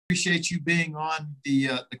Appreciate you being on the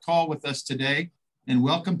call with us today, and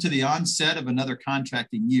welcome to the onset of another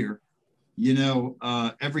contracting year. You know,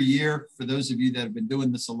 every year, for those of you that have been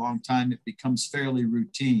doing this a long time, it becomes fairly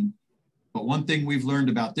routine. But one thing we've learned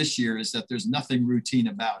about this year is that there's nothing routine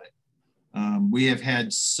about it. We have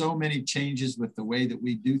had so many changes with the way that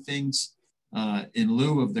we do things in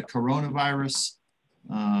lieu of the coronavirus,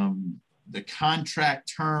 the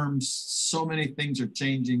contract terms, so many things are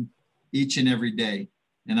changing each and every day.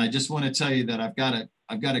 And I just want to tell you that I've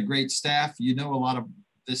got a great staff. You know, a lot of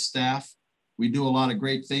this staff, we do a lot of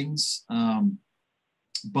great things.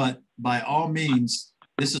 But by all means,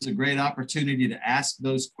 this is a great opportunity to ask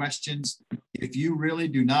those questions. If you really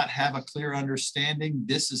do not have a clear understanding,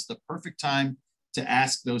 this is the perfect time to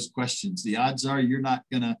ask those questions. The odds are you're not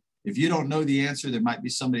gonna, if you don't know the answer, there might be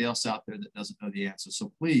somebody else out there that doesn't know the answer.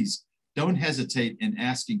 So please don't hesitate in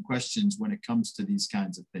asking questions when it comes to these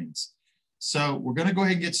kinds of things. So we're going to go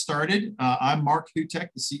ahead and get started. I'm Mark Hutek,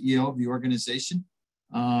 the CEO of the organization.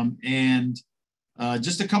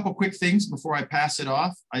 Just a couple quick things before I pass it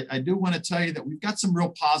off. I do want to tell you that we've got some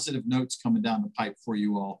real positive notes coming down the pipe for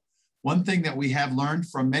you all. One thing that we have learned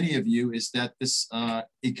from many of you is that this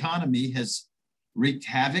economy has wreaked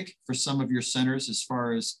havoc for some of your centers as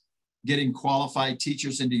far as getting qualified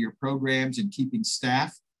teachers into your programs and keeping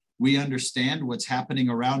staff. We understand what's happening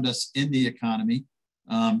around us in the economy.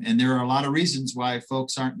 And there are a lot of reasons why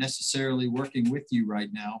folks aren't necessarily working with you right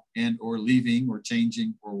now and or leaving or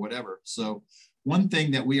changing or whatever. So one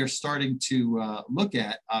thing that we are starting to look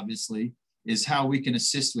at, obviously, is how we can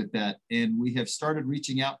assist with that. And we have started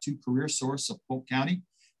reaching out to Career Source of Polk County,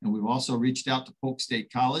 and we've also reached out to Polk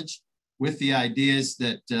State College with the ideas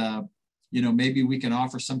that, you know, maybe we can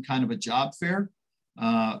offer some kind of a job fair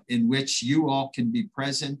in which you all can be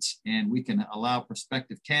present and we can allow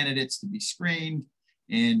prospective candidates to be screened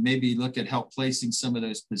and maybe look at help placing some of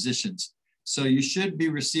those positions. So you should be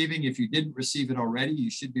receiving, if you didn't receive it already,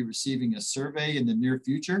 you should be receiving a survey in the near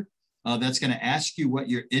future that's going to ask you what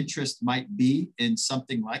your interest might be in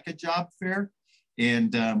something like a job fair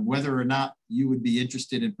and whether or not you would be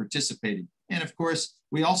interested in participating. And of course,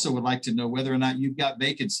 we also would like to know whether or not you've got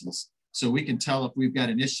vacancies so we can tell if we've got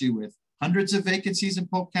an issue with hundreds of vacancies in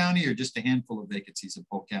Polk County or just a handful of vacancies in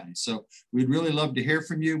Polk County. So we'd really love to hear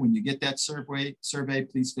from you. When you get that survey,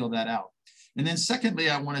 please fill that out. And then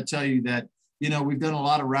secondly, I want to tell you that, you know, we've done a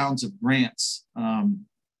lot of rounds of grants. From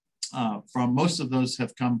most of those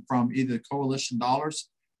have come from either coalition dollars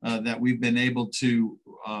that we've been able to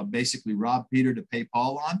basically rob Peter to pay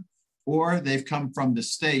Paul on, or they've come from the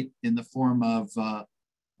state in the form of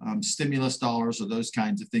stimulus dollars or those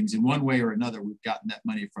kinds of things. In one way or another, we've gotten that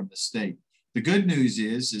money from the state. The good news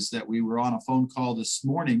is that we were on a phone call this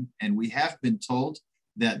morning and we have been told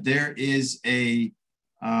that there is a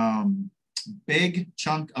big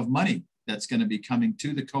chunk of money that's going to be coming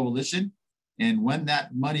to the coalition. And when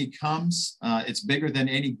that money comes, it's bigger than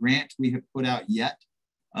any grant we have put out yet.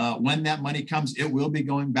 When that money comes, it will be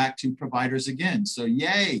going back to providers again. So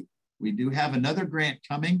yay, we do have another grant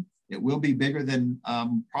coming. It will be bigger than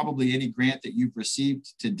probably any grant that you've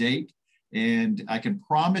received to date. And I can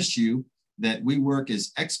promise you that we work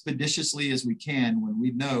as expeditiously as we can when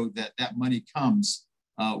we know that that money comes.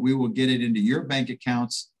 We will get it into your bank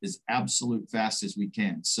accounts as absolute fast as we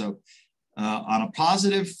can. So on a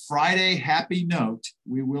positive Friday happy note,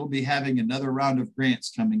 we will be having another round of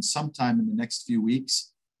grants coming sometime in the next few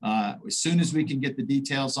weeks. As soon as we can get the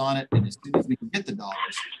details on it and as soon as we can get the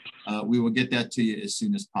dollars, we will get that to you as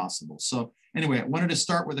soon as possible. So anyway, I wanted to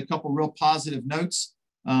start with a couple real positive notes.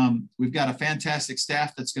 We've got a fantastic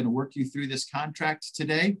staff that's going to work you through this contract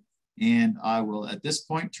today. And I will, at this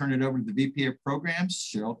point, turn it over to the VP of Programs,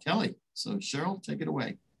 Cheryl Kelly. So Cheryl, take it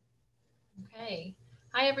away. Okay.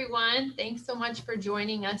 Hi, everyone. Thanks so much for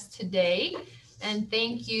joining us today. And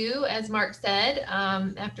thank you, as Mark said,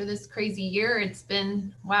 after this crazy year, it's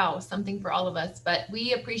been, wow, something for all of us. But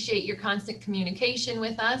we appreciate your constant communication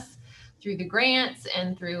with us through the grants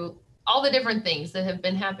and through all the different things that have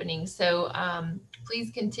been happening. So please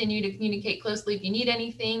continue to communicate closely. If you need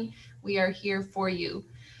anything, we are here for you.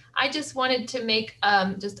 I just wanted to make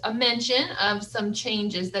just a mention of some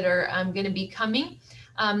changes that are going to be coming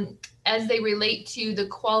as they relate to the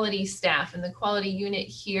quality staff and the quality unit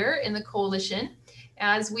here in the coalition.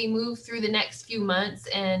 As we move through the next few months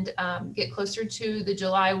and get closer to the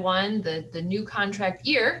July 1, the new contract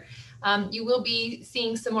year, you will be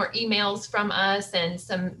seeing some more emails from us and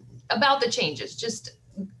some about the changes, just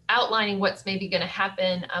outlining what's maybe going to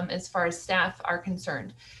happen as far as staff are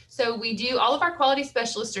concerned. So we do, all of our quality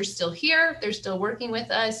specialists are still here. They're still working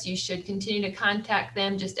with us. You should continue to contact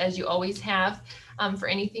them just as you always have. for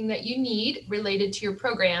anything that you need related to your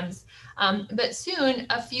programs. But soon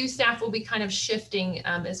a few staff will be kind of shifting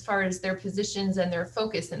as far as their positions and their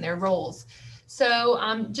focus and their roles.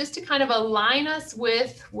 So just to kind of align us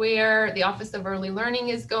with where the Office of Early Learning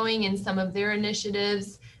is going in some of their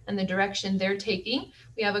initiatives and the direction they're taking,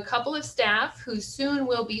 we have a couple of staff who soon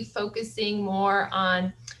will be focusing more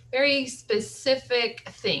on very specific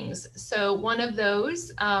things. So one of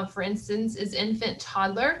those, for instance, is infant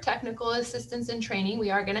toddler technical assistance and training.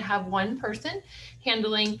 We are going to have one person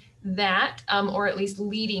handling that, or at least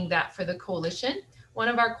leading that for the coalition. One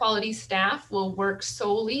of our quality staff will work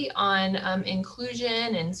solely on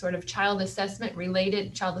inclusion and sort of child assessment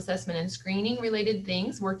and screening related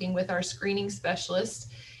things, working with our screening specialists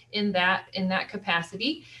in that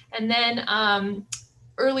capacity. And then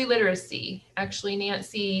early literacy, actually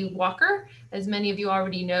Nancy Walker, as many of you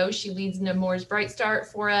already know, she leads Nemours Bright Start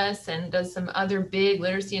for us and does some other big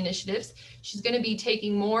literacy initiatives. She's going to be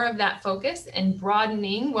taking more of that focus and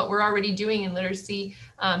broadening what we're already doing in literacy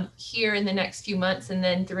here in the next few months and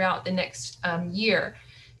then throughout the next year.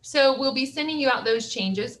 So we'll be sending you out those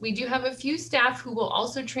changes. We do have a few staff who will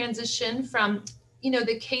also transition from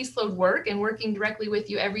the caseload work and working directly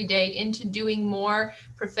with you every day into doing more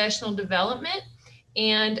professional development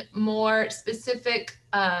and more specific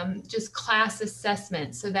just class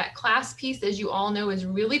assessment. So that class piece, as you all know, is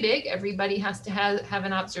really big. Everybody has to have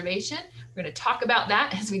an observation. We're going to talk about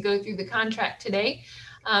that as we go through the contract today.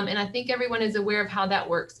 And I think everyone is aware of how that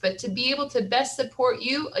works. But to be able to best support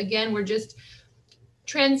you, again, we're just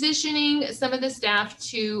transitioning some of the staff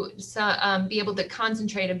to be able to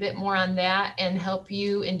concentrate a bit more on that and help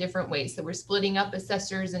you in different ways. So we're splitting up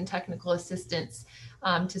assessors and technical assistants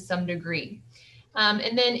to some degree.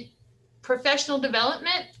 And then professional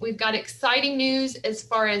development, we've got exciting news as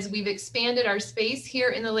far as we've expanded our space here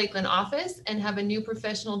in the Lakeland office and have a new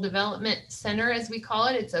professional development center, as we call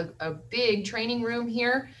it. It's a big training room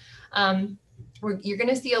here. You're going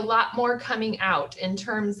to see a lot more coming out in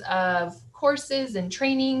terms of courses and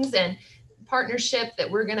trainings and partnership that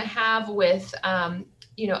we're going to have with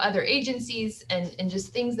other agencies and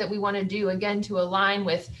just things that we want to do, again, to align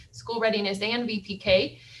with school readiness and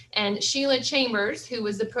VPK. And Sheila Chambers, who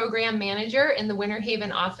was the program manager in the Winter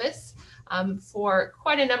Haven office for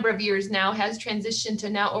quite a number of years now, has transitioned to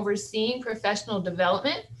now overseeing professional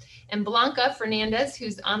development. And Blanca Fernandez,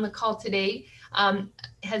 who's on the call today,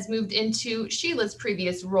 has moved into Sheila's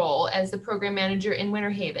previous role as the program manager in Winter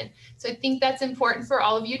Haven. So I think that's important for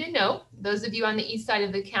all of you to know. Those of you on the east side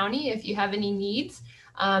of the county, if you have any needs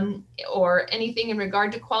or anything in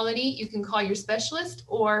regard to quality, you can call your specialist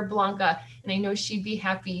or Blanca, and I know she'd be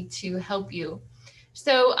happy to help you.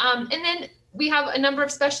 So, and then we have a number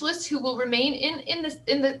of specialists who will remain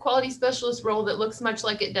in the quality specialist role that looks much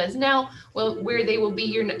like it does now, where they will be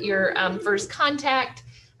your first contact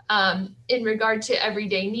in regard to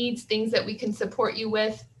everyday needs, things that we can support you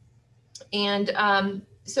with. And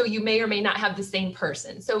so you may or may not have the same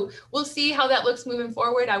person. So we'll see how that looks moving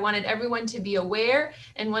forward. I wanted everyone to be aware.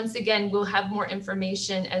 And once again, we'll have more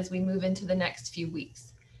information as we move into the next few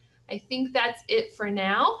weeks. I think that's it for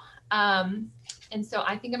now. And so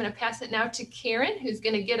I think I'm going to pass it now to Karen, who's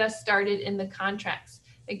going to get us started in the contracts.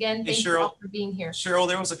 Again, thank you all for being here. Cheryl,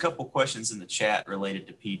 there was a couple questions in the chat related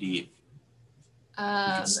to PD. You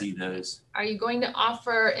can see those. Are you going to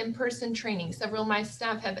offer in-person training? Several of my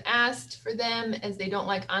staff have asked for them as they don't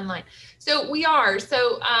like online. So we are.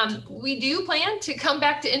 So we do plan to come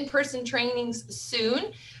back to in-person trainings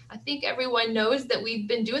soon. I think everyone knows that we've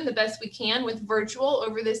been doing the best we can with virtual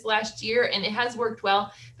over this last year, and it has worked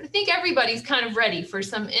well. But I think everybody's kind of ready for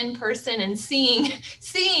some in-person and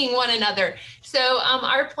seeing one another. So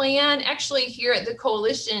our plan actually here at the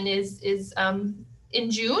coalition is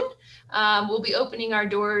in June. We'll be opening our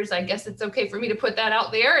doors. I guess it's okay for me to put that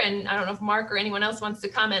out there. And I don't know if Mark or anyone else wants to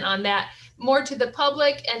comment on that, more to the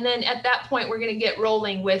public. And then at that point, we're going to get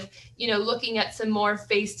rolling with, looking at some more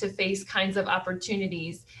face-to-face kinds of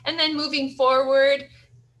opportunities. And then moving forward,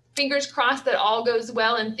 fingers crossed that all goes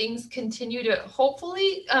well and things continue to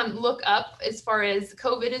hopefully look up as far as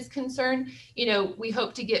COVID is concerned. We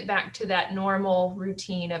hope to get back to that normal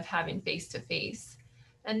routine of having face-to-face.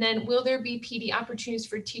 And then will there be PD opportunities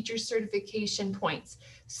for teacher certification points?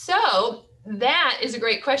 So that is a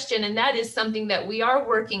great question. And that is something that we are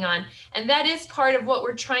working on. And that is part of what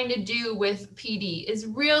we're trying to do with PD, is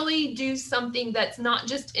really do something that's not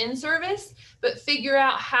just in service, but figure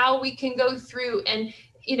out how we can go through and,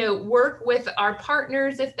 work with our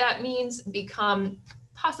partners, if that means become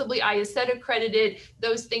possibly IASET accredited,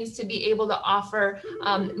 those things to be able to offer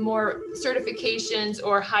more certifications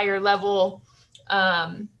or higher level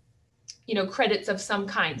credits of some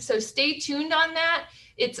kind. So stay tuned on that.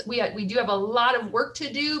 We do have a lot of work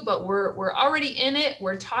to do, but we're already in it.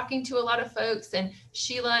 We're talking to a lot of folks, and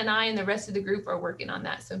Sheila and I and the rest of the group are working on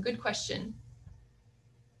that. So good question.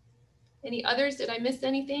 Any others? Did I miss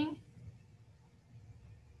anything?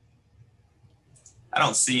 I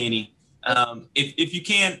don't see any. If you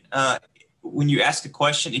can, when you ask a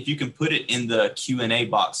question, if you can put it in the Q&A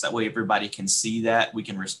box, that way everybody can see that. We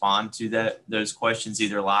can respond to those questions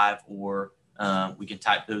either live or we can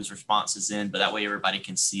type those responses in, but that way everybody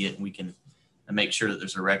can see it and we can make sure that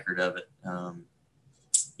there's a record of it,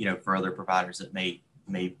 for other providers that may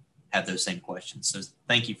have those same questions. So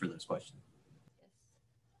thank you for those questions.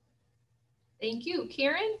 Thank you.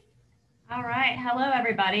 Karen? All right. Hello,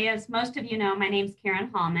 everybody. As most of you know, my name is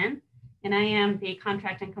Karen Hallman, and I am the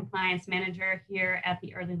Contract and Compliance Manager here at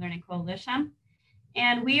the Early Learning Coalition.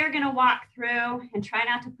 And we are going to walk through and try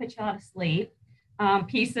not to put you all to sleep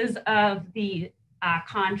pieces of the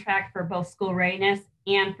contract for both school readiness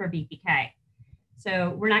and for VPK.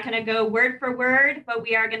 So we're not going to go word for word, but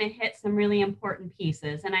we are going to hit some really important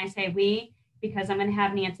pieces. And I say we, because I'm going to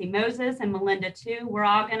have Nancy Moses and Melinda too. We're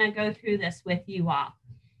all going to go through this with you all.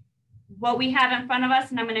 What we have in front of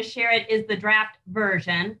us, and I'm going to share it, is the draft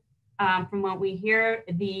version. From what we hear,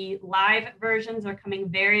 the live versions are coming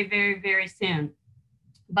very, very, very soon.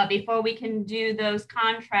 But before we can do those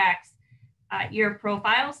contracts, your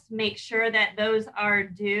profiles, make sure that those are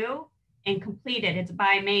due and completed. It's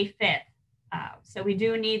by May 5th. So we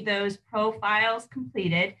do need those profiles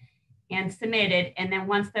completed and submitted. And then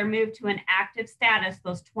once they're moved to an active status,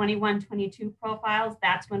 those 21-22 profiles,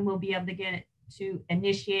 that's when we'll be able to get to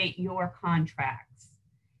initiate your contracts.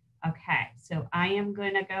 Okay, so I am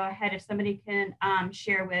going to go ahead. If somebody can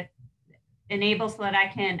enable so that I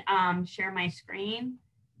can share my screen.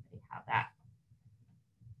 Have that.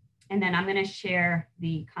 And then I'm going to share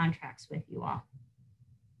the contracts with you all.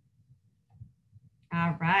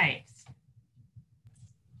 All right.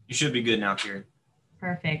 You should be good now, Karen.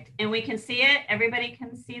 Perfect. And we can see it. Everybody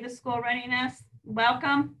can see the school readiness.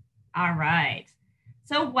 Welcome. All right.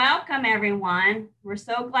 So welcome, everyone. We're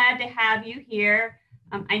so glad to have you here.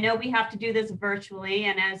 I know we have to do this virtually.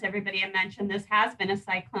 And as everybody had mentioned, this has been a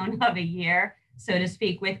cyclone of a year, so to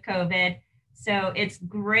speak, with COVID. So it's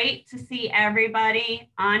great to see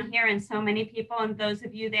everybody on here and so many people, and those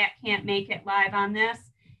of you that can't make it live on this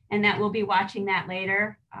and that will be watching that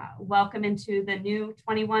later, welcome into the new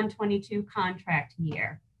 21-22 contract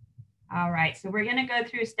year. All right, so we're going to go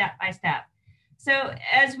through step by step. So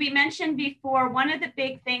as we mentioned before, one of the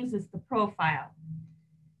big things is the profile.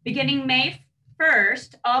 Beginning May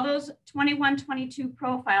 1st, all those 21-22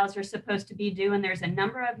 profiles are supposed to be due, and there's a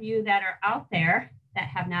number of you that are out there that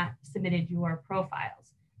have not submitted your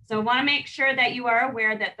profiles. So I want to make sure that you are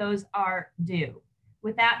aware that those are due.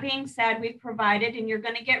 With that being said, we've provided, and you're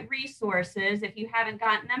going to get resources. If you haven't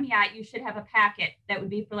gotten them yet, you should have a packet that would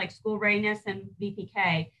be for like school readiness and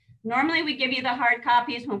VPK. Normally we give you the hard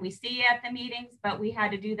copies when we see you at the meetings, but we had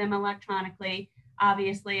to do them electronically,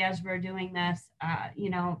 obviously, as we're doing this,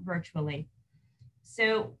 virtually.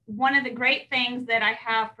 So one of the great things that I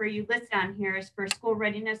have for you listed on here is for school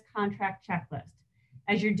readiness contract checklist.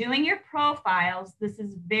 As you're doing your profiles, this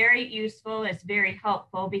is very useful. It's very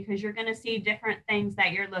helpful because you're going to see different things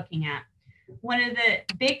that you're looking at. One of the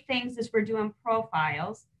big things is we're doing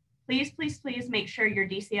profiles. Please, please, please make sure your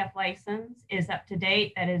DCF license is up to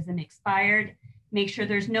date, that isn't expired. Make sure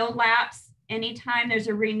there's no lapse. Anytime there's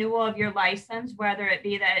a renewal of your license, whether it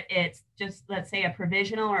be that it's just, let's say, a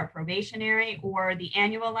provisional or a probationary or the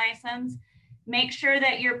annual license, make sure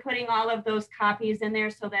that you're putting all of those copies in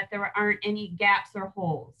there so that there aren't any gaps or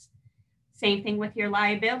holes. Same thing with your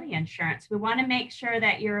liability insurance. We want to make sure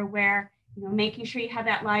that you're aware, making sure you have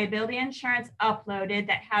that liability insurance uploaded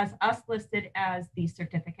that has us listed as the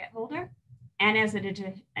certificate holder and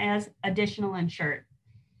as additional insured.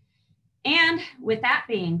 And with that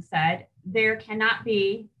being said, there cannot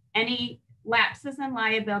be any lapses in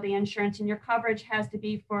liability insurance, and your coverage has to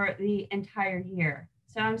be for the entire year.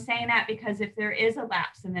 So I'm saying that because if there is a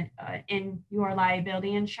lapse in your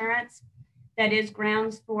liability insurance, that is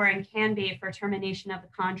grounds for and can be for termination of the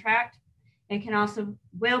contract. It can also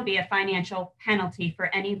will be a financial penalty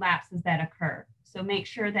for any lapses that occur. So make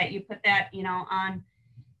sure that you put that, on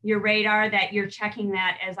your radar, that you're checking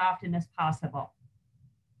that as often as possible.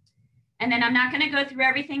 And then I'm not going to go through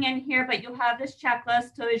everything in here, but you'll have this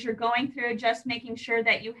checklist. So as you're going through, just making sure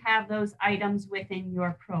that you have those items within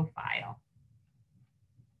your profile.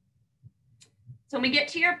 So when we get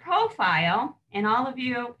to your profile, and all of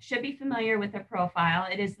you should be familiar with the profile,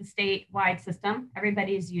 it is the statewide system.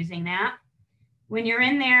 Everybody's using that. When you're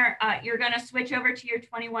in there, you're going to switch over to your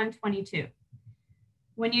 21-22.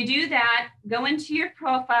 When you do that, go into your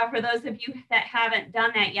profile. For those of you that haven't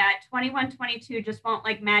done that yet, 21-22 just won't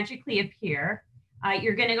like magically appear.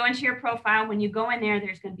 You're going to go into your profile. When you go in there,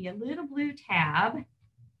 there's going to be a little blue tab,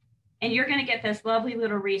 and you're going to get this lovely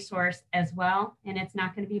little resource as well. And it's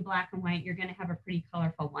not going to be black and white. You're going to have a pretty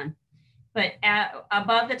colorful one. But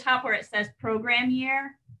above the top where it says program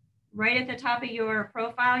year, right at the top of your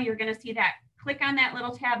profile, you're going to see that. Click on that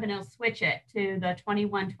little tab and it'll switch it to the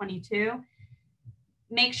 21-22.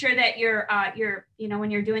 Make sure that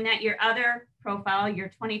when you're doing that, your other profile, your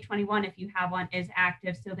 2021, if you have one, is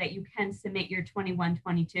active so that you can submit your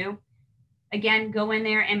 21-22. Again, go in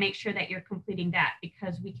there and make sure that you're completing that,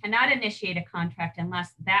 because we cannot initiate a contract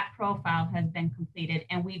unless that profile has been completed,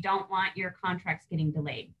 and we don't want your contracts getting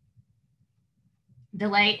delayed.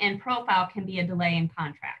 Delay in profile can be a delay in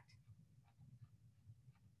contract.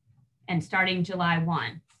 And starting July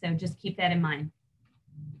 1. So just keep that in mind.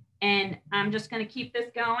 And I'm just going to keep this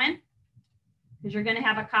going because you're going to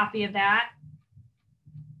have a copy of that.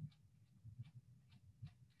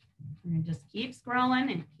 I'm going to just keep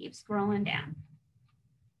scrolling and keep scrolling down.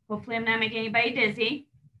 Hopefully I'm not making anybody dizzy.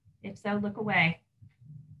 If so, look away.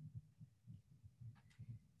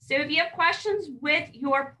 So if you have questions with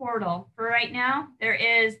your portal, for right now, there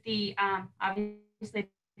is the, obviously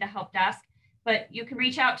the help desk. But you can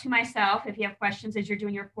reach out to myself if you have questions as you're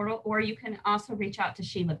doing your portal, or you can also reach out to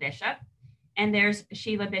Sheila Bishop. And there's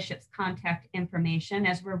Sheila Bishop's contact information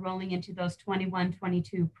as we're rolling into those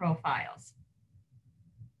 21-22 profiles.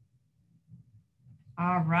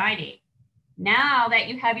 All righty. Now that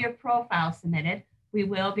you have your profile submitted, we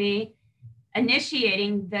will be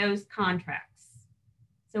initiating those contracts.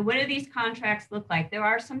 So what do these contracts look like? There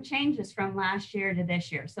are some changes from last year to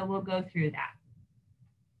this year, so we'll go through that.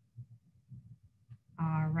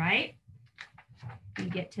 All right, we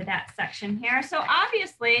get to that section here. So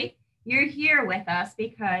obviously you're here with us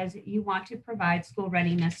because you want to provide school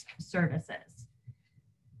readiness services.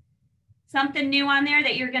 Something new on there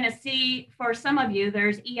that you're going to see for some of you,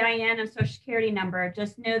 there's EIN and Social Security number.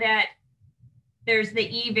 Just know that there's the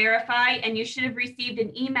E-Verify, and you should have received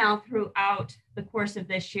an email throughout the course of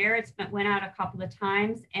this year. It's went out a couple of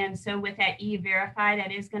times. And so with that E-Verify,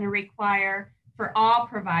 that is going to require for all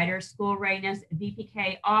providers, school readiness,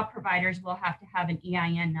 VPK, all providers will have to have an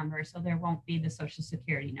EIN number, so there won't be the Social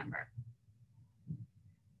Security number.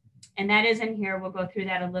 And that is in here. We'll go through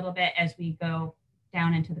that a little bit as we go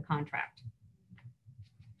down into the contract.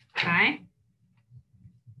 Okay.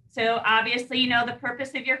 So obviously, you know, the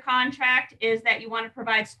purpose of your contract is that you want to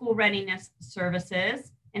provide school readiness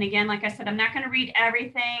services. And again, like I said, I'm not going to read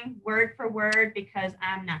everything word for word because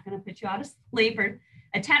I'm not going to put you out of sleep, or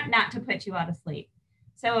attempt not to put you out of sleep.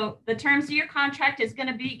 So the terms of your contract is going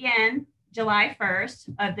to begin July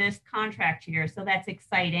 1st of this contract year. So that's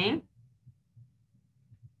exciting.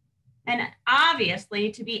 And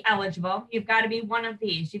obviously, to be eligible, you've got to be one of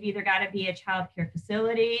these. You've either got to be a child care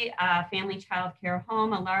facility, a family child care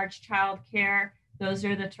home, a large child care. Those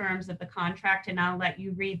are the terms of the contract, and I'll let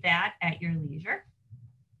you read that at your leisure.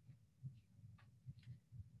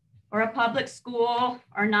 Or a public school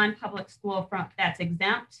or non-public school that's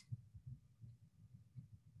exempt.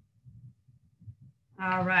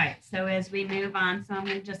 All right, so as we move on, so I'm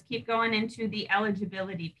going to just keep going into the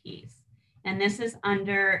eligibility piece. And this is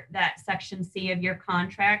under that section C of your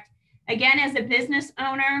contract. Again, as a business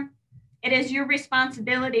owner, it is your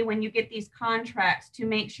responsibility when you get these contracts to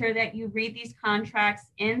make sure that you read these contracts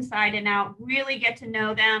inside and out, really get to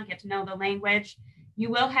know them, get to know the language. You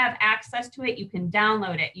will have access to it. You can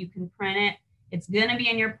download it. You can print it. It's going to be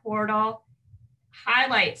in your portal.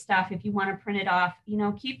 Highlight stuff if you want to print it off. You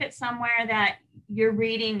know, keep it somewhere that you're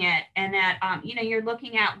reading it and that, you know, you're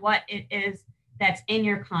looking at what it is that's in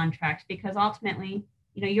your contract, because ultimately,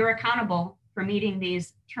 you know, you're accountable for meeting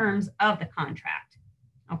these terms of the contract.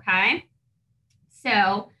 Okay.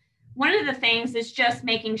 So one of the things is just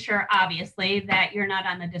making sure, obviously, that you're not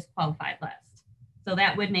on the disqualified list. So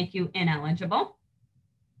that would make you ineligible.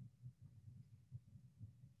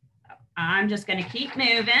 I'm just going to keep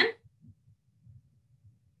moving.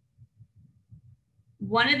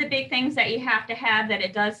 One of the big things that you have to have that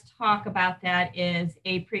it does talk about that is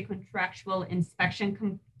a pre-contractual inspection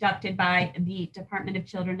conducted by the Department of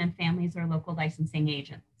Children and Families or local licensing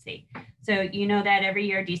agency. So you know that every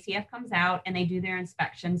year DCF comes out and they do their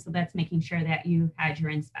inspections. So that's making sure that you had your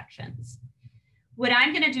inspections. What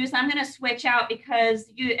I'm going to do is I'm going to switch out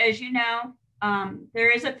because you, as you know,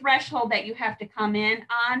 there is a threshold that you have to come in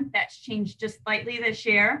on. That's changed just slightly this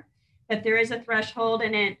year, but there is a threshold,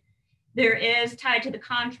 and there is tied to the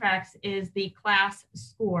contracts is the class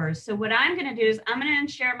scores. So what I'm going to do is I'm going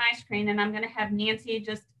to share my screen and I'm going to have Nancy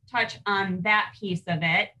just touch on that piece of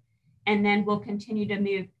it. And then we'll continue to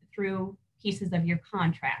move through pieces of your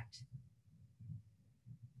contract.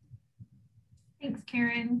 Thanks,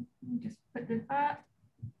 Karen. Let me just put this up.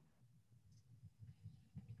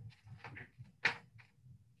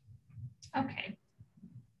 Okay.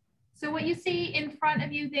 So what you see in front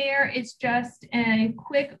of you there is just a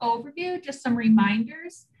quick overview, just some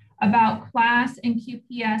reminders about class and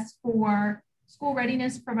QPS for school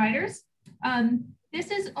readiness providers. This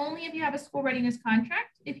is only if you have a school readiness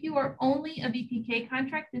contract. If you are only a VPK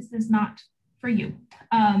contract, this is not for you.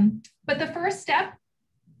 But the first step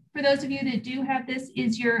for those of you that do have this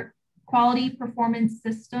is your quality performance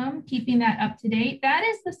system, keeping that up to date. That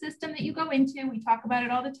is the system that you go into. We talk about it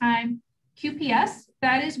all the time. QPS,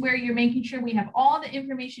 that is where you're making sure we have all the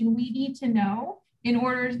information we need to know in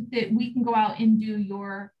order that we can go out and do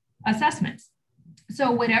your assessments.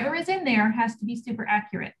 So whatever is in there has to be super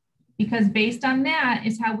accurate, because based on that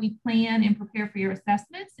is how we plan and prepare for your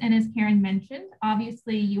assessments. And as Karen mentioned,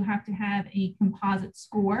 obviously you have to have a composite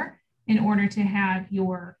score in order to have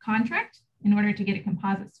your contract. In order to get a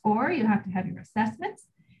composite score, you have to have your assessments.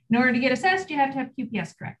 In order to get assessed, you have to have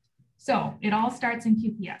QPS correct. So it all starts in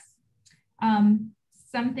QPS.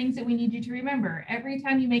 Some things that we need you to remember: every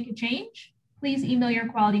time you make a change, please email your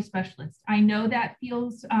quality specialist. I know that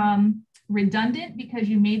feels redundant because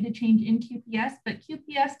you made the change in QPS, but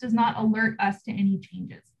QPS does not alert us to any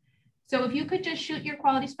changes. So if you could just shoot your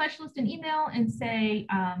quality specialist an email and say,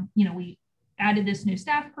 you know, we added this new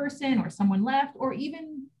staff person, or someone left, or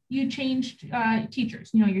even you changed teachers,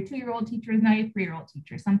 you know, your 2-year-old teacher is now your 3-year-old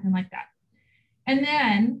teacher, something like that. And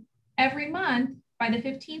then every month, by the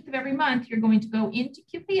 15th of every month, you're going to go into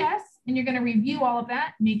QPS and you're going to review all of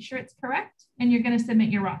that, make sure it's correct, and you're going to submit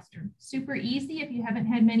your roster. Super easy. If you haven't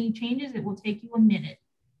had many changes, it will take you a minute,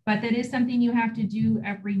 but that is something you have to do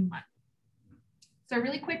every month. So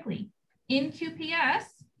really quickly, in QPS,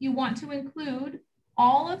 you want to include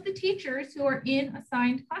all of the teachers who are in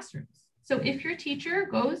assigned classrooms. So if your teacher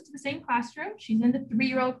goes to the same classroom, she's in the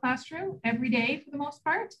 3-year-old classroom every day for the most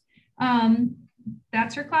part,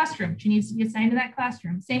 that's her classroom. She needs to be assigned to that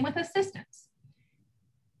classroom. Same with assistants.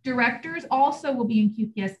 Directors also will be in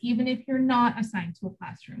QPS, even if you're not assigned to a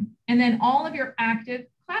classroom. And then all of your active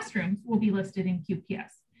classrooms will be listed in QPS.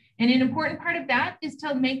 And an important part of that is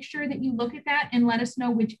to make sure that you look at that and let us know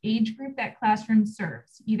which age group that classroom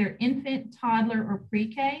serves, either infant, toddler, or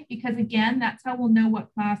pre-K, because again, that's how we'll know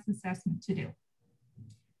what class assessment to do.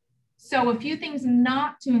 So a few things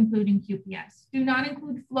not to include in QPS. Do not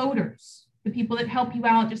include floaters. The people that help you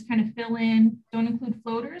out just kind of fill in. Don't include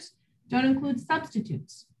floaters. Don't include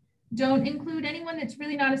substitutes. Don't include anyone that's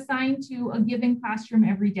really not assigned to a given classroom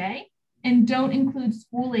every day. And don't include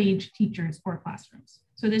school age teachers or classrooms.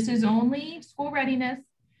 So this is only school readiness.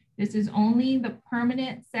 This is only the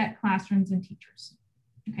permanent set classrooms and teachers.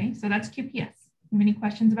 Okay, so that's QPS. Any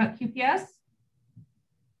questions about QPS?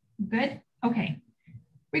 Good, okay.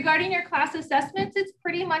 Regarding your class assessments, it's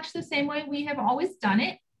pretty much the same way we have always done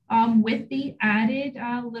it. With the added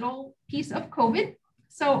little piece of COVID.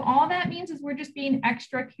 So all that means is we're just being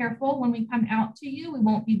extra careful when we come out to you. We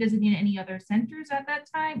won't be visiting any other centers at that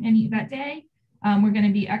time, that day. We're going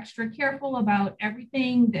to be extra careful about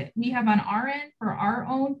everything that we have on our end for our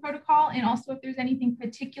own protocol. And also if there's anything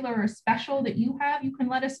particular or special that you have, you can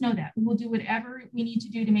let us know that. We will do whatever we need to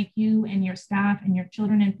do to make you and your staff and your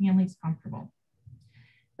children and families comfortable.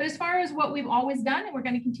 But as far as what we've always done, and we're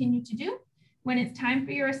going to continue to do, when it's time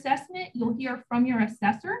for your assessment, you'll hear from your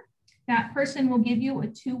assessor. That person will give you a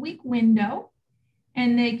 2-week window,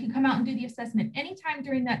 and they can come out and do the assessment anytime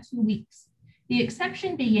during that 2 weeks. The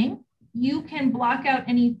exception being, you can block out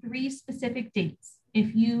any 3 specific dates.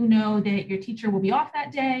 If you know that your teacher will be off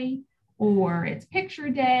that day, or it's picture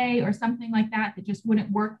day, or something like that, that just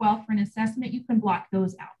wouldn't work well for an assessment, you can block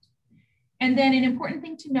those out. And then an important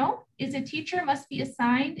thing to know is a teacher must be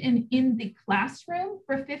assigned in the classroom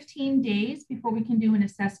for 15 days before we can do an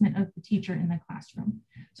assessment of the teacher in the classroom.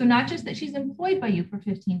 So not just that she's employed by you for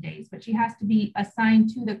 15 days, but she has to be assigned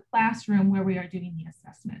to the classroom where we are doing the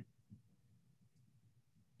assessment.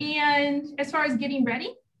 And as far as getting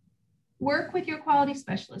ready, work with your quality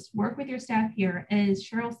specialist, work with your staff here. As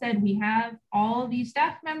Cheryl said, we have all these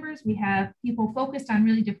staff members, we have people focused on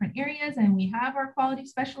really different areas, and we have our quality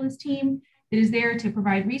specialist team that is there to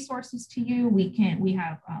provide resources to you. We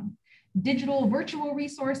have digital, virtual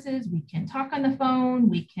resources. We can talk on the phone.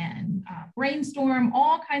 We can brainstorm,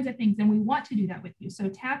 all kinds of things. And we want to do that with you. So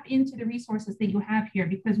tap into the resources that you have here,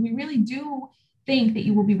 because we really do think that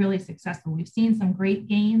you will be really successful. We've seen some great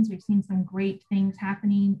gains. We've seen some great things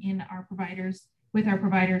happening in our providers, with our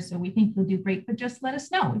providers. So we think you'll do great, but just let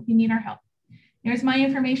us know if you need our help. There's my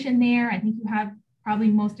information there. I think you have probably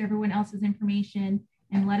most everyone else's information,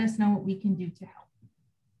 and let us know what we can do to help.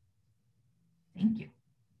 Thank you.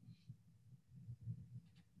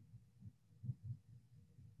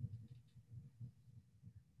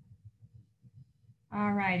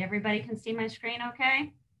 All right, everybody can see my screen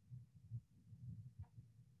okay?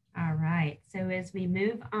 All right, so as we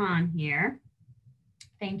move on here,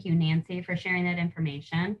 thank you, Nancy, for sharing that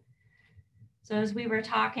information. So as we were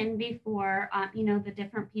talking before, you know, the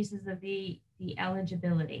different pieces of the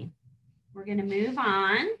eligibility, we're going to move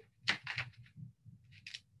on.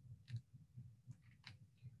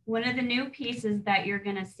 One of the new pieces that you're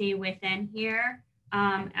going to see within here,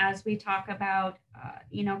 as we talk about,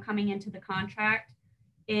 you know, coming into the contract,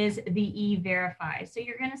 is the E-Verify. So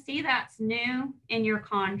you're going to see that's new in your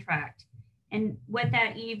contract. And what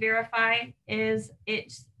that E-Verify is,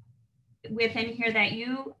 it's within here that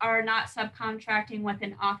you are not subcontracting with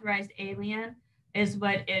an authorized alien, is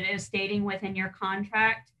what it is stating within your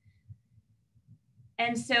contract.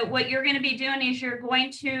 And so what you're going to be doing is you're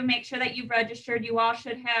going to make sure that you've registered. You all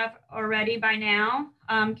should have already by now.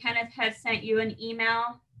 Kenneth has sent you an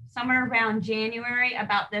email somewhere around January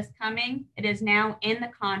about this coming. It is now in the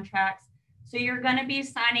contracts. So you're going to be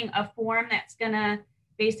signing a form that's going to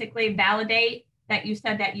basically validate that you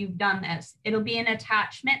said that you've done this. It'll be an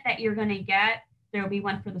attachment that you're going to get. There'll be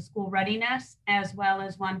one for the school readiness as well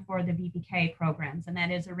as one for the VPK programs. And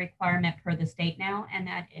that is a requirement per the state now, and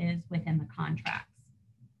that is within the contracts.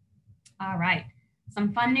 All right,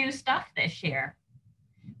 some fun new stuff this year.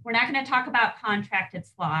 We're not going to talk about contracted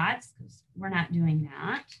slots because we're not doing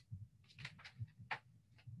that.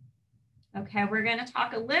 Okay, we're going to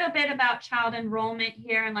talk a little bit about child enrollment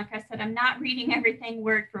here. And like I said, I'm not reading everything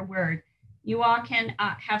word for word. You all can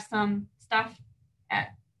have some stuff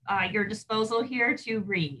at your disposal here to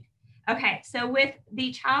read. Okay, so with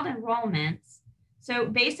the child enrollments, so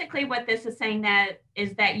basically what this is saying that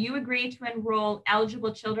is that you agree to enroll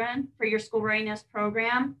eligible children for your school readiness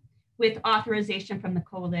program with authorization from the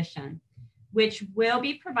coalition, which will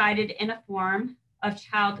be provided in a form of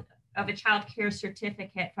a child care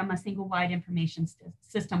certificate from a single wide information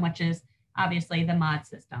system, which is obviously the MOD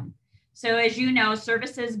system. So as you know,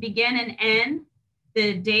 services begin and end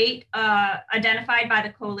the date identified by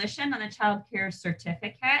the coalition on the child care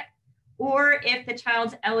certificate, or if the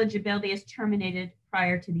child's eligibility is terminated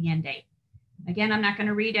prior to the end date. Again, I'm not going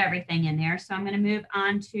to read everything in there, so I'm going to move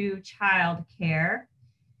on to child care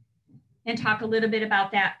and talk a little bit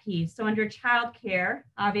about that piece. So under child care,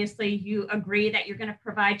 obviously you agree that you're going to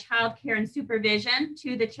provide child care and supervision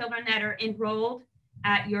to the children that are enrolled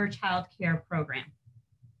at your child care program.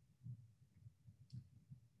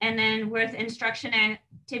 And then with instruction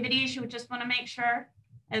activities, you just want to make sure,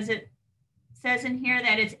 as it says in here,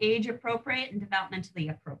 that it's age appropriate and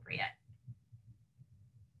developmentally appropriate.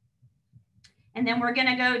 And then we're going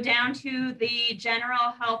to go down to the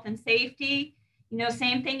general health and safety. You know,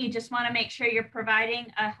 same thing, you just want to make sure you're providing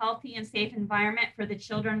a healthy and safe environment for the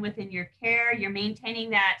children within your care. You're maintaining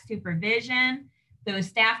that supervision. Those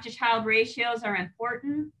staff to child ratios are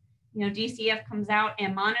important. You know, DCF comes out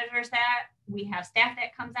and monitors that. We have staff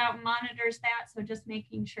that comes out and monitors that. So just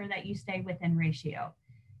making sure that you stay within ratio.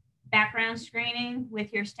 Background screening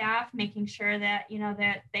with your staff, making sure that, you know,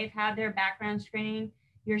 that they've had their background screening.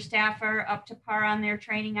 Your staff are up to par on their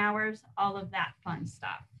training hours, all of that fun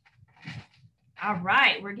stuff. All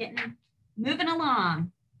right, we're moving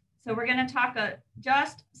along. So we're going to talk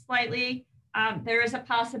just slightly. There is a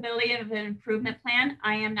possibility of an improvement plan.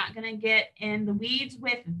 I am not going to get in the weeds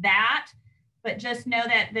with that, but just know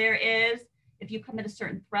that there is, if you come at a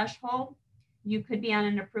certain threshold, you could be on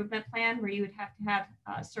an improvement plan where you would have to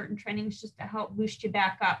have certain trainings just to help boost you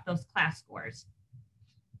back up those class scores.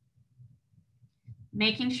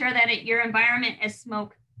 Making sure that your environment is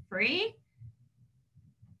smoke-free.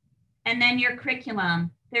 And then your curriculum.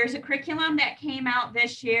 There's a curriculum that came out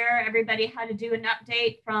this year. Everybody had to do an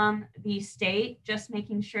update from the state, just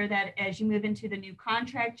making sure that as you move into the new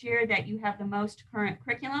contract year that you have the most current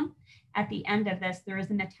curriculum. At the end of this, there is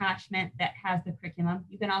an attachment that has the curriculum.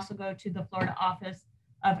 You can also go to the Florida Office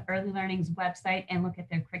of Early Learning's website and look at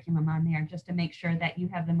their curriculum on there just to make sure that you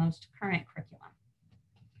have the most current curriculum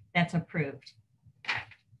that's approved.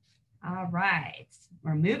 All right,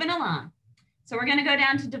 we're moving along. So we're going to go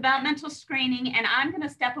down to developmental screening, and I'm going to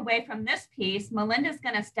step away from this piece. Melinda's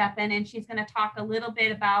going to step in and she's going to talk a little bit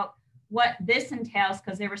about what this entails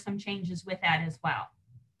because there were some changes with that as well.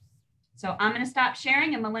 So I'm going to stop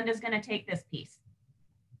sharing and Melinda's going to take this piece.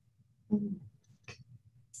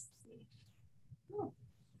 All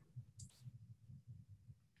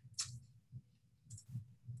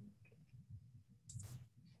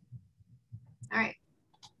right.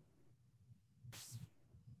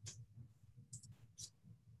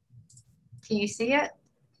 Can you see it?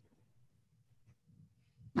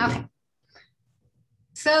 Okay.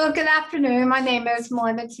 So good afternoon. My name is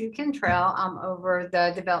Melinda Cantrell. I'm over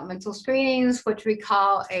the developmental screenings, which we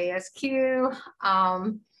call ASQ.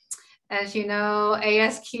 As you know,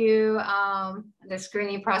 ASQ, the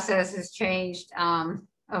screening process has changed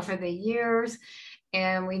over the years,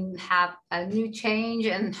 and we have a new change,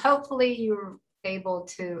 and hopefully you're able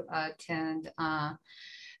to attend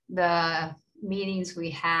the meetings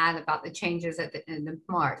we had about the changes at the end of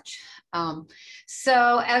March.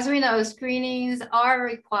 So as we know, screenings are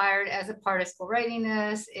required as a part of school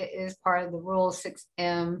readiness. It is part of the rule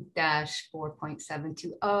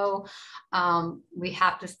 6M-4.720. We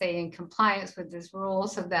have to stay in compliance with this rule.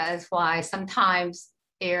 So that is why sometimes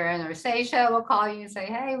Aaron or Seisha will call you and say,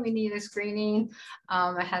 hey, we need a screening.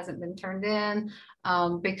 It hasn't been turned in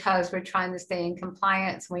because we're trying to stay in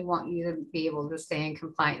compliance. We want you to be able to stay in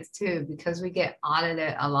compliance too, because we get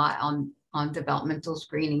audited a lot on developmental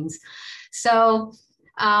screenings. So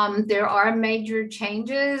there are major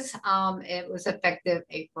changes. It was effective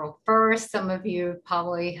April 1st. Some of you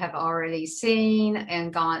probably have already seen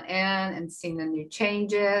and gone in and seen the new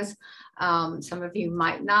changes. Some of you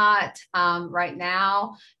might not. Right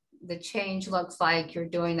now, the change looks like you're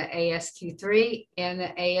doing the ASQ3 and the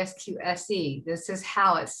ASQ SE. This is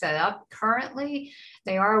how it's set up currently.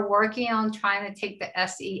 They are working on trying to take the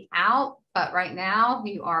SE out, but right now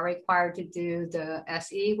you are required to do the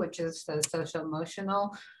SE, which is the social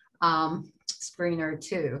emotional screener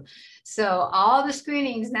too. So all the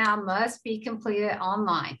screenings now must be completed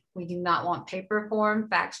online. We do not want paper form,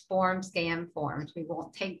 fax forms, scan forms. We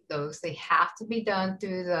won't take those. They have to be done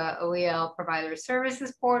through the OEL provider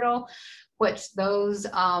services portal, which those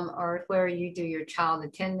are where you do your child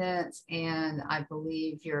attendance and I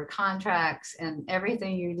believe your contracts and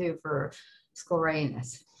everything you do for school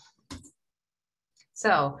readiness.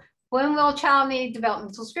 So when will a child need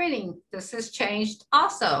developmental screening? This has changed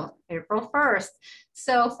also April 1st.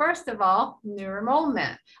 So first of all, new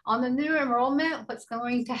enrollment. On the new enrollment, what's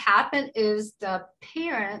going to happen is the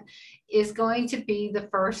parent is going to be the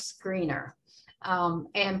first screener.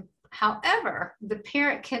 And however, the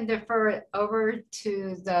parent can defer it over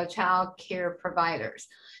to the child care providers.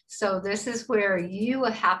 So this is where you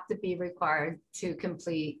will have to be required to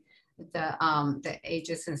complete the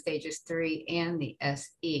ages and stages 3 and the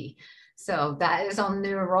SE. So that is on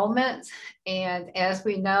new enrollments. And as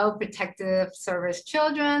we know, protective service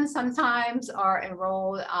children sometimes are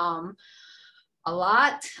enrolled a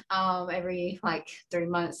lot, every like 3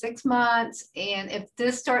 months, 6 months. And if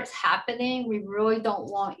this starts happening, we really don't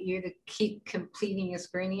want you to keep completing a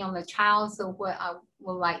screening on the child. So what I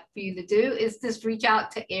would like for you to do is just reach out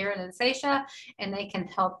to Aaron and Seisha, and they can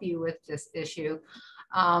help you with this issue.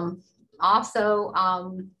 Also,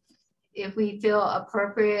 if we feel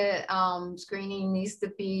appropriate screening needs to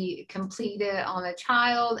be completed on a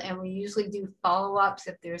child, and we usually do follow-ups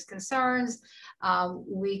if there's concerns,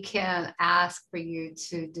 we can ask for you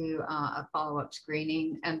to do a follow-up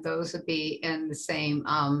screening, and those would be in the same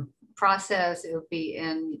process. It would be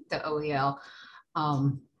in the OEL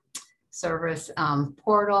service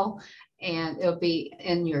portal, and it'll be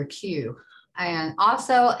in your queue. And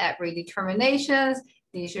also at redeterminations,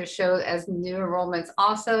 these are showed as new enrollments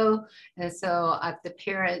also. And so if the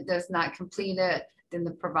parent does not complete it, then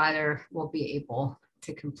the provider will be able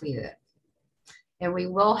to complete it. And we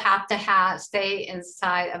will have to stay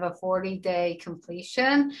inside of a 40-day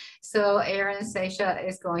completion. So Aaron Seisha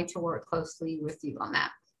is going to work closely with you on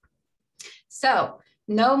that. So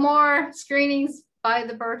no more screenings by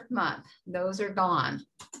the birth month. Those are gone.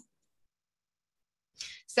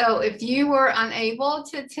 So if you were unable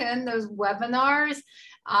to attend those webinars,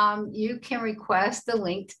 you can request the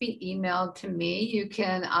link to be emailed to me. You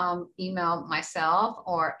can email myself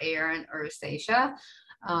or Aaron or Seisha,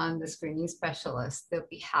 the screening specialist. They'll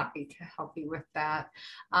be happy to help you with that.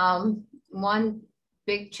 One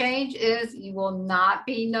big change is you will not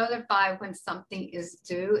be notified when something is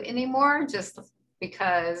due anymore, just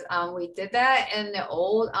because we did that in the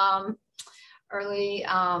old early in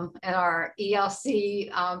our ELC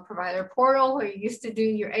provider portal where you used to do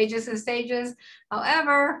your ages and stages.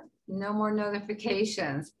 However, no more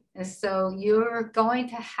notifications. And so you're going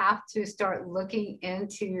to have to start looking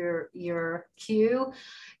into your queue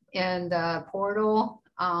in the portal.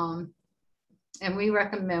 And we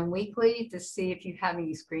recommend weekly to see if you have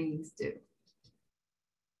any screenings due.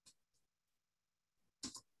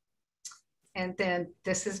 And then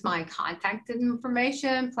this is my contact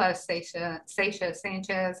information, plus Sasha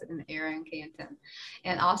Sanchez and Aaron Canton.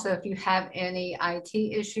 And also, if you have any IT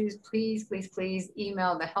issues, please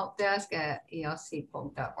email the help desk at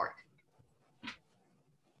elcpool.org.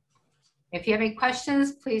 If you have any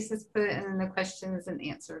questions, please just put it in the questions and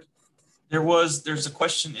answers. There's a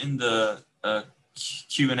question in the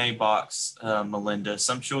Q&A box, Melinda.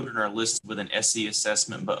 Some children are listed with an SE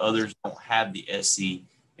assessment, but others don't have the SE.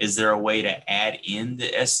 Is there a way to add in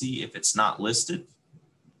the SE if it's not listed?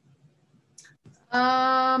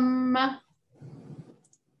 No,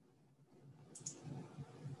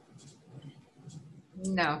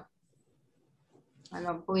 I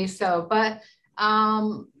don't believe so, but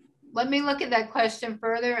let me look at that question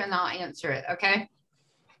further and I'll answer it, okay?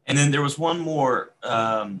 And then there was one more,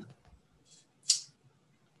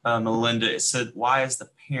 Melinda. It said, why is the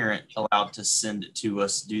parent allowed to send it to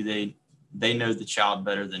us? Do they know the child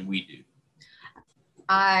better than we do?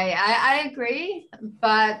 I agree,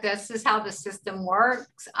 but this is how the system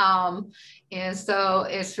works. And so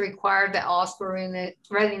it's required that all school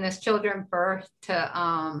readiness children birth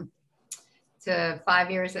to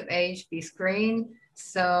 5 years of age be screened.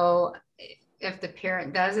 So if the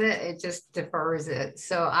parent does it, it just defers it.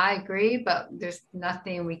 So I agree, but there's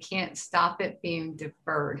nothing, we can't stop it being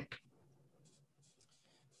deferred.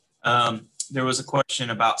 There was a question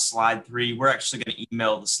about slide 3. We're actually going to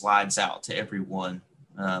email the slides out to everyone,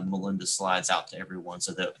 Melinda's slides out to everyone,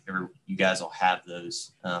 so that you guys will have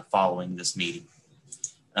those following this meeting.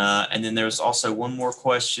 And then there's also one more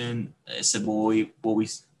question. It said, will we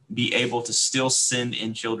be able to still send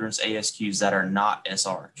in children's ASQs that are not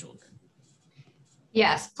SR children?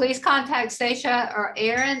 Yes, please contact Sasha or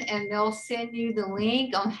Aaron and they'll send you the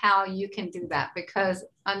link on how you can do that, because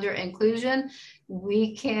under inclusion,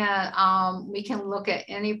 we can look at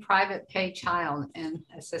any private pay child and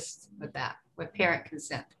assist with that with parent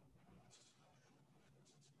consent.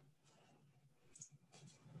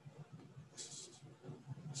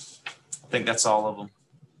 I think that's all of them.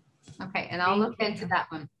 Okay, and I'll look into that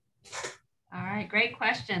one. All right, great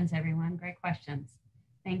questions, everyone. Great questions.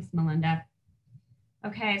 Thanks, Melinda.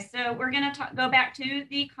 Okay, so we're going to go back to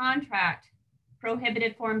the contract,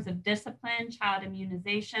 prohibited forms of discipline, child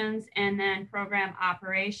immunizations, and then program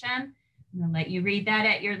operation. I'm going to let you read that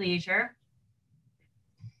at your leisure.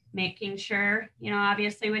 Making sure,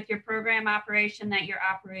 obviously with your program operation that you're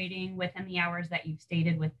operating within the hours that you've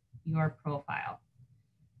stated with your profile.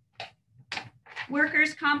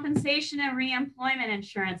 Workers' compensation and reemployment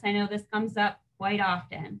insurance. I know this comes up quite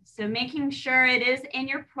often. So making sure it is in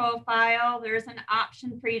your profile, there's an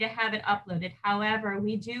option for you to have it uploaded. However,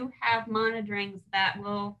 we do have monitorings that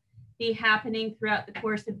will be happening throughout the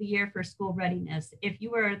course of the year for school readiness. If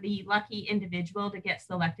you are the lucky individual to get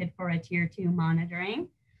selected for a tier 2 monitoring,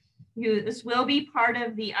 this will be part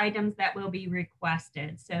of the items that will be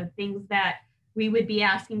requested. So things that we would be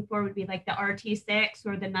asking for would be like the RT6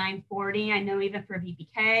 or the 940. I know even for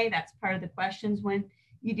VPK, that's part of the questions when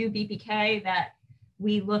you do VPK that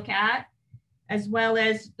we look at, as well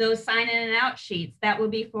as those sign in and out sheets. That will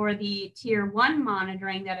be for the tier 1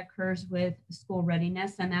 monitoring that occurs with school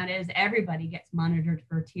readiness. And that is everybody gets monitored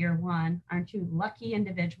for tier 1. Aren't you lucky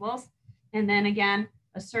individuals? And then again,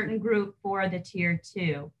 a certain group for the tier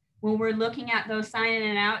 2. When we're looking at those sign in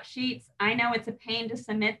and out sheets, I know it's a pain to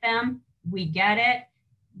submit them. We get it,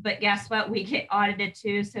 but guess what? We get audited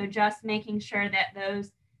too. So just making sure that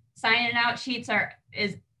those sign in and out sheets are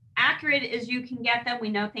as accurate as you can get them. We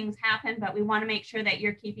know things happen, but we want to make sure that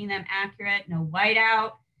you're keeping them accurate. No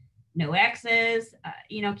whiteout, no X's,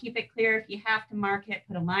 keep it clear. If you have to mark it,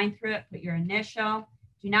 put a line through it, put your initial.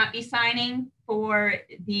 Do not be signing for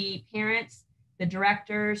the parents, the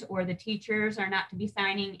directors, or the teachers are not to be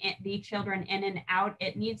signing the children in and out.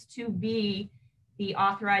 It needs to be the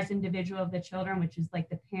authorized individual of the children, which is like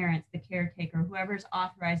the parents, the caretaker, whoever's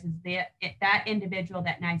authorizes that individual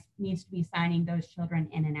that needs to be signing those children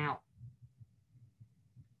in and out.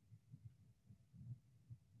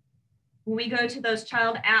 When we go to those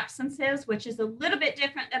child absences, which is a little bit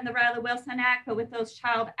different than the Riley-Wilson Act, but with those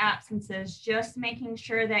child absences, just making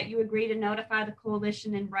sure that you agree to notify the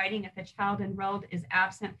coalition in writing if a child enrolled is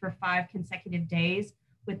absent for 5 consecutive days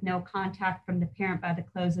with no contact from the parent by the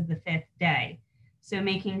close of the 5th day. So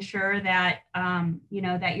making sure that,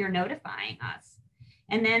 that you're notifying us.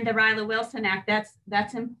 And then the Riley-Wilson Act,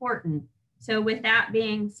 that's important. So with that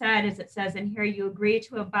being said, as it says in here, you agree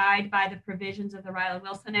to abide by the provisions of the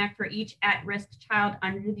Riley-Wilson Act for each at-risk child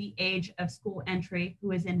under the age of school entry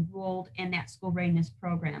who is enrolled in that school readiness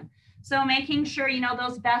program. So making sure,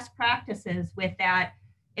 those best practices with that,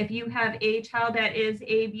 if you have a child that is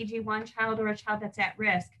a BG1 child or a child that's at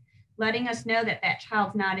risk, letting us know that that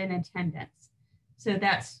child's not in attendance. So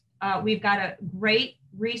that's, we've got a great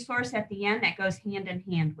resource at the end that goes hand in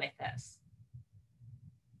hand with this.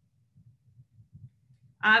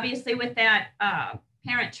 Obviously, with that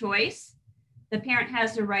parent choice, the parent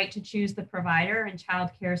has the right to choose the provider and child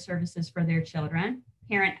care services for their children.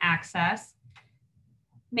 Parent access,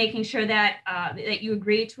 making sure that, that you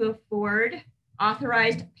agree to afford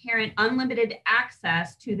authorized parent unlimited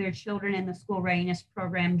access to their children in the school readiness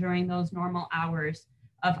program during those normal hours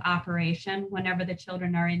of operation whenever the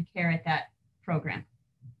children are in care at that program.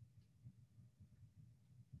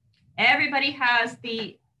 Everybody has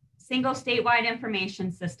the single statewide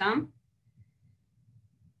information system,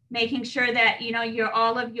 making sure that, you know,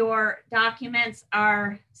 all of your documents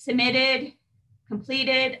are submitted,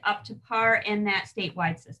 completed, up to par in that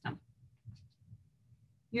statewide system.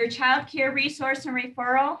 Your child care resource and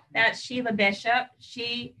referral, that's Sheila Bishop.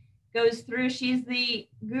 She goes through, she's the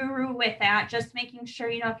guru with that, just making sure,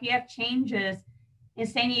 you know, if you have changes and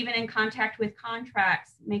staying even in contact with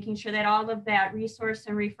contracts, making sure that all of that resource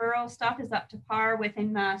and referral stuff is up to par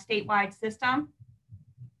within the statewide system.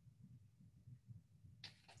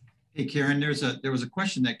 Hey, Karen, there was a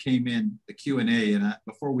question that came in the Q&A, and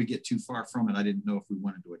before we get too far from it, I didn't know if we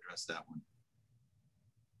wanted to address that one.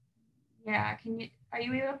 Yeah, are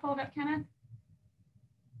you able to pull it up, Kenneth?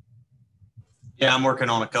 Yeah, I'm working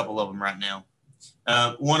on a couple of them right now.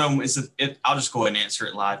 One of them is, I'll just go ahead and answer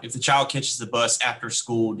it live. If the child catches the bus after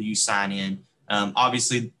school, do you sign in?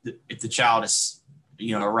 Obviously, if the child is,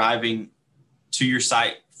 you know, arriving to your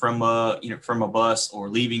site from a bus or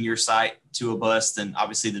leaving your site to a bus, then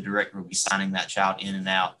obviously the director will be signing that child in and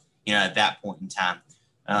out, you know, at that point in time.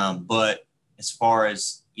 But as far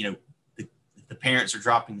as, you know, the parents are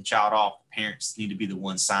dropping the child off, parents need to be the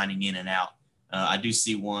ones signing in and out. I do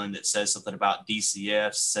see one that says something about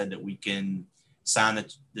DCF, said that we can sign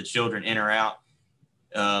the children in or out.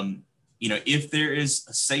 You know, if there is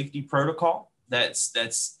a safety protocol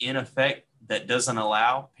that's in effect that doesn't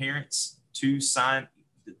allow parents to sign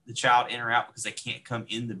the child in or out because they can't come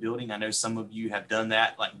in the building. I know some of you have done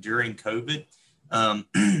that, like during COVID.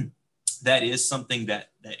 That is something that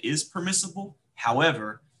is permissible.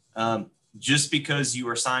 However, just because you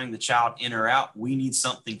are signing the child in or out, we need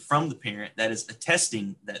something from the parent that is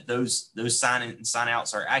attesting that those sign in and sign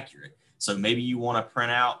outs are accurate. So maybe you want to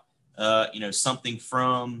print out, you know, something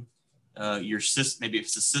from your system. Maybe if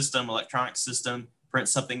it's a system, electronic system, print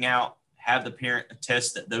something out, have the parent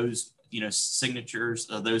attest that those, you know, signatures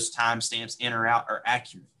of those timestamps in or out are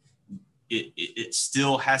accurate. It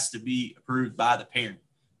still has to be approved by the parent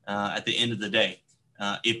at the end of the day.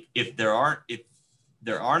 If there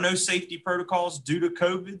are no safety protocols due to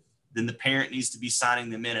COVID, then the parent needs to be signing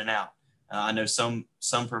them in and out. I know some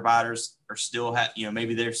providers are still you know,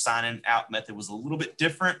 maybe their signing out method was a little bit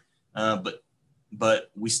different,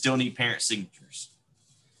 but we still need parent signatures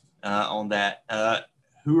on that.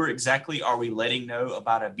 Who exactly are we letting know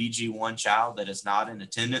about a BG1 child that is not in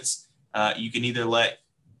attendance? You can either let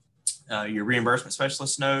your reimbursement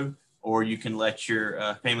specialist know, or you can let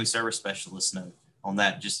your family service specialist know on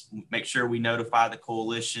that. Just make sure we notify the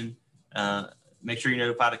coalition. Make sure you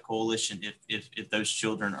notify the coalition if those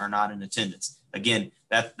children are not in attendance. Again,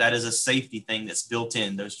 that is a safety thing that's built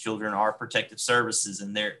in. Those children are protective services,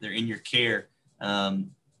 and they're in your care,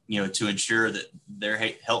 you know, to ensure that their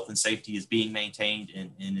health and safety is being maintained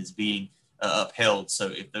and is being upheld. So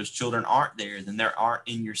if those children aren't there, then they aren't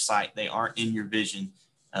in your sight. They aren't in your vision.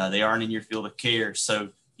 They aren't in your field of care. So,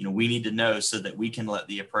 you know, we need to know so that we can let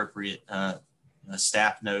the appropriate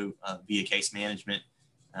staff know via case management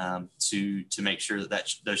to make sure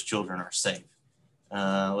that those children are safe.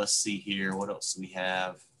 Let's see here. What else do we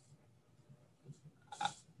have? I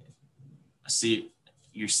see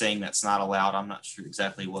you're saying that's not allowed. I'm not sure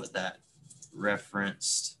exactly what that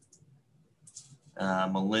referenced.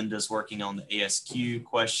 Melinda's working on the ASQ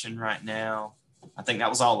question right now. I think that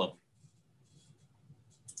was all of them.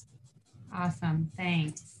 Awesome,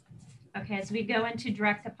 thanks. Okay, as we go into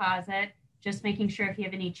direct deposit, just making sure if you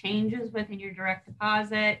have any changes within your direct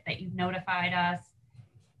deposit that you've notified us.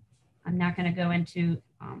 I'm not going to go into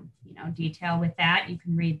you know, detail with that. You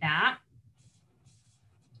can read that.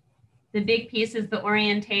 The big piece is the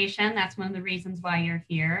orientation. That's one of the reasons why you're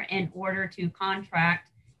here. In order to contract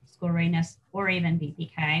school readiness or even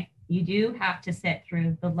VPK, you do have to sit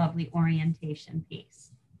through the lovely orientation piece.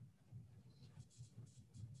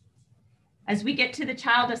 As we get to the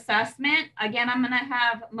child assessment, again, I'm going to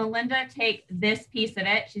have Melinda take this piece of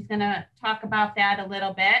it. She's going to talk about that a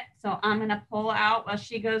little bit. So I'm going to pull out while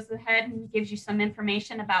she goes ahead and gives you some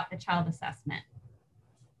information about the child assessment.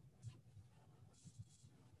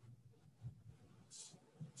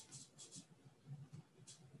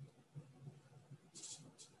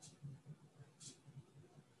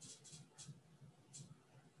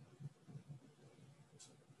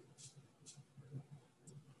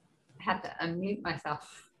 have to unmute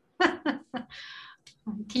myself.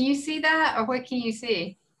 Can you see that, or what can you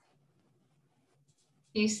see?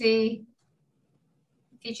 You see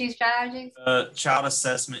teaching strategies? Child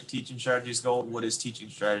assessment, teaching strategies goal. What is teaching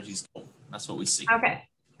strategies goal? That's what we see. Okay,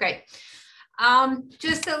 great.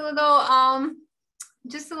 Just a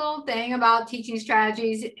little thing about teaching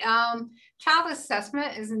strategies. Child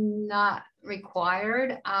assessment is not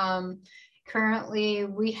required. Currently,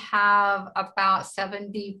 we have about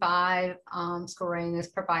 75 school readiness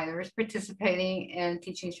providers participating in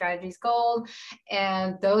Teaching Strategies Gold,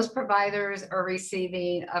 and those providers are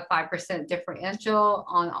receiving a 5% differential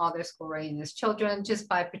on all their school readiness children just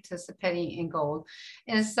by participating in Gold.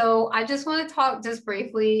 And so I just want to talk just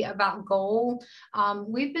briefly about Gold.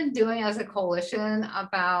 We've been doing as a coalition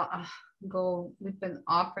about Gold. We've been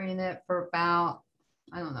offering it for about,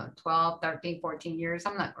 I don't know, 12, 13, 14 years.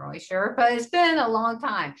 I'm not really sure, but it's been a long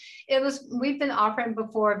time. We've been offering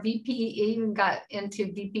before VP even got into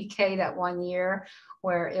VPK that one year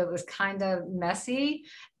where it was kind of messy.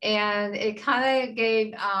 And it kind of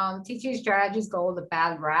gave Teaching Strategies Gold a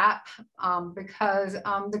bad rap because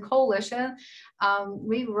the coalition,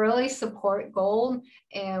 we really support Gold,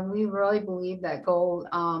 and we really believe that Gold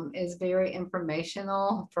is very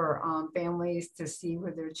informational for families to see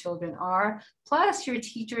where their children are, plus your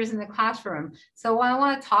teachers in the classroom. So what I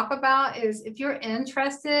want to talk about is if you're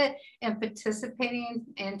interested in participating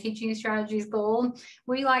in Teaching Strategies Gold,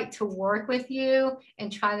 we like to work with you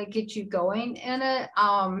and try to get you going in it.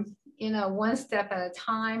 You know, one step at a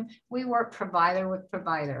time. We work provider with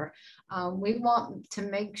provider. We want to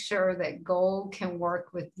make sure that Gold can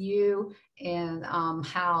work with you and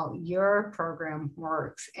how your program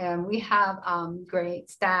works. And we have great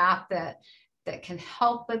staff that can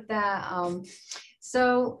help with that.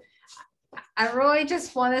 So I really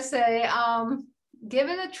just want to say, give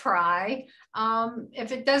it a try.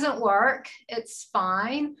 If it doesn't work, it's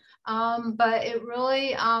fine. But it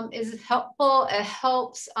really is helpful. It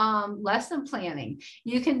helps lesson planning.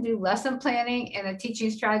 You can do lesson planning in a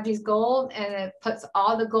Teaching Strategies Gold, and it puts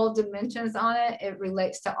all the Gold dimensions on it. It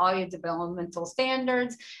relates to all your developmental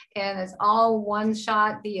standards, and it's all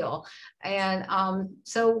one-shot deal. And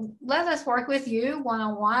so let us work with you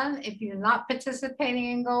one-on-one. If you're not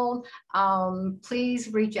participating in Gold,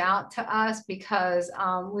 please reach out to us because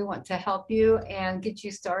we want to help you and get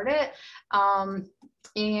you started.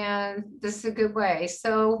 And this is a good way.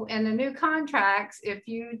 So in the new contracts, if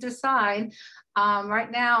you decide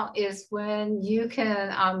right now is when you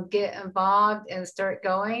can get involved and start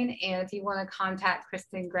going. And if you want to contact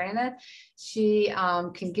Kristen Granite, she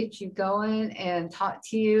can get you going and talk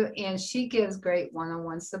to you. And she gives great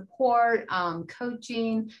one-on-one support,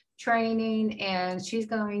 coaching, training, and she's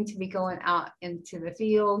going to be going out into the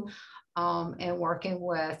field and working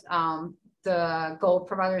with the Gold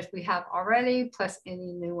providers we have already, plus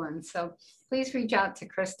any new ones. So please reach out to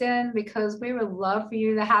Kristen because we would love for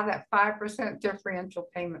you to have that 5% differential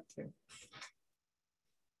payment too.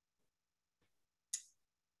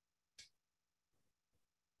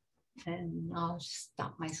 And I'll just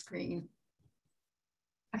stop my screen.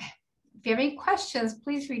 Okay, if you have any questions,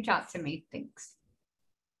 please reach out to me. Thanks.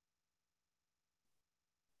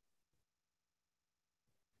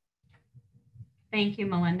 Thank you,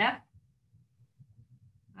 Melinda.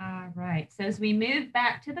 All right, so as we move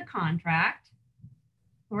back to the contract,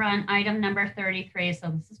 we're on item number 33. So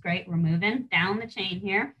this is great. We're moving down the chain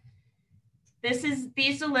here. These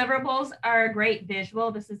deliverables are a great visual.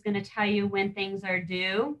 This is going to tell you when things are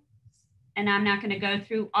due. And I'm not going to go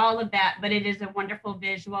through all of that, but it is a wonderful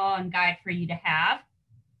visual and guide for you to have.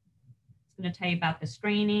 It's going to tell you about the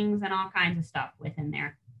screenings and all kinds of stuff within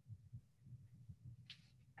there.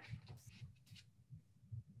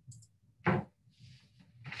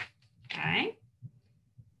 Okay.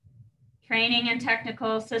 Training and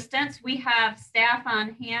technical assistance. We have staff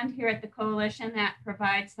on hand here at the coalition that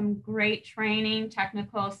provides some great training,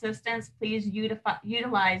 technical assistance. Please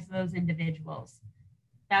utilize those individuals.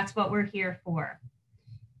 That's what we're here for.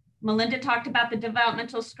 Melinda talked about the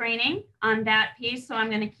developmental screening on that piece, so I'm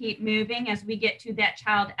going to keep moving as we get to that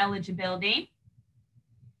child eligibility.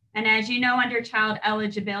 And as you know, under child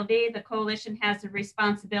eligibility, the coalition has the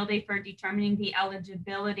responsibility for determining the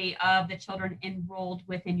eligibility of the children enrolled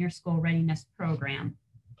within your school readiness program.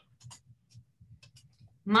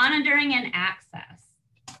 Monitoring and access.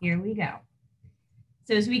 Here we go.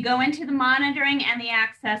 So as we go into the monitoring and the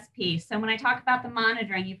access piece, so when I talk about the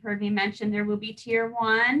monitoring, you've heard me mention there will be tier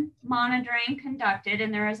 1 monitoring conducted,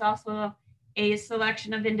 and there is also a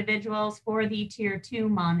selection of individuals for the tier 2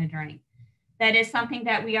 monitoring. that is something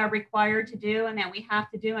that we are required to do and that we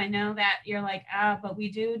have to do. I know that you're like, but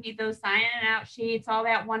we do need those sign in and out sheets, all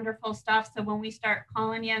that wonderful stuff. So when we start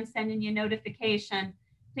calling you and sending you notification,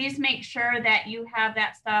 please make sure that you have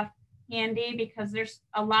that stuff handy, because there's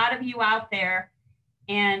a lot of you out there,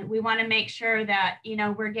 and we want to make sure that, you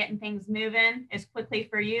know, we're getting things moving as quickly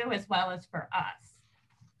for you as well as for us.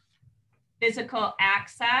 Physical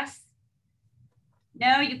access.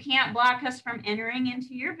 No, you can't block us from entering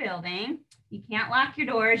into your building. You can't lock your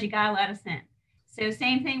doors. You got to let us in. So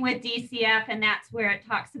same thing with DCF, and that's where it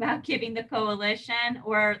talks about giving the coalition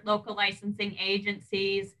or local licensing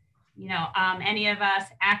agencies, you know, any of us,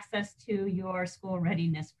 access to your school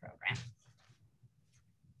readiness program.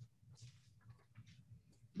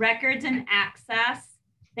 Records and access,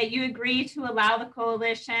 that you agree to allow the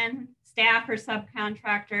coalition, staff or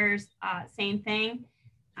subcontractors, same thing.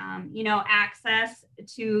 You know, access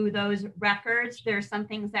to those records. There's some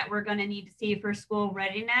things that we're going to need to see for school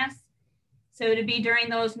readiness. So to be during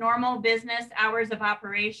those normal business hours of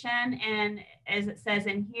operation, and as it says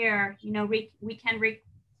in here, you know, we can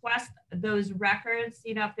request those records,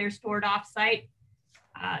 you know, if they're stored off-site,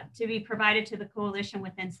 to be provided to the coalition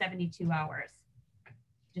within 72 hours.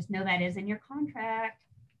 Just know that is in your contract.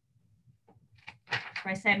 So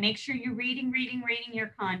I said, make sure you're reading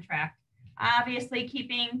your contract. Obviously,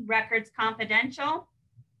 keeping records confidential.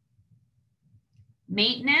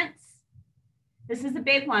 Maintenance. This is a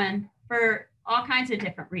big one for all kinds of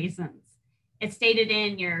different reasons. It's stated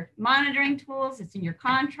in your monitoring tools. It's in your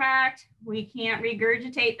contract. We can't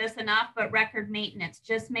regurgitate this enough, but record maintenance,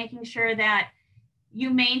 just making sure that you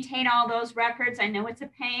maintain all those records. I know it's a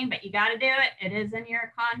pain, but you got to do it. It is in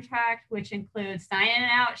your contract, which includes sign in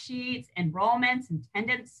and out sheets, enrollments,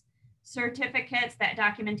 attendance certificates, that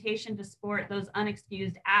documentation to support those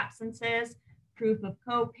unexcused absences, proof of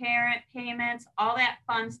co-parent payments, all that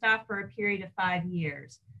fun stuff for a period of 5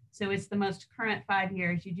 years. So it's the most current 5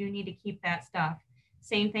 years. You do need to keep that stuff.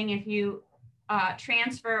 Same thing if you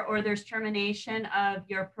transfer or there's termination of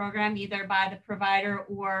your program, either by the provider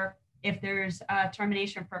or if there's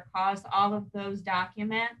termination for cause, all of those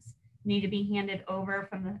documents need to be handed over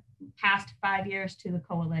from the past 5 years to the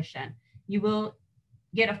coalition. You will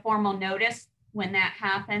get a formal notice when that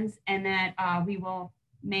happens, and that we will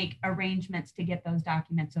make arrangements to get those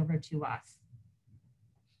documents over to us.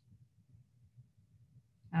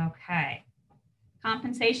 Okay,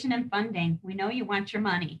 compensation and funding. We know you want your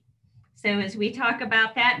money. So as we talk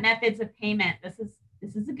about that, methods of payment, this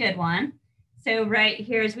is a good one. So right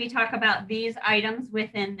here, as we talk about these items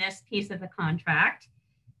within this piece of the contract,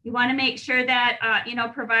 you want to make sure that, you know,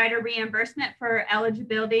 provider reimbursement for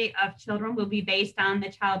eligibility of children will be based on the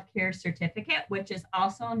child care certificate, which is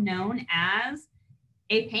also known as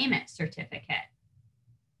a payment certificate.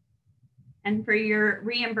 And for your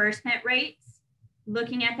reimbursement rates,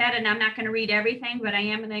 looking at that, and I'm not going to read everything, but I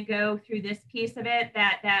am going to go through this piece of it,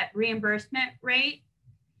 that reimbursement rate,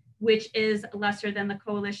 which is lesser than the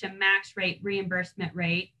coalition max rate reimbursement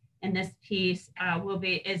rate. And this piece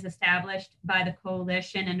is established by the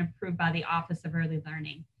coalition and approved by the Office of Early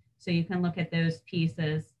Learning. So you can look at those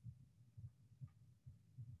pieces.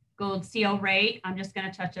 Gold seal rate, I'm just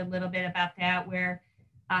going to touch a little bit about that, where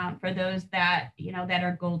for those that, you know, that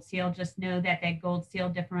are gold seal, just know that that gold seal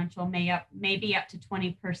differential may be up to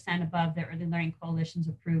 20% above the Early Learning Coalition's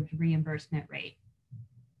approved reimbursement rate.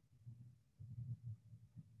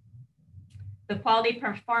 The quality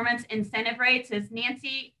performance incentive rates, as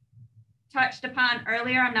Nancy touched upon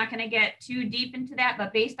earlier, I'm not going to get too deep into that,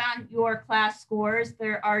 but based on your class scores,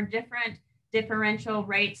 there are different differential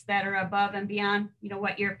rates that are above and beyond, you know,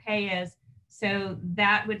 what your pay is. So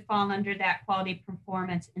that would fall under that quality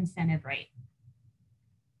performance incentive rate.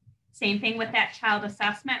 Same thing with that child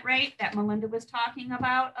assessment rate that Melinda was talking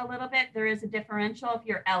about a little bit. There is a differential if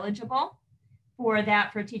you're eligible for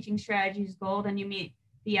that for Teaching Strategies Gold and you meet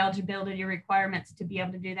the eligibility requirements to be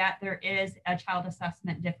able to do that. There is a child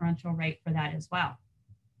assessment differential rate for that as well.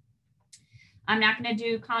 I'm not going to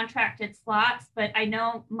do contracted slots, but I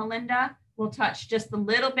know Melinda will touch just a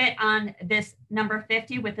little bit on this number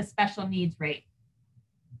 50 with the special needs rate.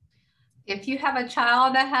 If you have a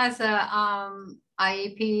child that has a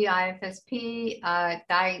IEP, IFSP,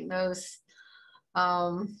 diagnosed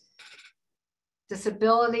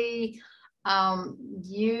disability,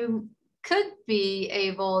 you could be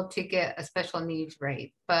able to get a special needs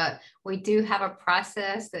rate, but we do have a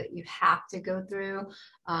process that you have to go through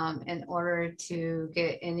in order to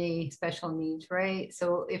get any special needs rate.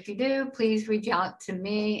 So if you do, please reach out to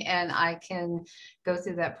me and I can go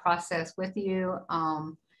through that process with you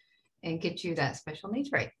and get you that special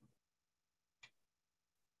needs rate.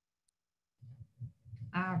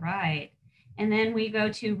 All right. And then we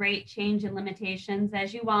go to rate change and limitations.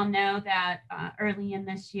 As you all know that early in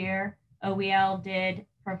this year, OEL did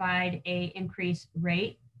provide a increased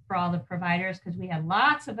rate for all the providers because we had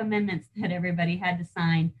lots of amendments that everybody had to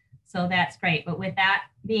sign. So that's great. But with that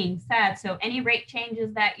being said, so any rate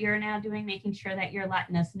changes that you're now doing, making sure that you're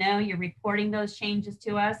letting us know, you're reporting those changes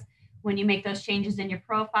to us. When you make those changes in your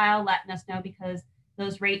profile, letting us know because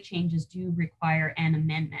those rate changes do require an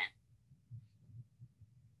amendment.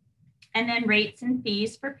 And then rates and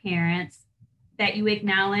fees for parents, that you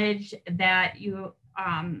acknowledge that you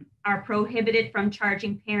are prohibited from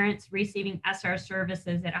charging parents receiving SR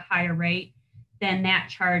services at a higher rate than that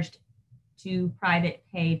charged to private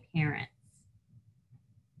pay parents.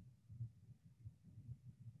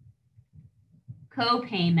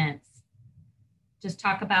 Co-payments, just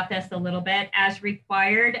talk about this a little bit. As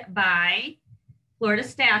required by Florida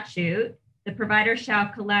statute, the provider shall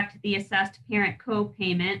collect the assessed parent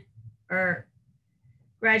co-payment or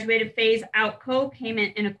graduated phase out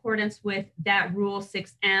co-payment in accordance with that rule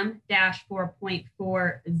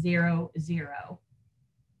 6M-4.400.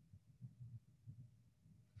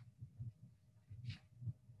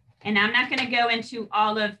 And I'm not going to go into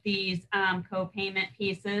all of these co-payment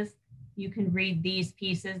pieces. You can read these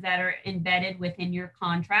pieces that are embedded within your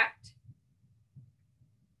contract.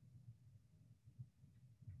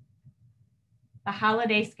 The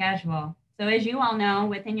holiday schedule. So as you all know,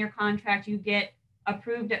 within your contract, you get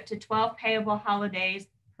approved up to 12 payable holidays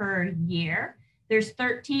per year. There's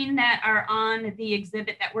 13 that are on the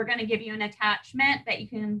exhibit that we're going to give you an attachment that you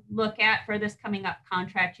can look at for this coming up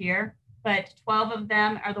contract year, but 12 of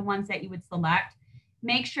them are the ones that you would select.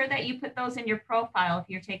 Make sure that you put those in your profile if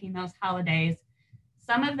you're taking those holidays.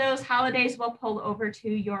 Some of those holidays will pull over to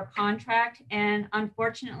your contract, and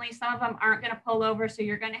unfortunately, some of them aren't going to pull over, so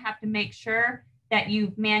you're going to have to make sure that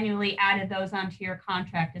you've manually added those onto your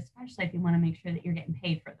contract, especially if you want to make sure that you're getting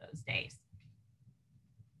paid for those days.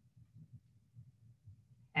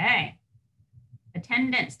 Okay,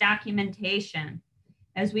 attendance documentation.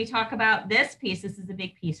 As we talk about this piece, this is a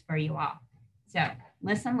big piece for you all. So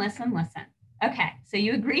listen, listen, listen. Okay, so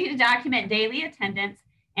you agree to document daily attendance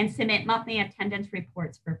and submit monthly attendance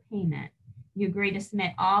reports for payment. You agree to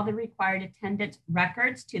submit all the required attendance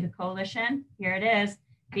records to the coalition. Here it is.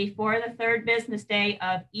 Before the third business day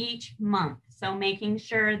of each month. So making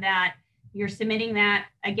sure that you're submitting that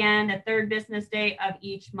again, the third business day of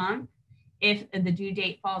each month. If the due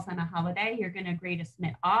date falls on a holiday, you're going to agree to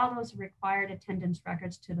submit all those required attendance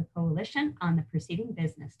records to the coalition on the preceding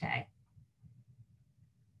business day.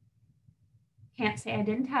 Can't say I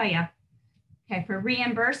didn't tell you. Okay, for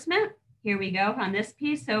reimbursement, here we go on this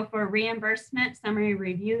piece. So for reimbursement summary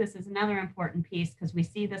review, this is another important piece because we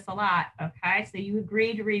see this a lot, okay? So you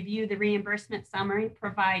agree to review the reimbursement summary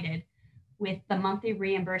provided with the monthly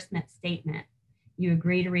reimbursement statement. You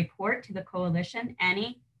agree to report to the coalition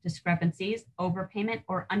any discrepancies, overpayment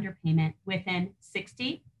or underpayment within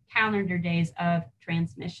 60 calendar days of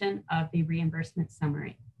transmission of the reimbursement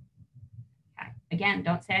summary. Okay, again,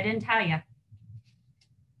 don't say I didn't tell you.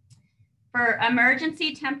 For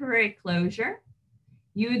emergency temporary closure,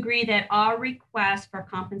 you agree that all requests for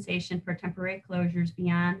compensation for temporary closures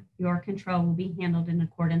beyond your control will be handled in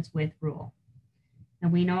accordance with rule.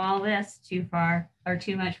 And we know all this too far or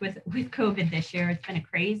too much with COVID this year. It's been a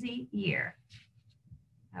crazy year.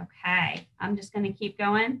 Okay, I'm just going to keep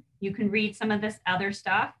going. You can read some of this other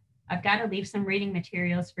stuff. I've got to leave some reading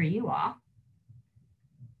materials for you all.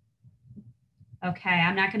 Okay,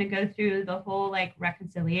 I'm not going to go through the whole like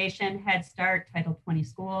reconciliation, Head Start, Title 20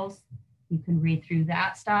 schools. You can read through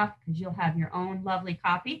that stuff because you'll have your own lovely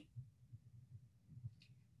copy.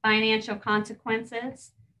 Financial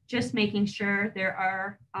consequences, just making sure there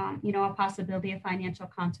are, a possibility of financial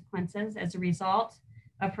consequences as a result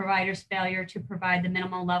of providers' failure to provide the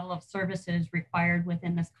minimal level of services required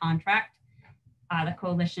within this contract. The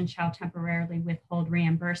coalition shall temporarily withhold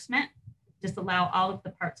reimbursement, disallow all of the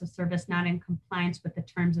parts of service not in compliance with the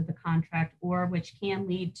terms of the contract or which can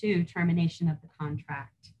lead to termination of the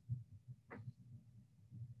contract.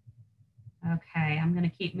 Okay, I'm going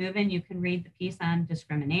to keep moving. You can read the piece on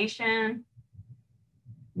discrimination,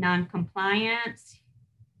 non-compliance.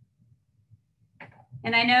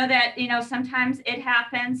 And I know that, sometimes it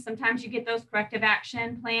happens. Sometimes you get those corrective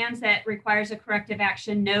action plans that requires a corrective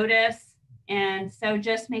action notice. And so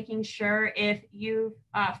just making sure if you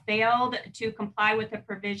failed to comply with the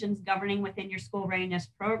provisions governing within your school readiness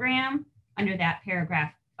program under that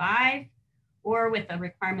paragraph 5, or with the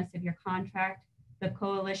requirements of your contract, the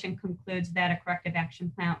coalition concludes that a corrective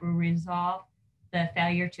action plan will resolve the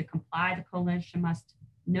failure to comply. The coalition must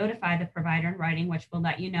notify the provider in writing, which will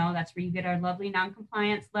let you know. That's where you get our lovely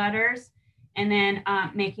non-compliance letters. And then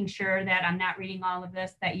making sure that I'm not reading all of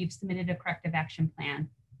this, that you've submitted a corrective action plan.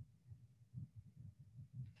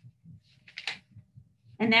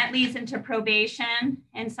 And that leads into probation.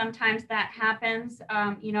 And sometimes that happens,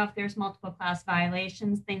 you know, if there's multiple class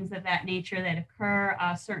violations, things of that nature that occur,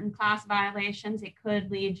 certain class violations, it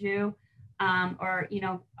could lead you, or, you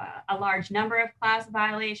know, a large number of class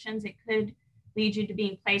violations, it could lead you to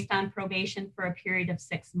being placed on probation for a period of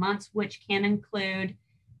 6 months, which can include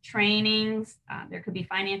trainings. There could be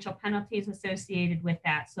financial penalties associated with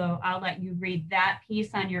that. So I'll let you read that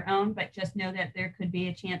piece on your own, but just know that there could be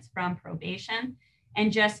a chance from probation. And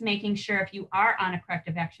just making sure if you are on a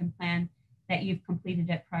corrective action plan that you've completed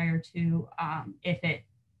it prior to, if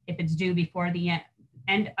it's due before the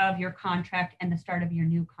end of your contract and the start of your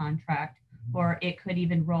new contract, or it could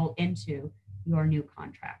even roll into your new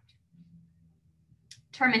contract.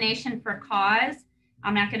 Termination for cause.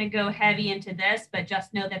 I'm not going to go heavy into this, but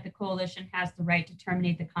just know that the coalition has the right to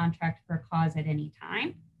terminate the contract for cause at any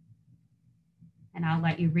time. And I'll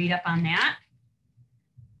let you read up on that.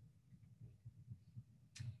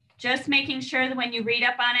 Just making sure that when you read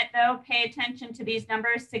up on it, though, pay attention to these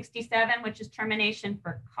numbers: 67, which is termination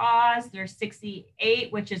for cause. There's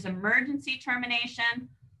 68, which is emergency termination,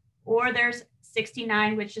 or there's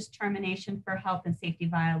 69, which is termination for health and safety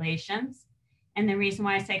violations. And the reason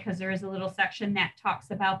why I say, because there is a little section that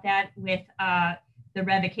talks about that with the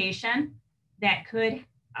revocation that could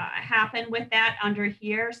happen with that under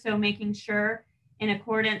here. So making sure in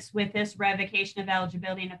accordance with this revocation of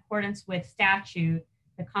eligibility, in accordance with statute,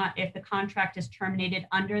 if the contract is terminated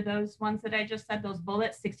under those ones that I just said, those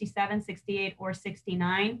bullets, 67, 68, or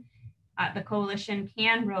 69, the coalition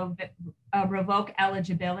can revoke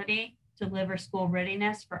eligibility to deliver school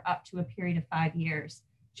readiness for up to a period of 5 years.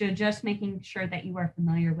 So just making sure that you are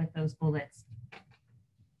familiar with those bullets.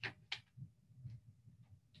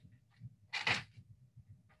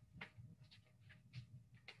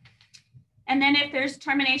 And then if there's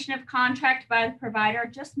termination of contract by the provider,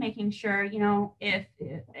 just making sure, you know, and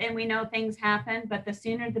we know things happen, but the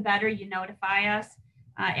sooner the better you notify us,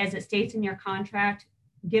 as it states in your contract,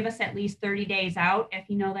 give us at least 30 days out if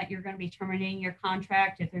you know that you're going to be terminating your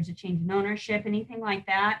contract, if there's a change in ownership, anything like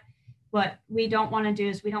that. What we don't want to do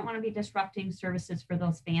is we don't want to be disrupting services for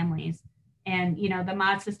those families. And, you know, the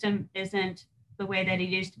mod system isn't the way that it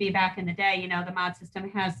used to be back in the day. You know, the mod system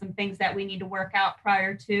has some things that we need to work out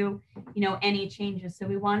prior to, you know, any changes. So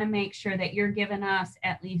we want to make sure that you're giving us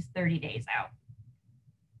at least 30 days out.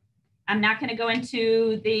 I'm not going to go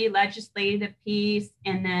into the legislative piece.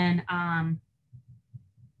 And then,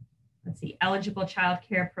 let's see, eligible child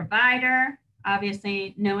care provider.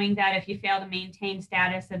 Obviously, knowing that if you fail to maintain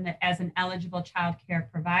status as an eligible child care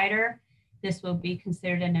provider, this will be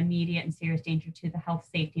considered an immediate and serious danger to the health,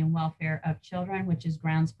 safety, and welfare of children, which is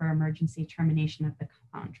grounds for emergency termination of the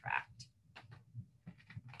contract.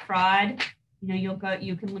 Fraud, you know,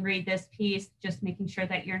 you can read this piece, just making sure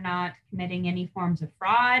that you're not committing any forms of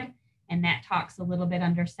fraud. And that talks a little bit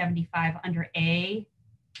under 75 under A,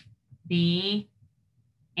 B,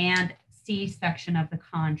 and C section of the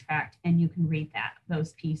contract. And you can read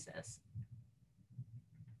those pieces.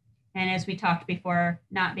 And as we talked before,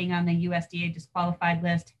 not being on the USDA disqualified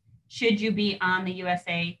list, should you be on the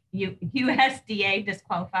USDA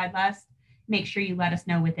disqualified list, make sure you let us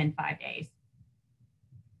know within 5 days.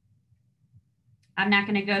 I'm not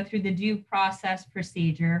going to go through the due process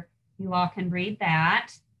procedure. You all can read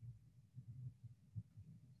that.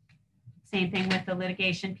 Same thing with the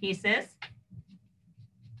litigation pieces.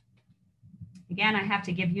 Again, I have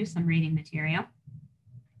to give you some reading material.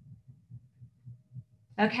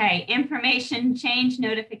 Okay, information change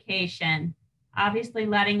notification. Obviously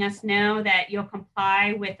letting us know that you'll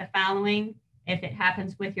comply with the following if it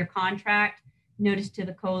happens with your contract. Notice to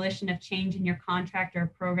the coalition of change in your contract or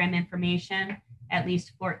program information at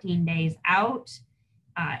least 14 days out.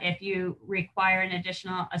 If you require an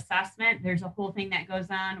additional assessment, there's a whole thing that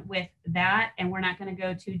goes on with that, and we're not going to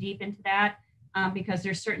go too deep into that because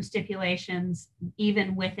there's certain stipulations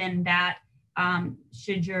even within that.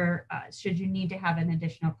 Should you need to have an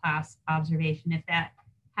additional class observation, if that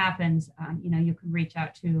happens, you know, you can reach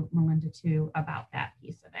out to Melinda too about that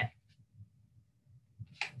piece of it.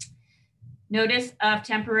 Notice of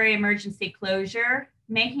temporary emergency closure,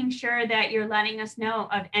 making sure that you're letting us know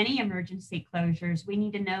of any emergency closures. We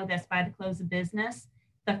need to know this by the close of business,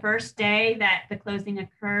 the first day that the closing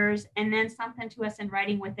occurs, and then something to us in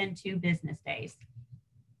writing within 2 business days.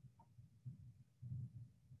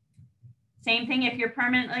 Same thing if you're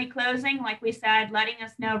permanently closing, like we said, letting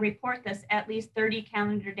us know, report this at least 30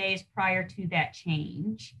 calendar days prior to that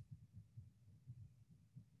change.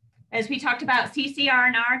 as we talked about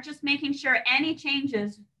CCR&R, just making sure any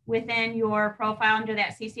changes within your profile under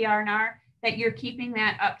that CCR&R, that you're keeping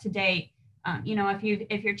that up to date. You know,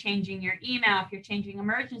 if you're changing your email, if you're changing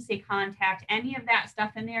emergency contact, any of that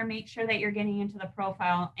stuff in there, make sure that you're getting into the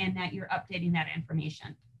profile and that you're updating that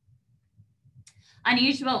information.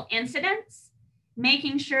 Unusual incidents,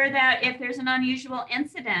 making sure that if there's an unusual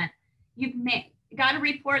incident, you've got to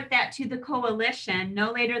report that to the coalition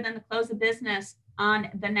no later than the close of business on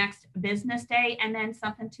the next business day, and then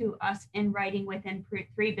something to us in writing within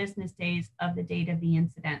 3 business days of the date of the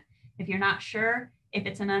incident. If you're not sure if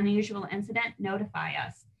it's an unusual incident, notify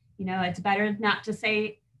us. You know, it's better not to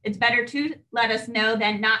say, it's better to let us know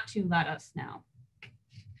than not to let us know.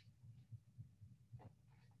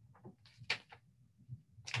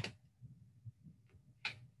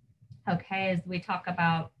 Okay, as we talk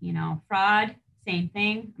about, you know, fraud, same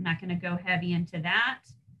thing. I'm not going to go heavy into that.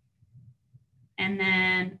 And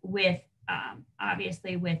then with,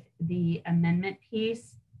 obviously with the amendment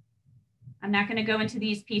piece, I'm not going to go into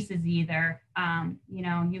these pieces either. You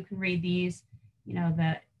know, you can read these, you know,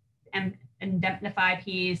 the indemnify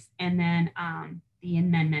piece and then the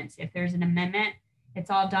amendments. If there's an amendment, it's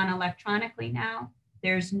all done electronically now.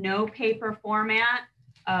 There's no paper format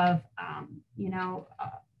of, you know,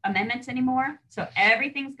 amendments anymore. So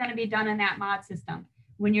everything's going to be done in that mod system.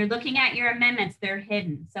 When you're looking at your amendments, they're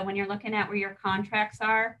hidden. So when you're looking at where your contracts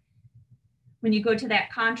are, when you go to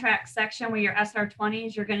that contract section where your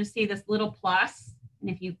SR20s, you're going to see this little plus. And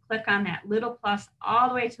if you click on that little plus all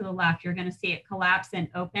the way to the left, you're going to see it collapse and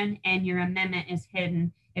open, and your amendment is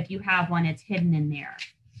hidden. If you have one, it's hidden in there.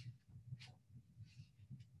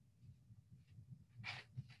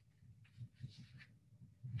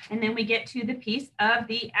 And then we get to the piece of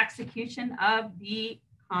the execution of the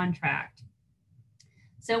contract.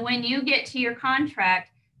 So when you get to your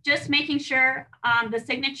contract, just making sure the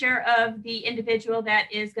signature of the individual that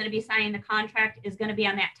is going to be signing the contract is going to be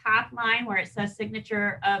on that top line where it says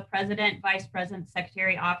signature of president, vice president,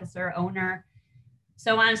 secretary, officer, owner,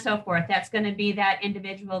 so on and so forth. That's going to be that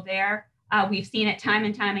individual there. We've seen it time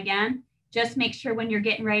and time again. Just make sure when you're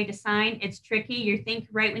getting ready to sign, it's tricky. You think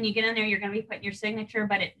right when you get in there, you're going to be putting your signature,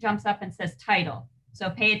 but it jumps up and says title. So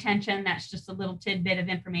pay attention. That's just a little tidbit of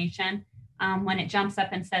information. When it jumps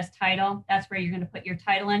up and says title, that's where you're going to put your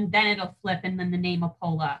title in. Then it'll flip and then the name will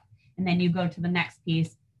pull up. And then you go to the next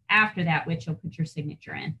piece after that, which you'll put your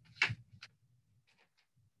signature in.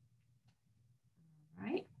 All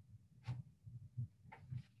right.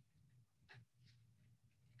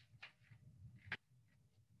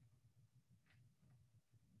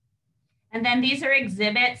 And then these are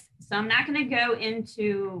exhibits. So I'm not going to go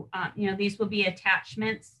into, you know, these will be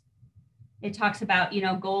attachments. It talks about, you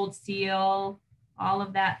know, gold seal, all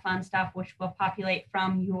of that fun stuff, which will populate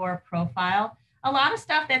from your profile. A lot of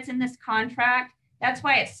stuff that's in this contract. That's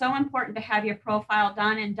why it's so important to have your profile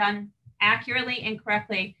done and done accurately and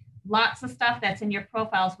correctly. Lots of stuff that's in your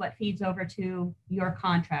profile is what feeds over to your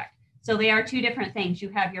contract. So they are 2 different things. You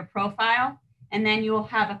have your profile and then you will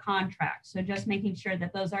have a contract. So just making sure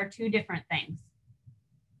that those are 2 different things.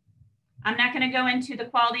 I'm not going to go into the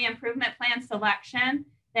quality improvement plan selection.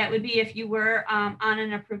 That would be if you were on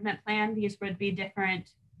an improvement plan, these would be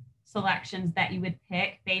different selections that you would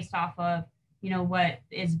pick based off of, you know, what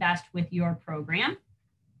is best with your program,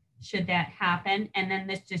 should that happen. And then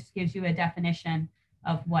this just gives you a definition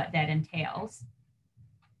of what that entails.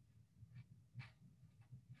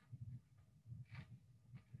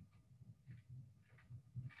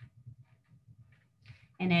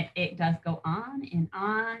 And it does go on and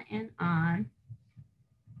on and on.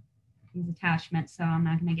 These attachments, so I'm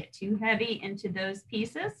not going to get too heavy into those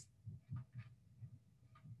pieces.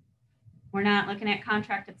 We're not looking at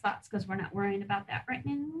contracted slots because we're not worrying about that right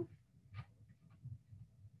now.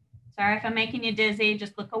 Sorry if I'm making you dizzy,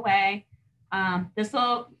 just look away. This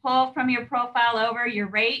will pull from your profile over your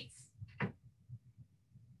rates. So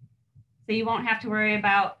you won't have to worry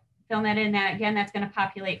about filling that in. That again, that's going to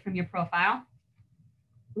populate from your profile.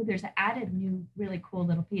 Ooh, there's an added new really cool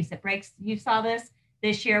little piece. It breaks, you saw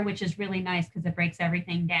this year, which is really nice because it breaks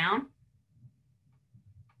everything down.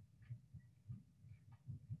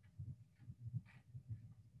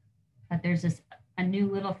 But there's a new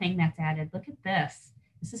little thing that's added. Look at this.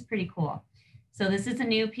 This is pretty cool. So this is a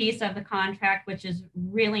new piece of the contract, which is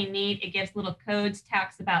really neat. It gives little codes,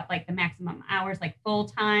 talks about like the maximum hours, like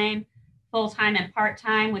full-time and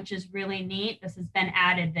part-time, which is really neat. This has been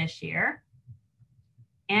added this year.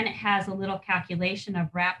 And it has a little calculation of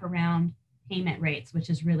wraparound payment rates, which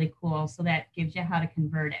is really cool. So that gives you how to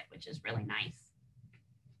convert it, which is really nice.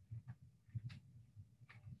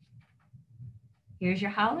 Here's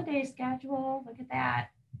your holiday schedule. Look at that.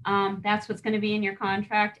 That's what's going to be in your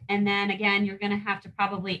contract. And then again, you're going to have to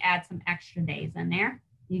probably add some extra days in there.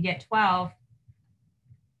 You get 12.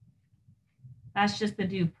 That's just the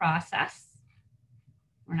due process.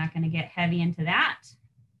 We're not going to get heavy into that.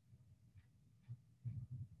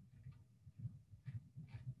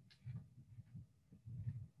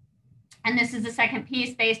 And this is the second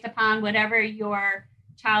piece based upon whatever your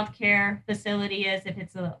childcare facility is. If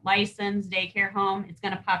it's a licensed daycare home, it's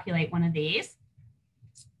going to populate one of these.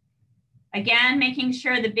 Again, making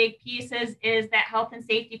sure the big pieces is that health and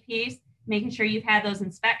safety piece, making sure you've had those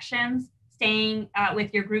inspections, staying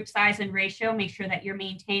with your group size and ratio, make sure that you're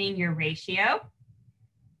maintaining your ratio.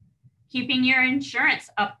 Keeping your insurance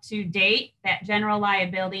up to date, that general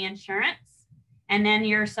liability insurance. And then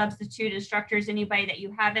your substitute instructors, anybody that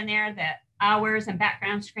you have in there, that hours and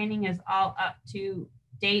background screening is all up to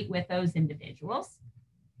date with those individuals.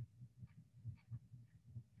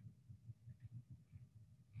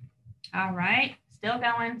 All right, still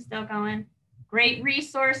going, still going. Great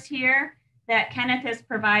resource here that Kenneth has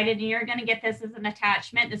provided, and you're going to get this as an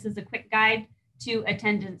attachment. This is a quick guide to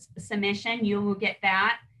attendance submission. You will get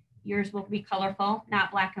that. Yours will be colorful,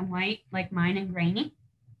 not black and white like mine and grainy.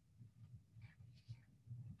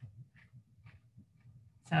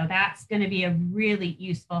 So that's going to be a really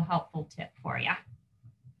useful, helpful tip for you.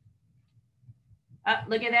 Oh,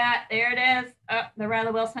 look at that. There it is. Oh, the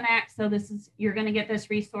Riley Wilson Act. So this is, you're going to get this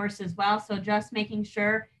resource as well. So just making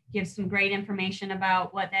sure, gives some great information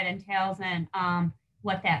about what that entails and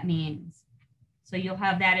what that means. So you'll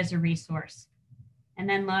have that as a resource. And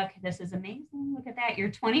then look, this is amazing. Look at that. Your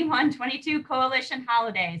 21-22 coalition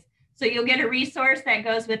holidays. So you'll get a resource that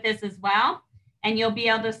goes with this as well. And you'll be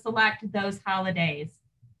able to select those holidays.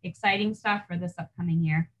 Exciting stuff for this upcoming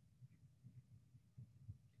year.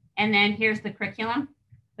 And then here's the curriculum,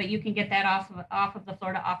 but you can get that off of the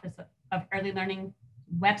Florida Office of Early Learning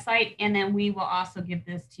website. And then we will also give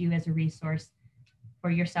this to you as a resource for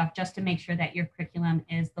yourself, just to make sure that your curriculum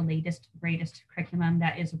is the latest, greatest curriculum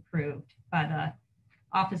that is approved by the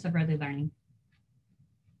Office of Early Learning.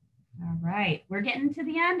 All right, we're getting to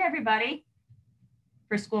the end, everybody,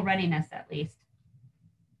 for school readiness at least.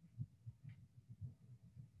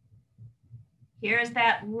 Here's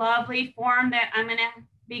that lovely form that I'm going to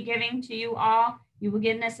be giving to you all. You will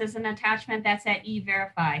get this as an attachment. That's at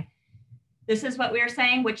E-Verify. This is what we were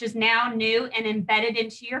saying, which is now new and embedded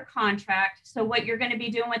into your contract. So what you're going to be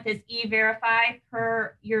doing with this E-Verify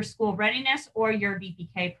per your school readiness or your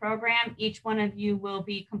VPK program, each one of you will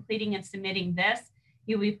be completing and submitting this.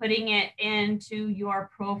 You'll be putting it into your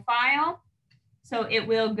profile. So it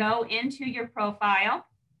will go into your profile,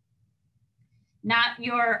 not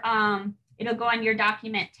your, it'll go on your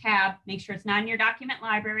document tab. Make sure it's not in your document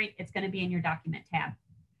library. It's going to be in your document tab.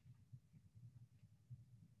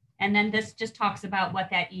 And then this just talks about what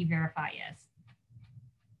that E-Verify is.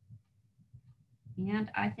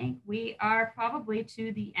 And I think we are probably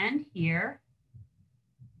to the end here,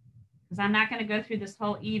 because I'm not going to go through this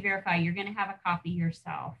whole E-Verify. You're going to have a copy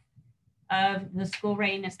yourself of the school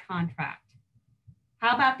readiness contract.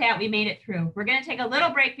 How about that? We made it through. We're going to take a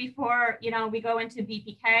little break before, we go into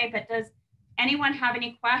VPK, but does anyone have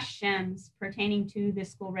any questions pertaining to the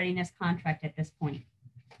school readiness contract at this point?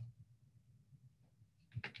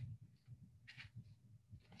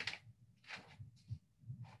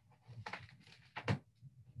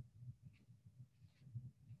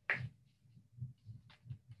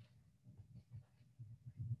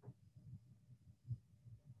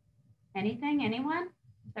 Anything, anyone?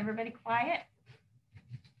 Is everybody quiet?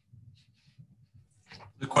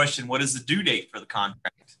 The question, what is the due date for the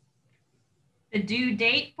contract? The due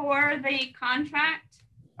date for the contract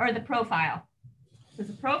or the profile?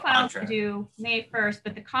 Because the profile is due May 1st,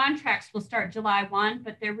 but the contracts will start July 1,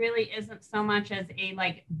 but there really isn't so much as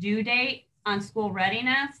a due date on school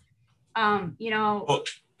readiness. Well,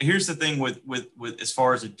 here's the thing with as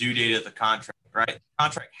far as the due date of the contract, right? The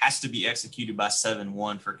contract has to be executed by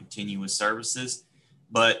 7/1 for continuous services.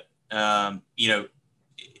 But,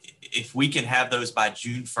 if we can have those by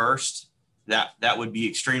June 1st, that would be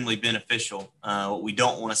extremely beneficial. What we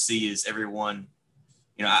don't want to see is everyone,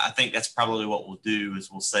 I think that's probably what we'll do is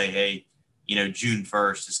we'll say, hey, June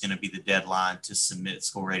 1st is going to be the deadline to submit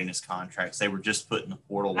school readiness contracts. They were just put in the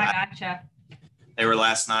portal. I gotcha. They were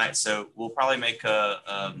last night. So we'll probably make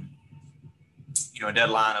a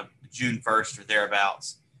deadline of June 1st or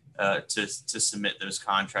thereabouts to submit those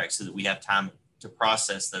contracts so that we have time to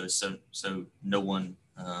process those. So no one,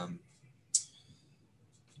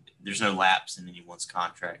 there's no lapse in anyone's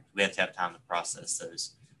contract. We have to have time to process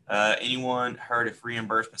those. Anyone heard if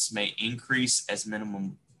reimbursements may increase as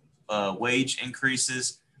minimum wage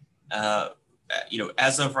increases?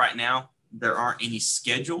 as of right now, there aren't any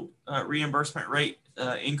scheduled reimbursement rate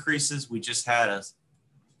increases. We just had a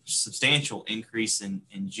substantial increase in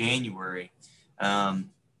January. I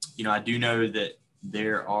do know that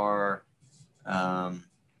there are, there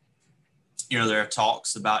are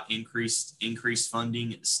talks about increased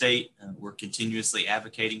funding at the state. We're continuously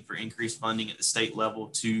advocating for increased funding at the state level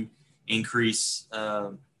to increase,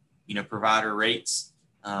 provider rates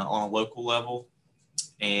on a local level.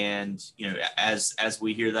 And, as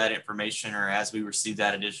we hear that information or as we receive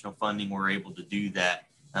that additional funding, we're able to do that.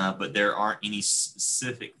 But there aren't any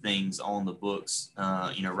specific things on the books,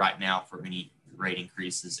 right now for any rate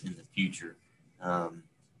increases in the future. And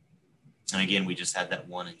again, we just had that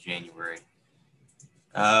one in January.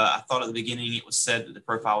 I thought at the beginning it was said that the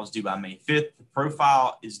profile was due by May 5th. The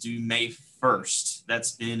profile is due May 1st.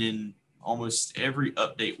 That's been in almost every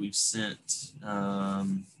update we've sent,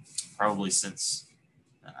 probably since,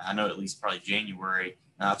 I know at least probably January.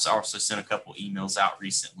 I've also sent a couple emails out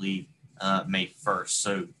recently, May 1st.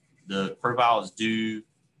 So the profile is due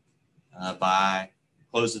by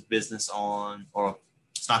close of business or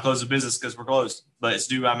it's not close of business because we're closed, but it's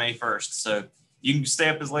due by May 1st. So you can stay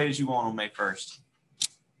up as late as you want on May 1st.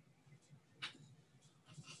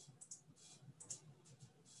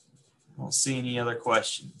 I don't see any other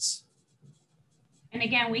questions. And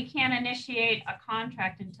again, we can't initiate a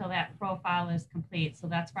contract until that profile is complete. So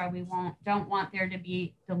that's why we don't want there to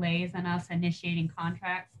be delays in us initiating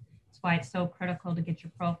contracts. That's why it's so critical to get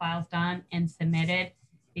your profiles done and submitted,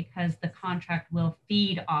 because the contract will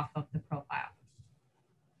feed off of the profile.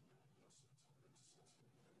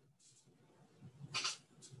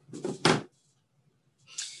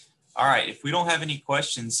 All right, if we don't have any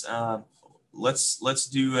questions, let's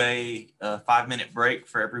do a 5-minute break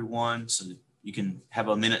for everyone so that you can have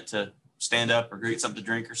a minute to stand up or get something to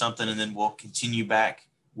drink or something, and then we'll continue back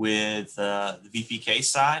with the VPK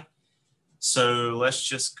side. So let's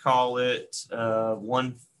just call it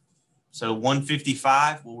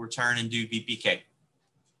 1:55. We'll return and do VPK.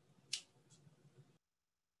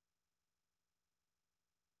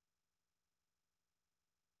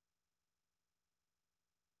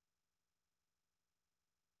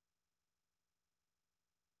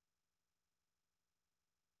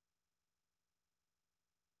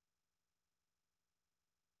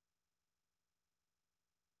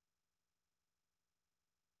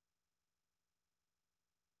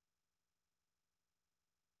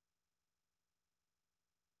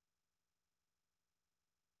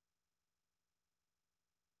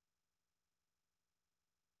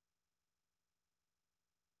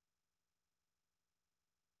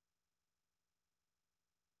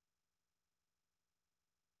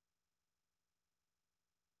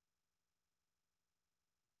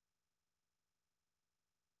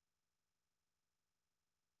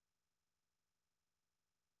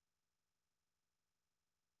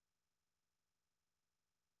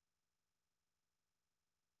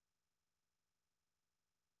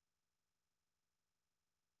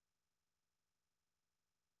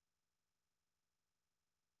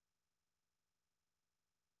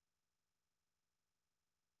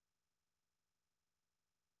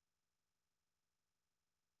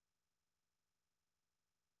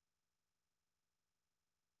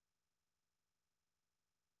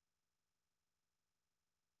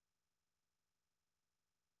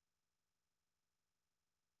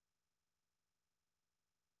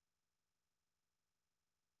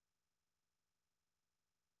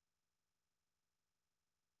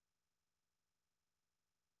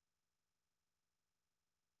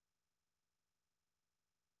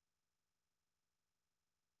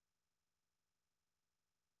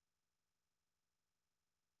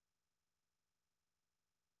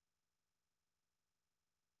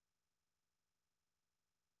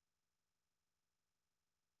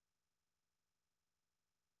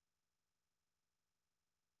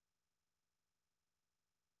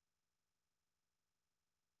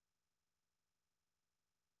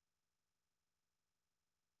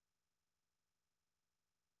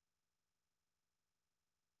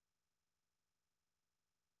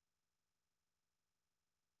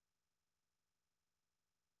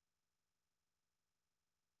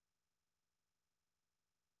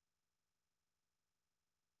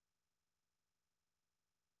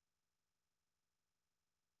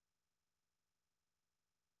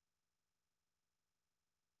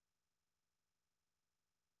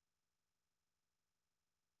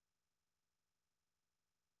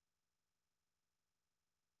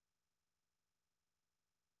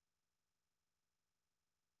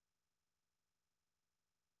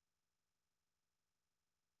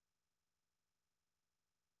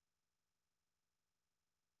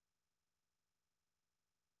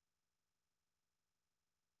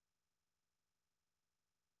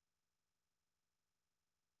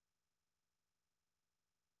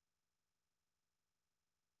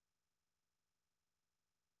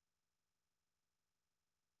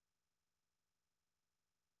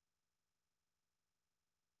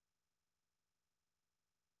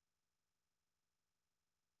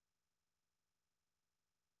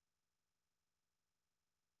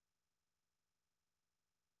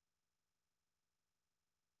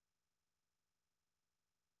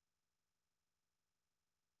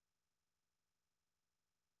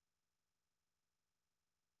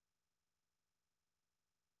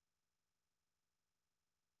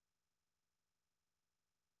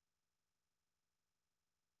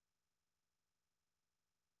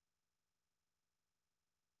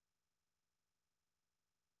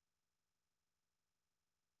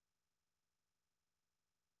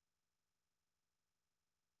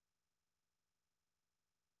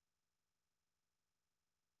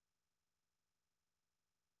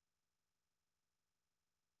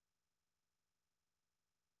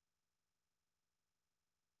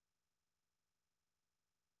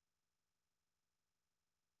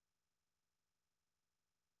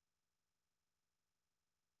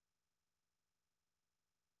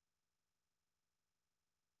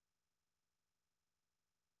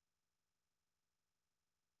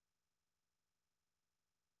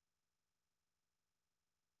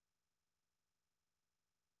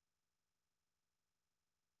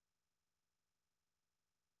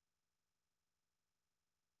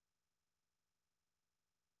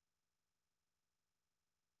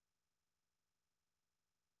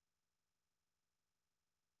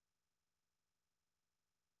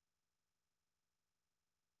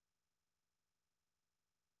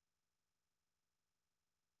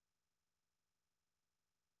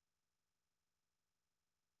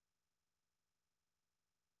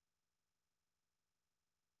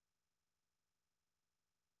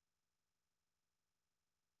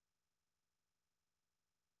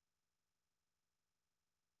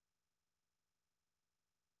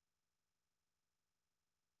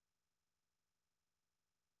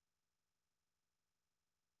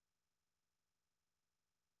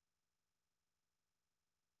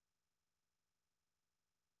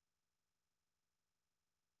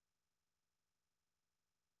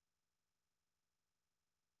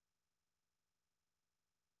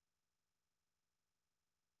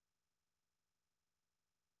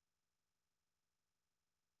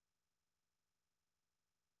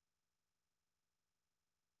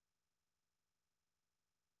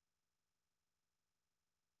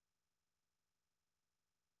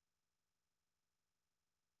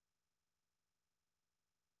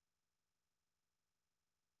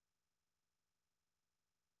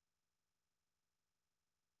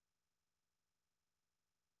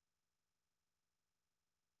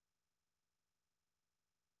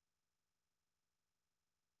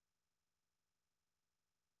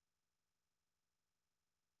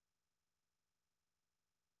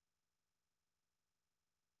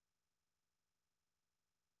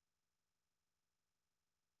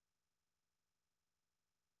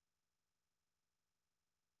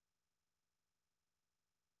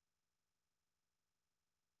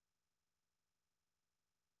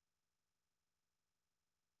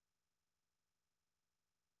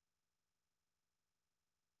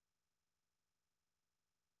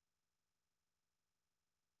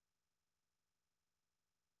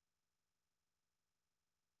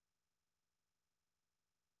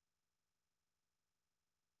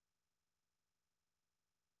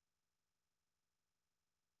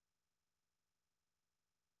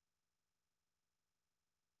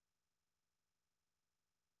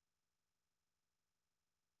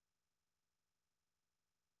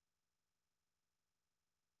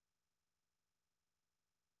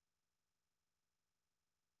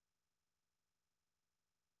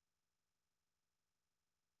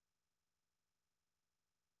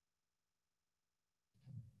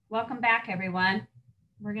 Welcome back, everyone.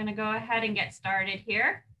 We're going to go ahead and get started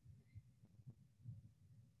here.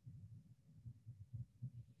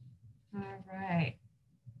 All right.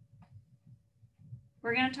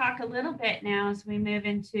 We're going to talk a little bit now as we move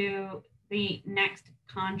into the next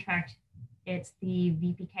contract. It's the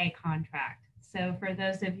VPK contract. So for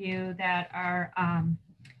those of you that are,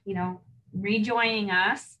 rejoining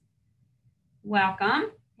us,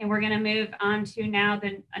 welcome. And we're going to move on to now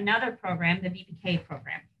another program, the VPK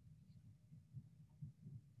program.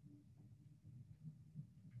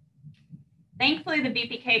 Thankfully, the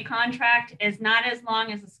VPK contract is not as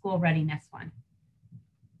long as the school readiness one.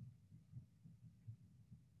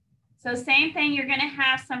 So same thing, you're going to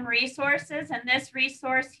have some resources, and this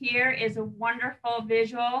resource here is a wonderful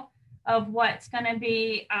visual of what's going to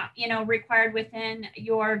be, required within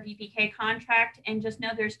your VPK contract. And just know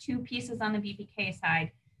there's two pieces on the VPK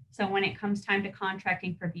side. So when it comes time to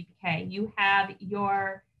contracting for VPK, you have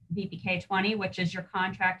your VPK 20, which is your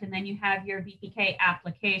contract, and then you have your VPK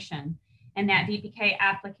application. And that VPK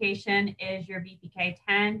application is your VPK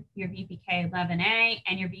 10, your VPK 11A,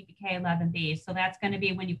 and your VPK 11B. So that's going to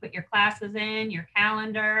be when you put your classes in, your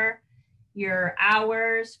calendar, your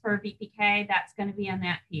hours for VPK, that's going to be on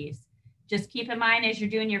that piece. Just keep in mind as you're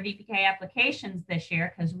doing your VPK applications this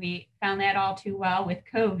year, because we found that all too well with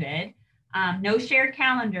COVID, no shared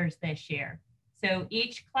calendars this year. So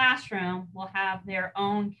each classroom will have their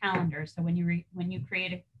own calendar. So when you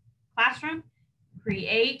create a classroom,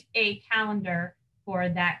 create a calendar for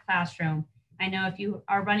that classroom. I know if you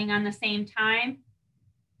are running on the same time,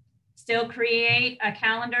 still create a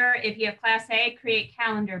calendar. If you have class A, create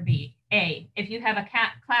calendar B, A. If you have a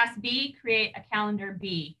class B, create a calendar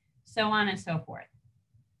B, so on and so forth.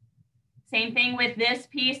 Same thing with this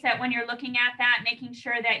piece, that when you're looking at that, making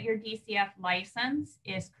sure that your DCF license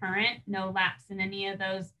is current, no lapse in any of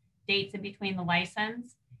those dates in between the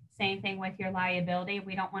license. Same thing with your liability.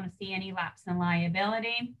 We don't want to see any lapse in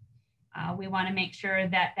liability. We want to make sure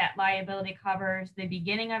that that liability covers the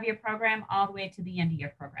beginning of your program all the way to the end of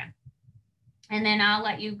your program. And then I'll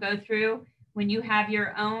let you go through when you have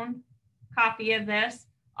your own copy of this,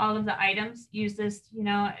 all of the items. Use this,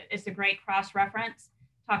 it's a great cross-reference.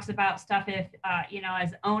 Talks about stuff if,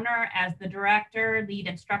 as owner, as the director, lead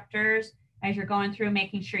instructors, as you're going through,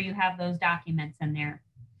 making sure you have those documents in there.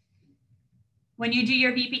 When you do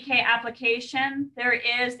your VPK application, there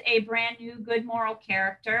is a brand new good moral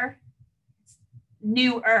character. It's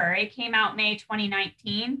newer. It came out May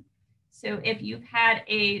 2019. So if you've had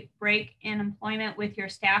a break in employment with your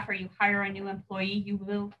staff or you hire a new employee,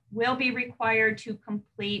 you will be required to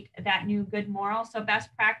complete that new good moral. So best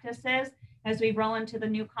practices as we roll into the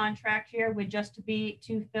new contract year would just be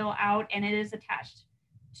to fill out, and it is attached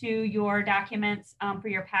to your documents for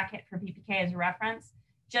your packet for VPK as a reference,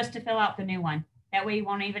 just to fill out the new one. That way you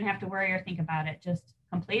won't even have to worry or think about it. Just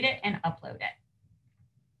complete it and upload it.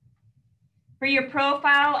 For your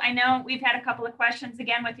profile, I know we've had a couple of questions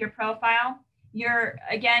again with your profile. Your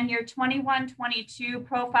 21-22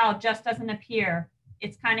 profile just doesn't appear.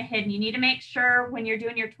 It's kind of hidden. You need to make sure when you're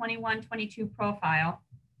doing your 21-22 profile,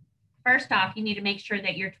 first off, you need to make sure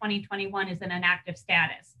that your 2021 is in an active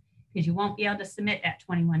status, because you won't be able to submit that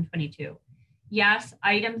 21-22. Yes,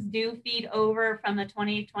 items do feed over from the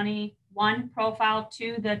 2021 profile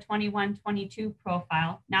to the 21-22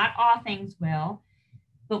 profile. Not all things will,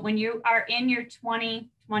 but when you are in your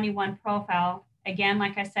 2021 profile, again,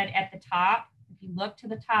 like I said at the top, if you look to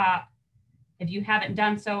the top, if you haven't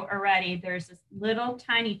done so already, there's this little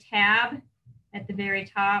tiny tab at the very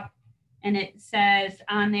top, and it says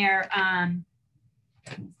on there,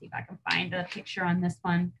 let me see if I can find the picture on this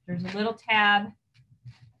one. There's a little tab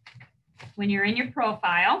when you're in your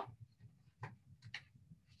profile,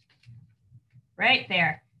 right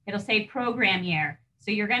there, it'll say program year.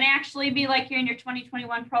 So you're going to actually be like you're in your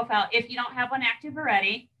 2021 profile if you don't have one active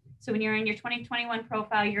already. So when you're in your 2021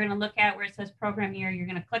 profile, you're going to look at where it says program year. You're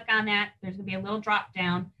going to click on that. There's going to be a little drop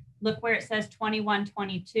down. Look where it says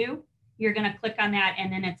 21-22. You're going to click on that,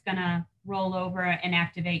 and then it's going to roll over and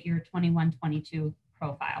activate your 21-22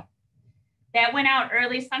 profile. That went out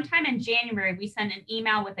early, sometime in January. We sent an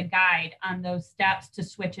email with a guide on those steps to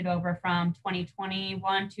switch it over from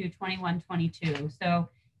 2021 to 21-22. So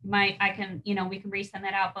we can resend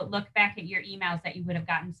that out, but look back at your emails that you would have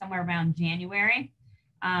gotten somewhere around January.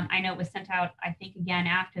 I know it was sent out, I think, again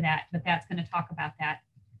after that, but that's going to talk about that.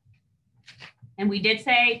 And we did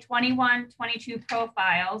say 21-22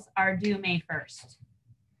 profiles are due May 1st.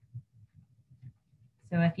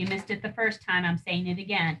 So if you missed it the first time, I'm saying it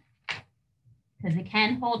again, because it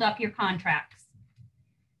can hold up your contracts.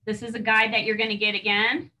 This is a guide that you're going to get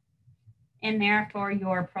again in there for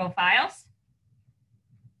your profiles.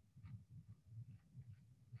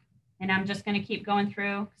 And I'm just going to keep going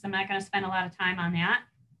through because I'm not going to spend a lot of time on that.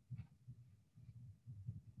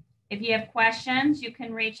 If you have questions, you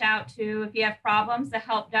can reach out to, if you have problems, the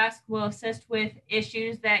help desk will assist with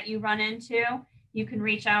issues that you run into. You can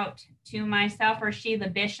reach out to myself or Sheila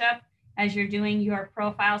Bishop as you're doing your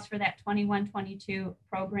profiles for that 21-22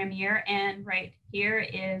 program year. And right here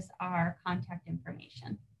is our contact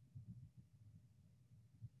information.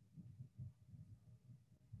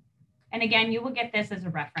 And again, you will get this as a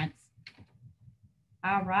reference.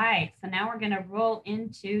 All right, so now we're going to roll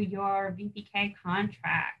into your VPK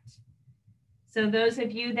contract. So those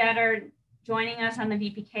of you that are joining us on the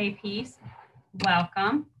VPK piece,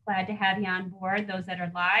 welcome. Glad to have you on board, those that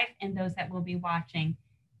are live and those that will be watching.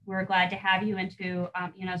 We're glad to have you into,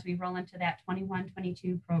 as we roll into that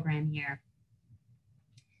 21-22 program year.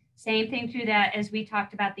 Same thing through that, as we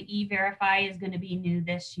talked about, the E-Verify is going to be new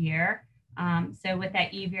this year. So with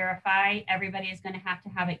that E-Verify, everybody is going to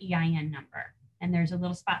have an EIN number. And there's a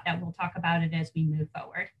little spot that we'll talk about it as we move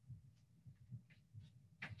forward.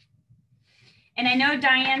 And I know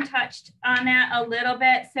Diane touched on that a little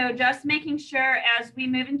bit. So just making sure as we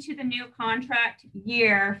move into the new contract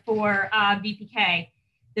year for VPK,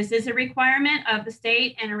 this is a requirement of the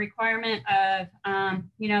state and a requirement of,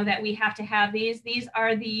 that we have to have these. These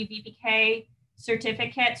are the VPK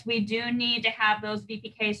certificates. We do need to have those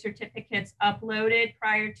VPK certificates uploaded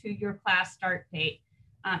prior to your class start date.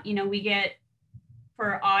 We get,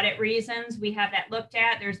 for audit reasons, we have that looked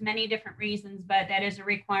at. There's many different reasons, but that is a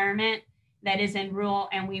requirement that is in rule,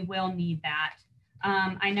 and we will need that.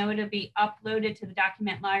 I know it'll be uploaded to the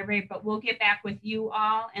document library, but we'll get back with you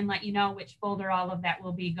all and let you know which folder all of that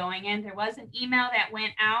will be going in. There was an email that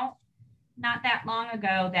went out not that long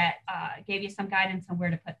ago that gave you some guidance on where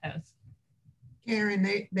to put those. Karen,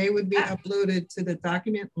 they would be uploaded to the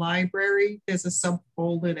document library. There's a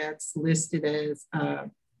subfolder that's listed as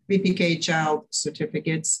VPK Child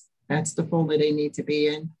Certificates. That's the folder they need to be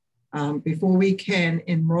in. Before we can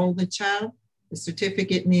enroll the child, the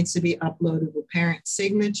certificate needs to be uploaded with parent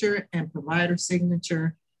signature and provider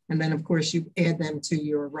signature. And then of course you add them to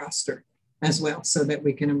your roster as well so that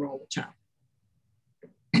we can enroll the child.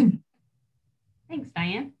 Thanks,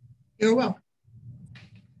 Diane. You're welcome.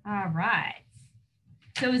 All right.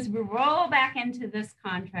 So as we roll back into this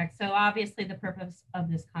contract, so obviously the purpose of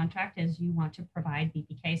this contract is you want to provide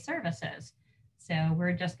VPK services. So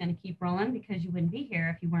we're just going to keep rolling because you wouldn't be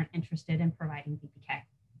here if you weren't interested in providing VPK.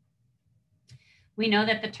 We know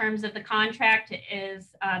that the terms of the contract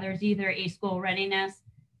is there's either a school readiness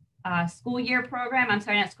school year program, I'm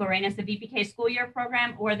sorry, not school readiness, the VPK school year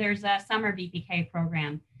program, or there's a summer VPK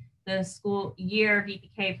program. The school year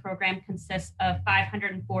VPK program consists of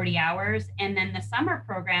 540 hours, and then the summer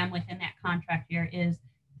program within that contract year is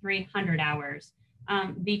 300 hours.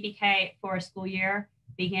 VPK for a school year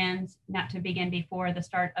begins not to begin before the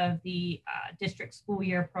start of the district school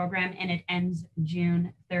year program, and it ends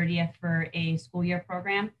June 30th for a school year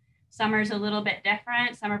program. Summer's a little bit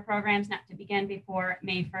different. Summer programs not to begin before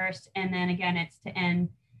May 1st, and then again, it's to end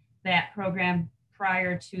that program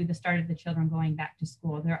prior to the start of the children going back to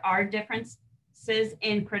school. There are differences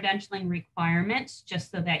in credentialing requirements,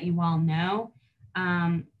 just so that you all know,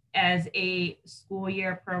 as a school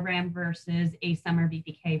year program versus a summer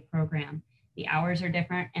VPK program. The hours are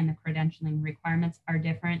different and the credentialing requirements are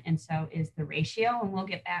different, and so is the ratio. And we'll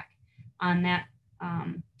get back on that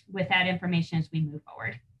with that information as we move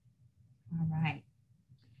forward. All right.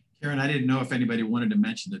 Karen, I didn't know if anybody wanted to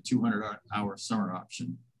mention the 200-hour summer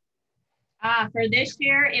option. For this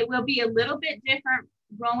year, it will be a little bit different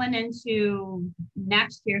rolling into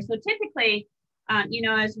next year. So typically,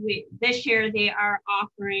 this year they are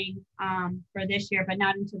offering for this year, but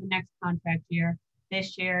not into the next contract year.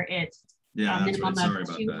 This year it's minimum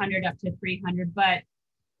of 200 up to 300, but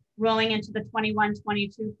rolling into the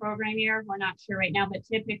 21-22 program year, we're not sure right now, but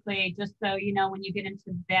typically, just so you know, when you get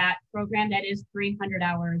into that program, that is 300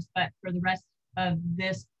 hours, but for the rest of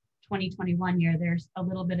this 2021 year, there's a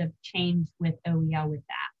little bit of change with OEL with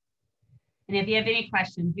that. And if you have any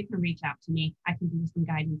questions, you can reach out to me. I can give you some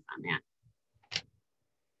guidance on that.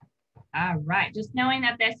 All right, just knowing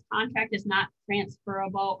that this contract is not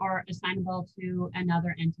transferable or assignable to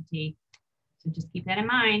another entity. So just keep that in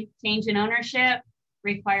mind. Change in ownership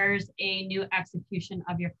requires a new execution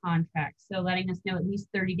of your contract. So letting us know at least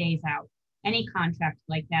 30 days out. Any contract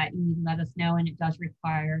like that, you need to let us know, and it does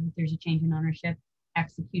require, if there's a change in ownership,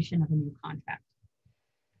 execution of a new contract.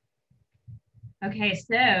 Okay,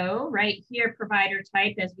 so right here, provider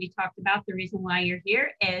type, as we talked about, the reason why you're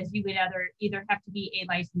here is you would either have to be a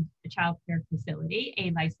licensed child care facility,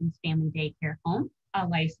 a licensed family daycare home, a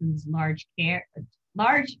licensed large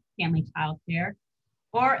family child care,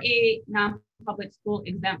 or a non-public school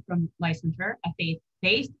exempt from licensure, a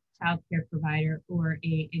faith-based child care provider, or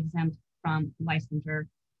a exempt from licensure,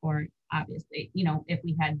 or obviously, you know, if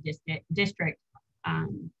we had district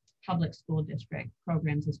public school district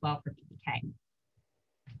programs as well for VPK.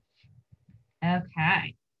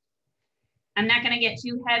 Okay. I'm not going to get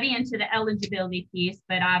too heavy into the eligibility piece,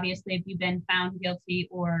 but obviously if you've been found guilty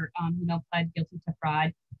or, you know, pled guilty to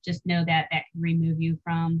fraud, just know that that can remove you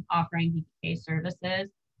from offering VPK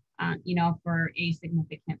services, you know, for a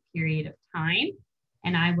significant period of time.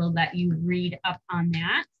 And I will let you read up on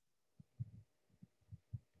that.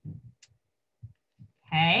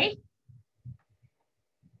 Okay.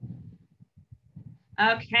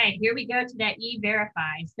 Okay, here we go to that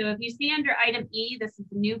E-Verify. So if you see under item E, this is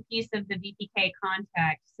a new piece of the VPK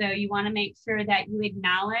contract. So you want to make sure that you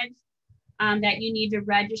acknowledge that you need to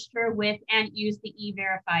register with and use the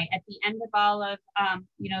E-Verify. At the end of all of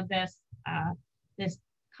you know, this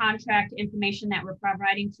contract information that we're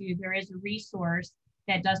providing to you, there is a resource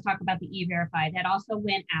that does talk about the E-Verify. That also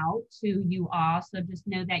went out to you all. So just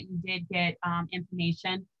know that you did get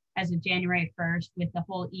information as of January 1st with the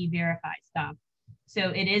whole E-Verify stuff. So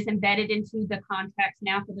it is embedded into the contracts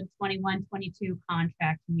now for the 21-22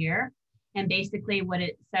 contract year. And basically what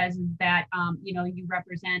it says is that, you know, you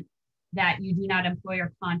represent that you do not employ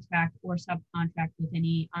or contract or subcontract with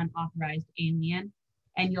any unauthorized alien.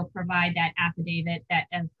 And you'll provide that affidavit that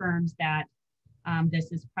affirms that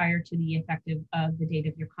this is prior to the effective of the date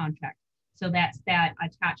of your contract. So that's that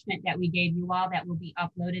attachment that we gave you all that will be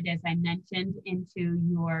uploaded, as I mentioned, into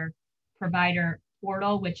your provider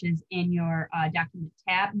portal, which is in your document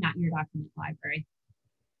tab, not your document library.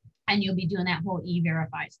 And you'll be doing that whole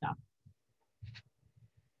E-Verify stuff.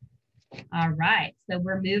 All right, so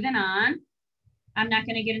we're moving on. I'm not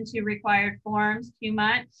going to get into required forms too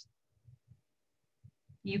much.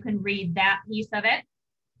 You can read that piece of it.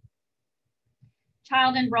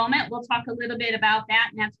 Child enrollment, we'll talk a little bit about that.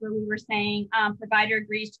 And that's where we were saying provider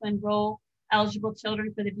agrees to enroll eligible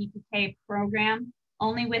children for the VPK program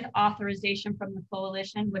only with authorization from the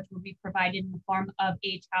coalition, which will be provided in the form of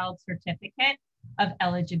a child certificate of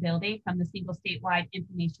eligibility from the single statewide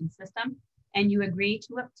information system. And you agree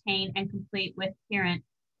to obtain and complete with parent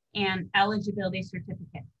an eligibility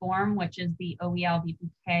certificate form, which is the OEL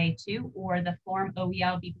VPK2 or the form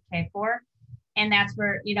OEL VPK4. And that's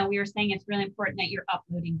where, you know, we were saying it's really important that you're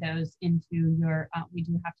uploading those into your, we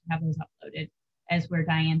do have to have those uploaded as where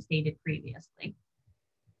Diane stated previously.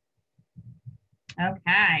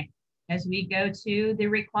 Okay, as we go to the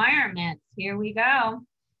requirements, here we go.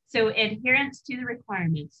 So adherence to the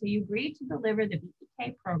requirements. So you agree to deliver the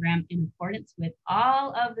VPK program in accordance with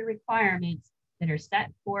all of the requirements that are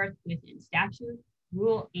set forth within statute,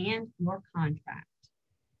 rule, and your contract.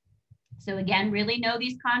 So again, really know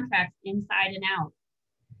these contracts inside and out.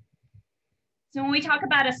 So when we talk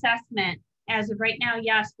about assessment, as of right now,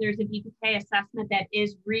 yes, there's a VPK assessment that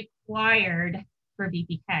is required for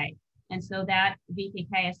VPK. And so that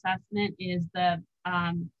VPK assessment is the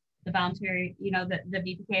voluntary, you know, the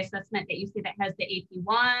VPK assessment that you see that has the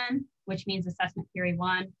AP1, which means assessment period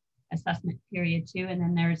 1, assessment period 2, and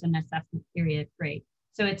then there's an assessment period 3.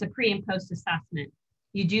 So it's a pre and post assessment.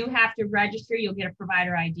 You do have to register. You'll get a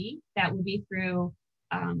provider ID. That will be through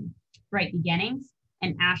Bright Beginnings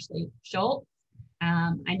and Ashley Schultz.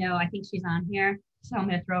 I know, I think she's on here, so I'm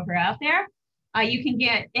going to throw her out there. You can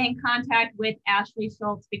get in contact with Ashley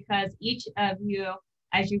Schultz because each of you,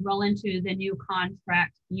 as you roll into the new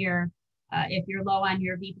contract year, if you're low on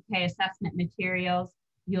your VPK assessment materials,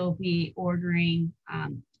 you'll be ordering,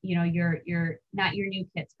 you know, your not your new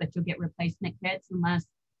kits, but you'll get replacement kits unless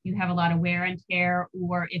you have a lot of wear and tear,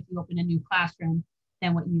 or if you open a new classroom,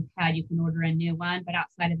 then what you've had, you can order a new one. But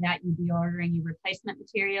outside of that, you'll be ordering your replacement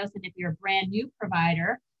materials. And if you're a brand new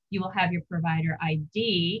provider, you will have your provider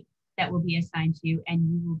ID that will be assigned to you, and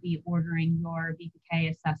you will be ordering your VPK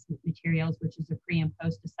assessment materials, which is a pre and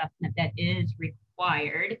post assessment that is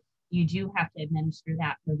required. You do have to administer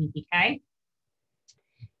that for VPK.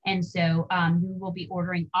 And so you will be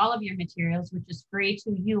ordering all of your materials, which is free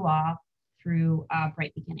to you all through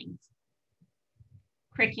Bright Beginnings.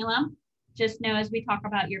 Curriculum, just know as we talk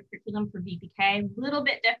about your curriculum for VPK, a little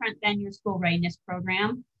bit different than your school readiness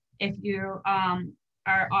program. If you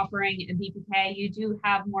are offering a VPK, you do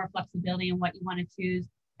have more flexibility in what you want to choose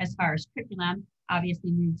as far as curriculum. Obviously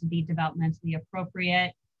needs to be developmentally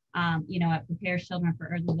appropriate. You know, it prepares children for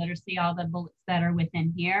early literacy, all the bullets that are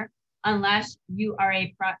within here, unless you are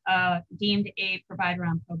deemed a provider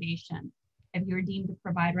on probation. If you're deemed a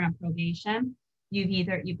provider on probation, you've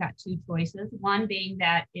got two choices. One being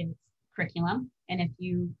that it's curriculum, And if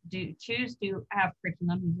you do choose to have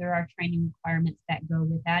curriculum, there are training requirements that go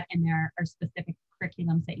with that, and there are specific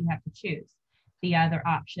curriculums that you have to choose. The other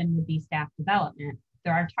option would be staff development.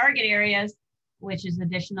 There are target areas, which is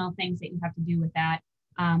additional things that you have to do with that.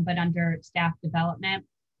 But under staff development,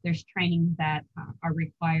 there's trainings that are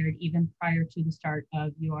required even prior to the start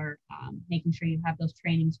of your, making sure you have those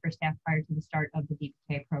trainings for staff prior to the start of the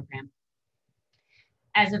VPK program.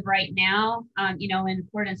 As of right now, in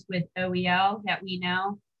accordance with OEL that we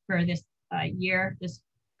know for this year, this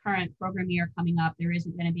current program year coming up, there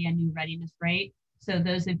isn't going to be a new readiness rate. So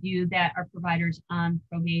those of you that are providers on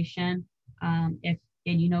probation, and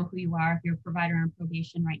you know who you are, if you're a provider on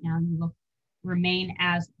probation right now, you will remain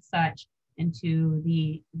as such into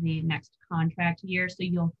the next contract year. So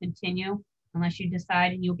you'll continue unless you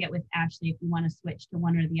decide, and you'll get with Ashley if you want to switch to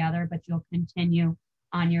one or the other, but you'll continue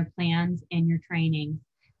on your plans and your training.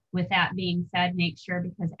 With that being said, make sure,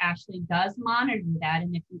 because Ashley does monitor that,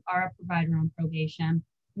 and if you are a provider on probation,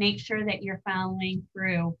 make sure that you're following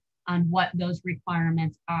through on what those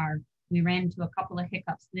requirements are. We ran into a couple of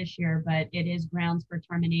hiccups this year, but it is grounds for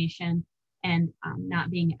termination and not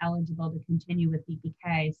being eligible to continue with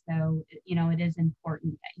VPK. So, it is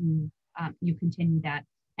important that you continue that.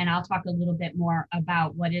 And I'll talk a little bit more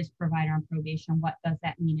about what is provider on probation. What does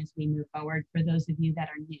that mean as we move forward for those of you that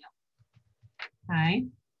are new? Okay.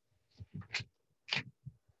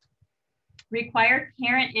 Required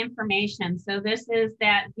parent information. So this is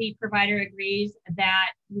that the provider agrees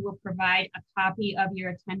that you will provide a copy of your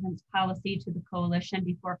attendance policy to the coalition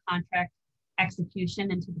before contract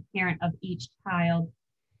execution and to the parent of each child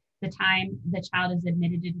the time the child is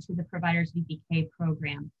admitted into the provider's VPK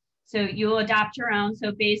program. So you'll adopt your own.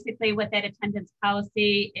 So basically with that attendance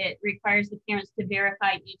policy, it requires the parents to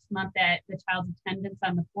verify each month that the child's attendance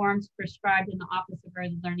on the forms prescribed in the Office of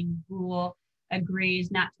Early Learning Rule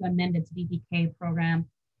agrees not to amend its VPK program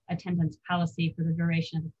attendance policy for the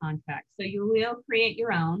duration of the contract. So you will create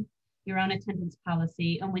your own attendance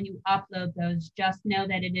policy. And when you upload those, just know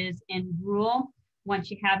that it is in rule. Once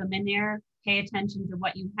you have them in there, pay attention to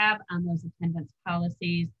what you have on those attendance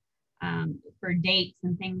policies for dates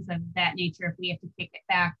and things of that nature if we have to kick it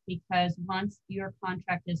back, because once your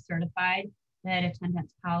contract is certified, that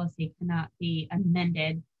attendance policy cannot be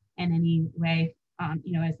amended in any way,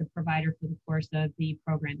 as a provider for the course of the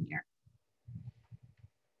program year.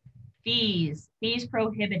 Fees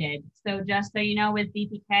prohibited. So just so you know, with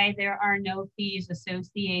VPK, there are no fees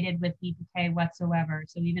associated with VPK whatsoever.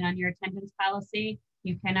 So even on your attendance policy,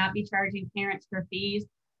 you cannot be charging parents for fees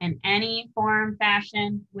in any form,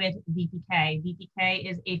 fashion with VPK. VPK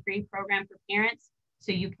is a free program for parents,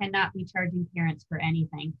 so you cannot be charging parents for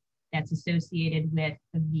anything that's associated with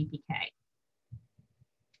the VPK.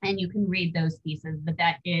 And you can read those pieces, but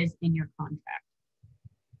that is in your contract.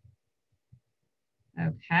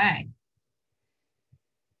 Okay.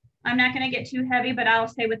 I'm not going to get too heavy, but I'll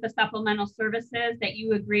say with the supplemental services that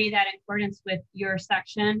you agree that in accordance with your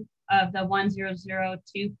section of the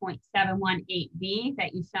 1002.718B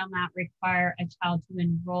that you shall not require a child to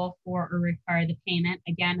enroll for or require the payment,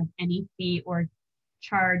 again, of any fee or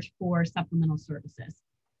charge for supplemental services.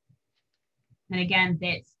 And again,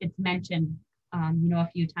 it's mentioned a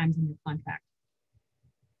few times in your contract.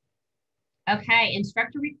 Okay,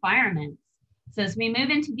 instructor requirements. So as we move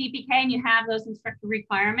into VPK and you have those instructor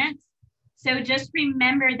requirements, so just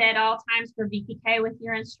remember that all times for VPK with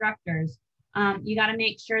your instructors, you got to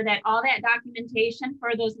make sure that all that documentation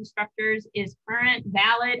for those instructors is current,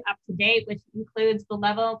 valid, up to date, which includes the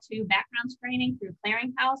level 2 background screening through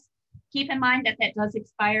Clearinghouse. Keep in mind that that does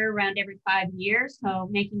expire around every 5 years. So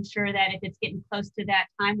making sure that if it's getting close to that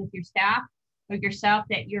time with your staff or yourself,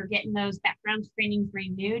 that you're getting those background screenings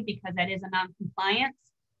renewed, because that is a non-compliance.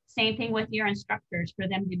 Same thing with your instructors. For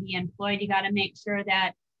them to be employed, you got to make sure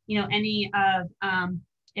that, any of,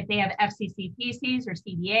 if they have FCCPCs or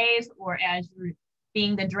CDAs, or as you're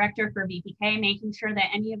being the director for VPK, making sure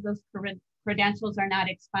that any of those credentials are not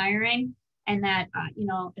expiring, and that,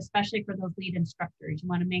 especially for those lead instructors, you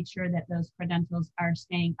want to make sure that those credentials are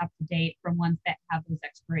staying up to date from ones that have those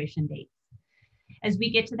expiration dates. As we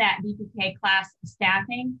get to that VPK class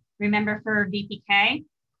staffing, remember for VPK,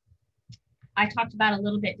 I talked about a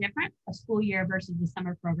little bit different, a school year versus the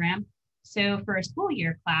summer program. So for a school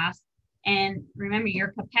year class, and remember your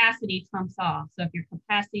capacity trumps all. So if your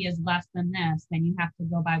capacity is less than this, then you have to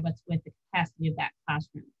go by what's with the capacity of that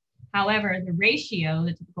classroom. However, the ratio,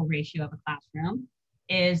 the typical ratio of a classroom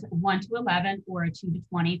is 1 to 11 or a 2 to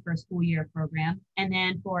 20 for a school year program. And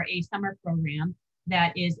then for a summer program,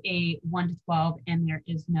 that is a 1 to 12, and there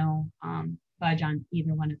is no budge on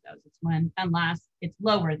either one of those. It's one, unless it's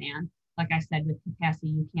lower than. like I said, with capacity,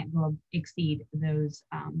 you can't exceed those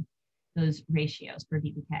ratios for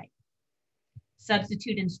VPK.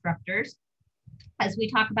 Substitute instructors. As we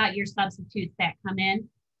talk about your substitutes that come in,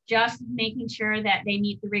 just making sure that they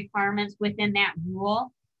meet the requirements within that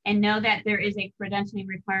rule, and know that there is a credentialing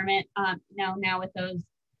requirement now with those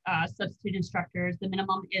substitute instructors. The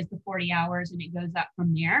minimum is the 40 hours and it goes up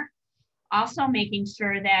from there. Also making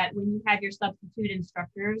sure that when you have your substitute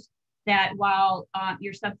instructors, that while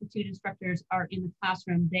your substitute instructors are in the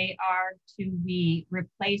classroom, they are to be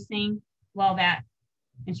replacing while that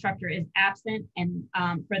instructor is absent and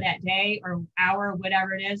for that day or hour,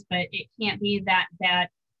 whatever it is, but it can't be that that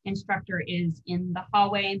instructor is in the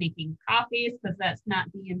hallway making copies, because that's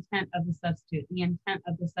not the intent of the substitute. The intent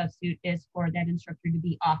of the substitute is for that instructor to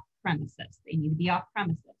be off premises. They need to be off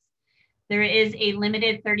premises. There is a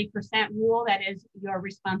limited 30% rule that is your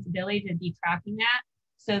responsibility to be tracking that.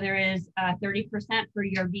 So there is 30% for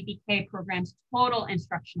your VPK program's total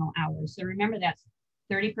instructional hours. So remember, that's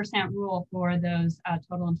 30% rule for those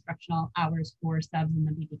total instructional hours for subs in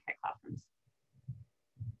the VPK classrooms.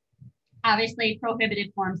 Obviously,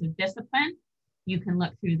 prohibited forms of discipline. You can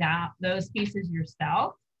look through those pieces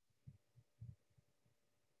yourself.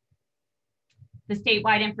 The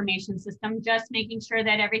statewide information system, just making sure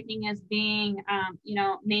that everything is being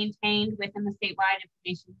maintained within the statewide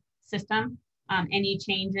information system. Any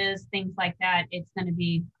changes, things like that, it's going to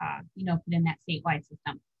be put in that statewide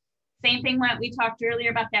system. Same thing what we talked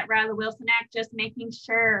earlier about that Riley-Wilson Act, just making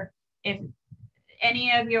sure if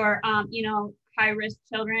any of your high-risk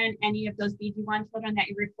children, any of those BG1 children, that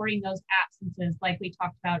you're reporting those absences like we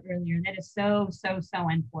talked about earlier. That is so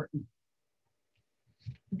important.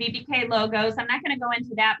 VPK logos, I'm not going to go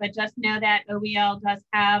into that, but just know that OEL does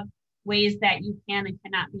have ways that you can and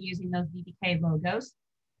cannot be using those VPK logos.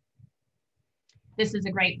 This is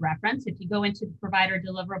a great reference. If you go into the provider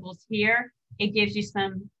deliverables here, it gives you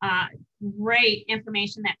some great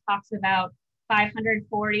information that talks about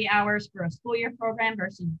 540 hours for a school year program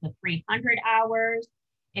versus the 300 hours.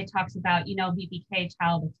 It talks about, VPK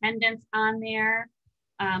child attendance on there,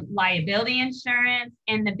 liability insurance.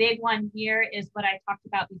 And the big one here is what I talked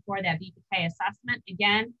about before, that VPK assessment.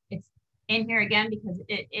 Again, it's in here again because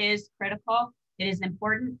it is critical, it is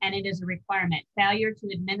important, and it is a requirement. Failure to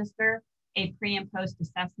administer a pre and post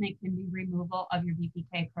assessment can be removal of your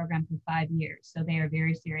VPK program for 5 years. So they are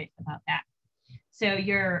very serious about that. So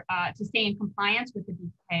you're to stay in compliance with the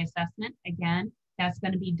VPK assessment, again, that's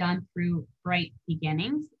going to be done through Bright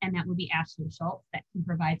Beginnings, and that will be Ashley Schultz that can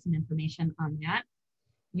provide some information on that.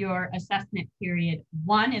 Your assessment period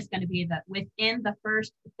 1 is going to be within the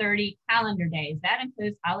first 30 calendar days. That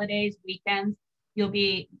includes holidays, weekends. You'll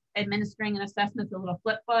be administering an assessment, the little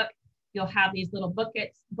flip book. You'll have these little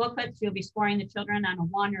booklets. You'll be scoring the children on a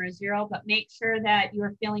 1 or a 0, but make sure that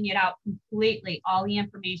you're filling it out completely, all the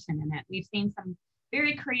information in it. We've seen some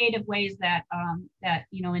very creative ways that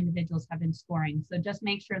individuals have been scoring. So just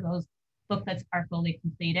make sure those booklets are fully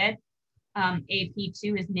completed.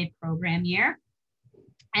 AP2 is mid-program year.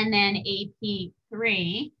 And then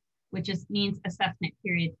AP3, which means assessment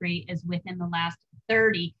period 3, is within the last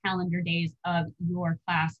 30 calendar days of your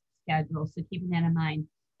class schedule. So keeping that in mind.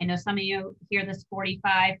 I know some of you hear this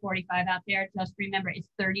 45 out there. Just remember, it's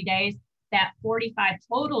 30 days. That 45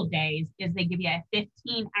 total days is they give you a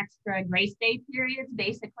 15 extra grace day periods,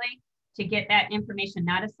 basically, to get that information,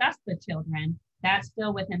 not assess the children. That's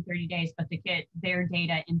still within 30 days, but to get their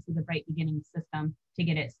data into the Bright Beginnings system to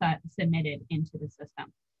get it submitted into the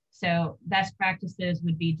system. So best practices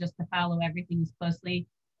would be just to follow everything as closely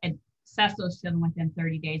and assess those children within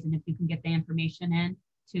 30 days. And if you can get the information in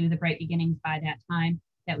to the Bright Beginnings by that time,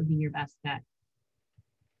 that would be your best bet.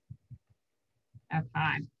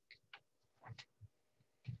 Okay.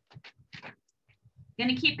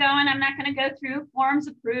 Going to keep going. I'm not going to go through forms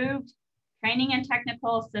approved, training and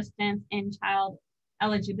technical assistance, and child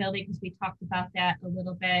eligibility because we talked about that a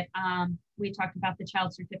little bit. We talked about the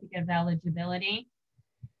child certificate of eligibility.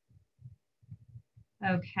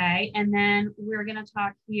 Okay, and then we're going to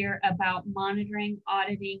talk here about monitoring,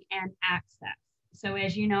 auditing, and access. So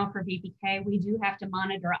as you know, for VPK, we do have to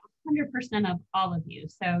monitor 100% of all of you.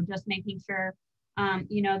 So just making sure,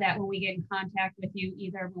 that when we get in contact with you,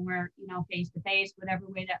 either when we're, face-to-face, whatever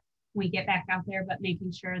way that we get back out there, but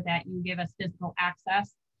making sure that you give us physical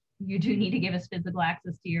access. You do need to give us physical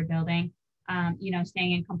access to your building,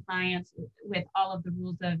 staying in compliance with all of the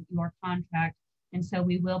rules of your contract. And so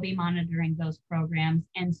we will be monitoring those programs.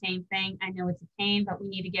 And same thing, I know it's a pain, but we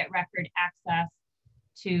need to get record access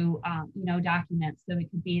to, documents. So it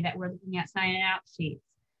could be that we're looking at signing out sheets,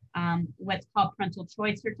 what's called parental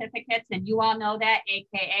choice certificates. And you all know that,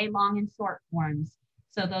 AKA long and short forms.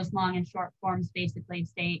 So those long and short forms basically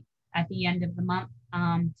state at the end of the month,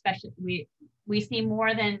 especially we see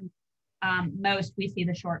more than most, we see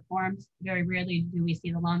the short forms. Very rarely do we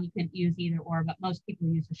see the long. You can use either or, but most people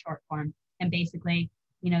use the short form. And basically,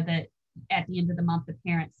 you know, that at the end of the month, the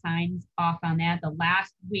parent signs off on that the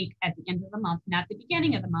last week at the end of the month, not the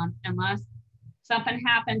beginning of the month, unless something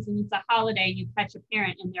happens and it's a holiday, you catch a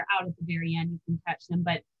parent and they're out at the very end, you can catch them.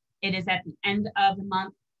 But it is at the end of the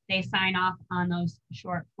month, they sign off on those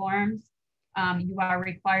short forms. You are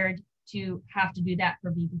required to have to do that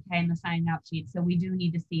for VPK and the sign out sheet. So we do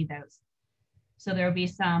need to see those. So there will be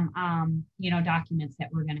some, you know, documents that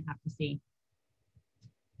we're going to have to see.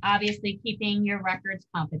 Obviously, keeping your records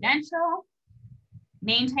confidential,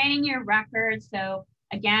 maintaining your records. So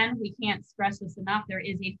again, we can't stress this enough. There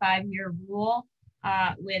is a 5-year rule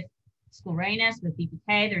with school readiness, with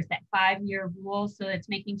VPK. There's that 5-year rule. So it's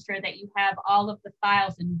making sure that you have all of the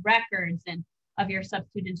files and records and of your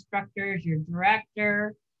substitute instructors, your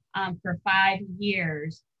director for 5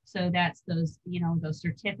 years. So that's those, you know, those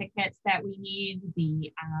certificates that we need,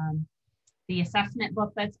 the assessment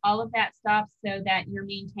booklets, all of that stuff, so that you're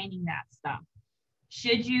maintaining that stuff.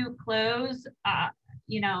 Should you close,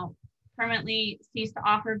 you know, permanently cease to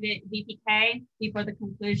offer VPK before the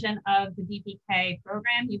conclusion of the VPK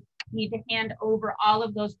program, you need to hand over all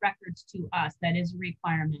of those records to us. That is a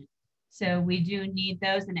requirement. So we do need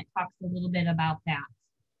those, and it talks a little bit about that.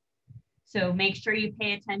 So make sure you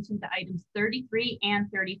pay attention to items 33 and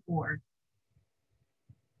 34.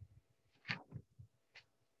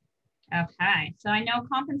 Okay, so I know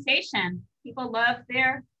compensation. People love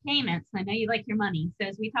their payments. I know you like your money. So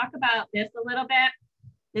as we talk about this a little bit,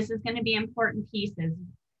 this is going to be important pieces.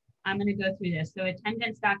 I'm going to go through this. So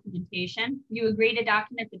attendance documentation. You agree to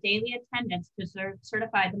document the daily attendance to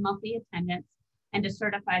certify the monthly attendance and to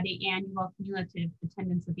certify the annual cumulative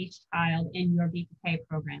attendance of each child in your VPK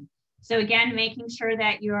program. So again, making sure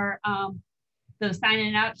that your those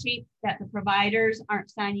signing out sheets, that the providers aren't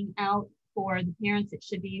signing out for the parents. It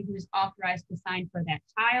should be who's authorized to sign for that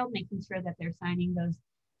child, making sure that they're signing those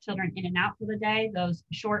children in and out for the day. Those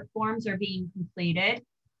short forms are being completed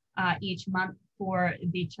each month for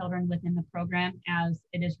the children within the program as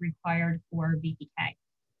it is required for VPK.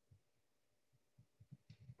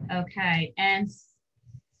 Okay, and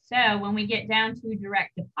so when we get down to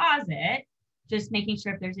direct deposit, just making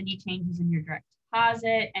sure if there's any changes in your direct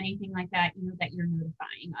deposit, anything like that, you know, that you're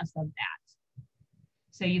notifying us of that.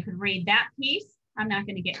 So you could read that piece. I'm not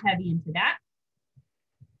going to get heavy into that.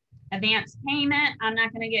 Advance payment, I'm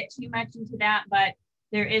not going to get too much into that, but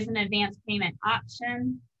there is an advance payment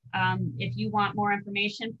option. If you want more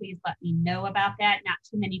information, please let me know about that. Not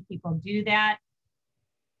too many people do that.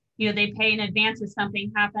 You know, they pay in advance if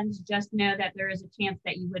something happens. Just know that there is a chance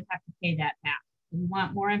that you would have to pay that back. If you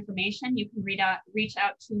want more information, you can reach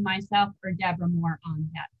out to myself or Deborah Moore on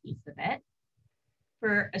that piece of it.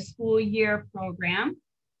 For a school year program,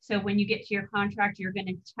 so when you get to your contract, you're going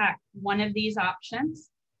to check one of these options.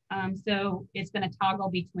 So it's going to toggle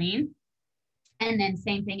between. And then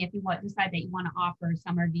same thing, if you decide that you want to offer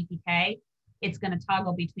summer VPK, it's going to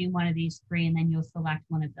toggle between one of these three, and then you'll select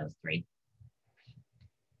one of those three.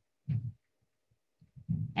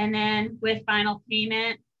 And then with final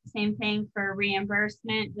payment, same thing for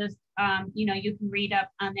reimbursement. Just, you know, you can read up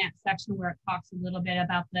on that section where it talks a little bit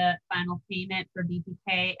about the final payment for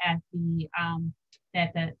VPK at the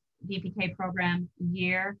VPK program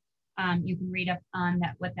year. You can read up on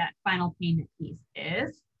that, what that final payment piece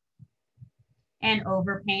is. And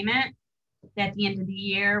overpayment, at the end of the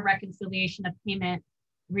year, reconciliation of payment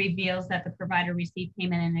reveals that the provider received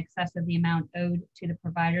payment in excess of the amount owed to the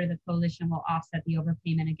provider. The coalition will offset the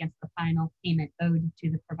overpayment against the final payment owed to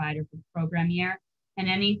the provider for the program year, and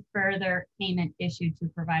any further payment issued to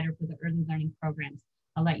the provider for the early learning programs.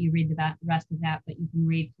 I'll let you read the rest of that, but you can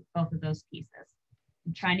read both of those pieces.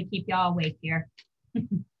 I'm trying to keep y'all awake here.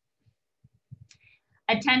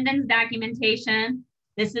 Attendance documentation.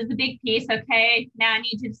 This is the big piece, okay? Now I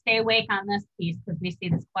need you to stay awake on this piece because we see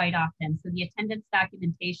this quite often. So the attendance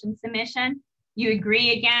documentation submission, you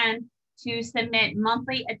agree again to submit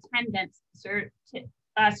monthly attendance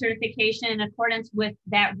certification in accordance with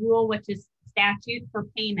that rule, which is statute for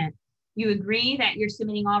payment. You agree that you're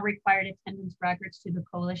submitting all required attendance records to the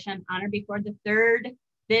coalition on or before the 3rd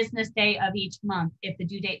business day of each month. If the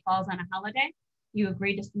due date falls on a holiday, you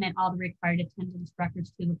agree to submit all the required attendance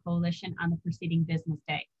records to the coalition on the preceding business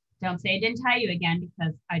day. Don't say I didn't tell you again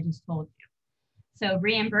because I just told you. So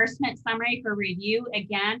reimbursement summary for review.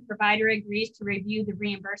 Again, provider agrees to review the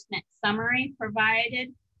reimbursement summary provided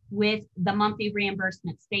with the monthly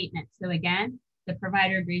reimbursement statement. So again, the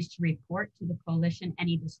provider agrees to report to the coalition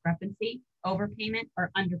any discrepancy overpayment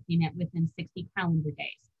or underpayment within 60 calendar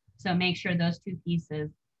days. So make sure those two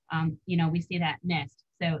pieces, we see that missed.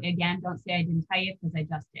 So again, don't say I didn't tell you because I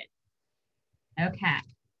just did. Okay.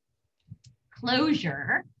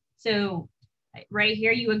 Closure. So right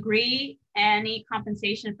here, you agree any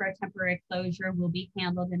compensation for a temporary closure will be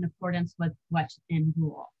handled in accordance with what's in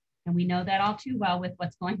rule. And we know that all too well with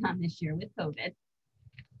what's going on this year with COVID.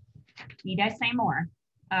 Need I say more?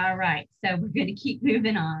 All right, so we're going to keep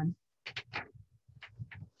moving on.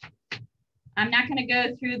 I'm not going to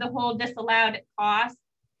go through the whole disallowed cost,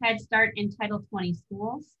 Head Start in Title 20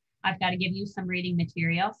 schools. I've got to give you some reading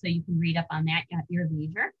material so you can read up on that at your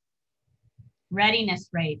leisure. Readiness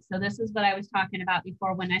rate. So this is what I was talking about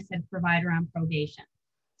before when I said provider on probation.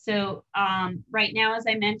 So right now, as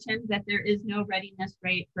I mentioned, that there is no readiness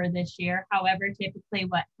rate for this year. However, typically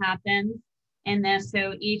what happens in this,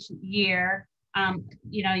 so each year,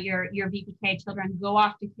 your VPK children go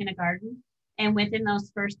off to kindergarten. And within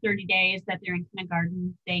those first 30 days that they're in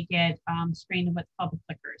kindergarten, they get screened in what's called the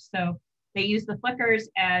flickers. So they use the flickers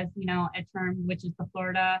as, a term, which is the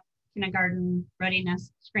Florida Kindergarten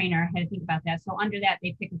Readiness Screener. I had to think about that. So under that,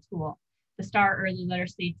 they pick a tool. The STAR Early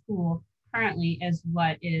Literacy tool currently is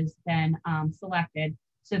what is then selected.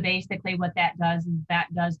 So basically what that does is that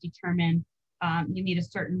does determine you need a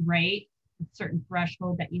certain rate, a certain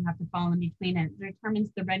threshold that you have to fall in between, and it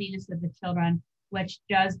determines the readiness of the children, which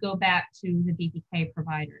does go back to the VPK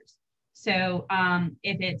providers. So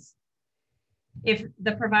if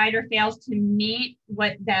the provider fails to meet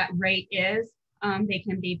what that rate is, they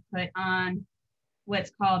can be put on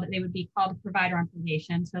they would be called a provider on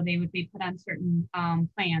probation. So they would be put on certain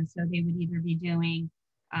plans. So they would either be doing,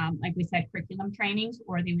 like we said, curriculum trainings,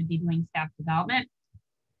 or they would be doing staff development.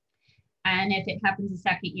 And if it happens the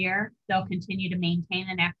second year, they'll continue to maintain.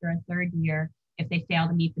 And after a third year, if they fail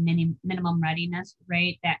to meet the minimum readiness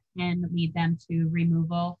rate, that can lead them to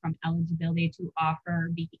removal from eligibility to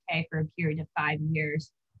offer VPK for a period of 5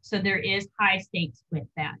 years. So there is high stakes with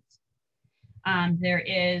that.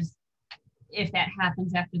 If that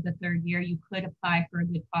happens after the third year, you could apply for a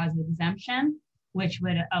good cause exemption, which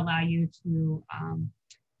would allow you to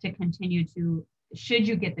continue to, should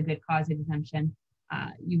you get the good cause exemption,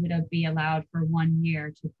 you would be allowed for 1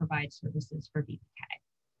 year to provide services for VPK.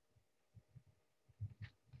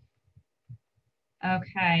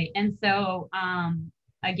 Okay, and so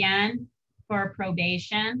again, for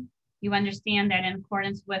probation, you understand that in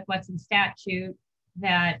accordance with what's in statute,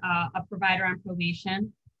 that a provider on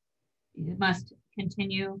probation must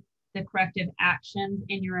continue the corrective actions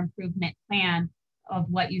in your improvement plan of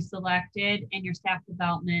what you selected in your staff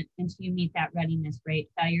development until you meet that readiness rate.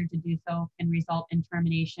 Failure to do so can result in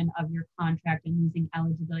termination of your contract and losing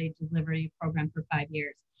eligibility to deliver your program for 5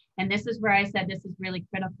 years. And this is where I said this is really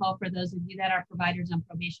critical for those of you that are providers on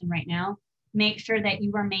probation right now. Make sure that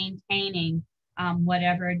you are maintaining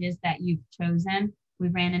whatever it is that you've chosen. We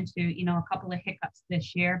ran into, a couple of hiccups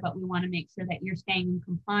this year, but we want to make sure that you're staying in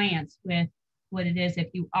compliance with what it is if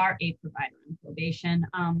you are a provider on probation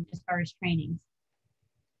as far as trainings.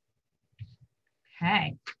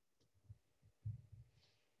 Okay.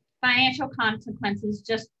 Financial consequences,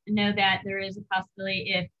 just know that there is a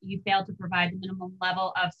possibility if you fail to provide the minimum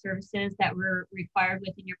level of services that were required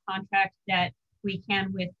within your contract that we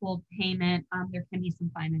can withhold payment. There can be some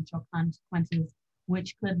financial consequences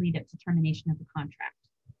which could lead up to termination of the contract.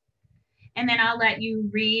 And then I'll let you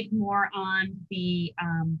read more on the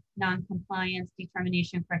non-compliance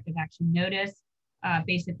determination corrective action notice.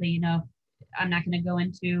 Basically, I'm not going to go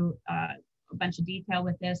into a bunch of detail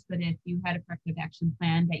with this, but if you had a corrective action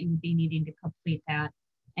plan that you would be needing to complete that,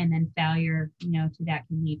 and then failure, to that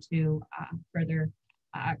can lead to further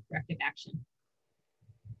corrective action.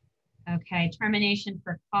 Okay, termination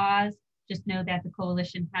for cause. Just know that the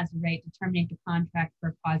coalition has the right to terminate the contract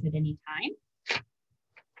for cause at any time.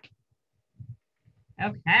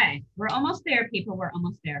 Okay, we're almost there, people. We're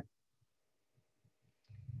almost there.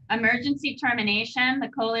 Emergency termination. The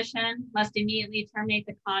coalition must immediately terminate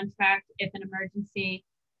the contract if an emergency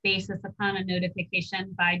basis upon a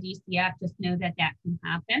notification by DCF. Just know that that can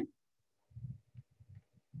happen.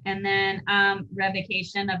 And then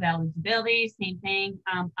revocation of eligibility, same thing.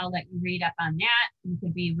 I'll let you read up on that. You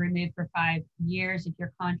could be removed for 5 years if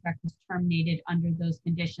your contract is terminated under those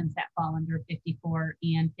conditions that fall under 54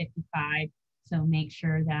 and 55. So make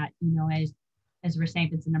sure that, as we're saying,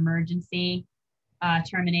 if it's an emergency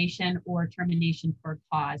termination or termination for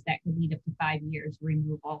cause, that could lead up to 5 years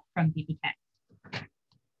removal from VPK.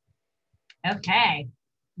 Okay,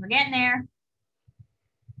 we're getting there.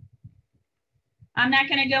 I'm not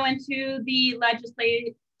going to go into the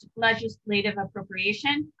legislative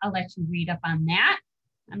appropriation. I'll let you read up on that.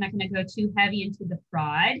 I'm not going to go too heavy into the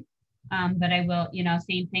fraud, but I will,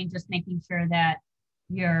 same thing, just making sure that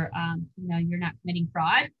you're, you're not committing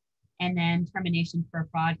fraud. And then termination for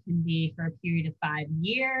fraud can be for a period of 5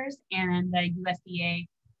 years. And the USDA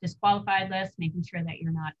disqualified list, making sure that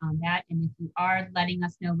you're not on that. And if you are, letting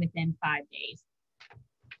us know within 5 days.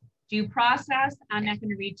 Due process, I'm not going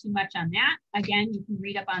to read too much on that. Again, you can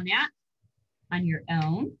read up on that on your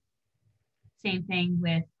own. Same thing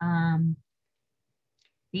with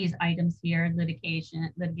these items here,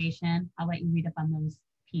 litigation. I'll let you read up on those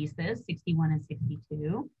pieces, 61 and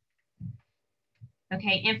 62.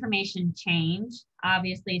 Okay, information change.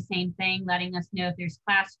 Obviously, same thing, letting us know if there's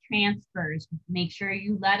class transfers. Make sure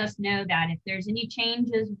you let us know that if there's any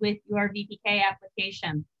changes with your VPK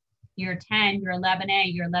application, your 10, your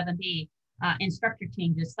 11A, your 11B, instructor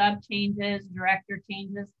changes, sub changes, director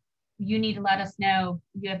changes, you need to let us know.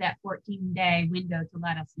 You have that 14-day window to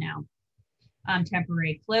let us know.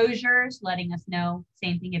 Temporary closures, letting us know.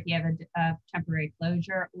 Same thing if you have a temporary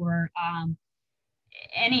closure or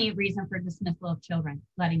any reason for dismissal of children,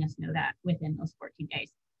 letting us know that within those 14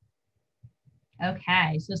 days.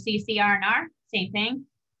 Okay, so CCR&R, same thing,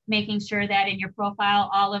 making sure that in your profile,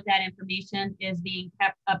 all of that information is being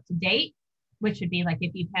kept up to date, which would be like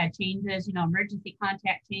if you've had changes, emergency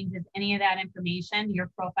contact changes, any of that information, your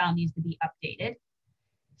profile needs to be updated.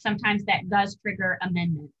 Sometimes that does trigger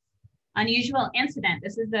amendments. Unusual incident,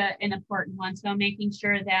 this is an important one. So making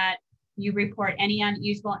sure that you report any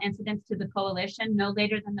unusual incidents to the coalition no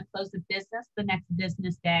later than the close of business the next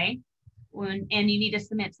business day. And you need to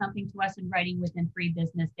submit something to us in writing within 3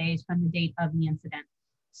 business days from the date of the incident.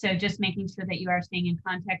 So just making sure that you are staying in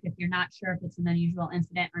contact. If you're not sure if it's an unusual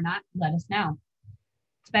incident or not, let us know.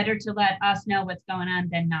 It's better to let us know what's going on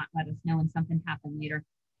than not let us know when something happened later.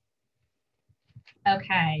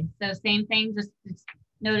 Okay, so same thing, just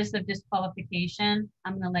notice of disqualification.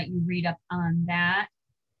 I'm going to let you read up on that.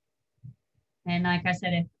 And like I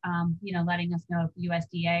said, if, letting us know if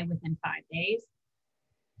USDA within 5 days.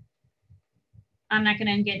 I'm not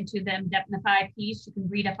going to get into the indemnify piece. You can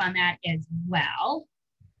read up on that as well.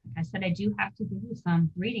 Like I said, I do have to give you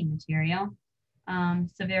some reading material.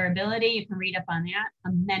 Severability, you can read up on that.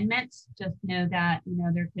 Amendments, just know that,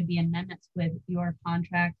 there could be amendments with your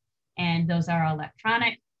contract and those are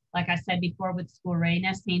electronic. Like I said before with school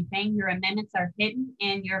readiness, same thing. Your amendments are hidden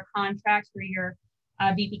in your contracts where your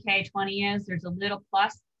VPK 20 is. There's a little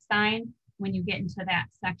plus sign when you get into that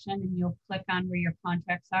section and you'll click on where your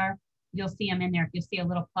contracts are. You'll see them in there. If you see a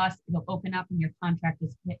little plus, it'll open up and your contract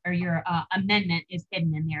is, or your amendment is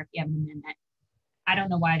hidden in there if you have an amendment. I don't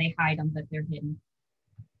know why they hide them, but they're hidden.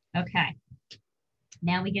 Okay.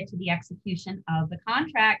 Now we get to the execution of the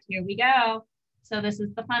contract. Here we go. So this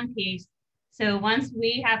is the fun piece. So once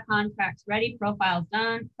we have contracts ready, profiles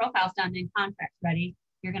done, and contracts ready,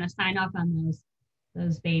 you're going to sign off on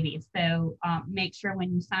those babies. So make sure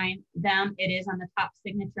when you sign them, it is on the top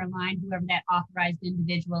signature line, whoever that authorized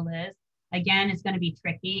individual is. Again, it's going to be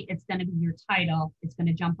tricky. It's going to be your title. It's going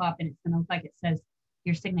to jump up and it's going to look like it says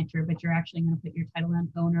your signature, but you're actually going to put your title in,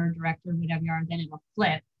 owner, director, whatever you are, then it'll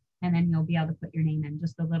flip and then you'll be able to put your name in.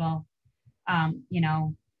 Just a little,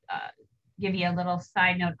 give you a little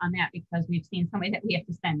side note on that because we've seen somebody that we have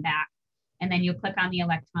to send back. And then you'll click on the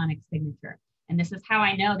electronic signature. And this is how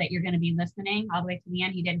I know that you're going to be listening all the way to the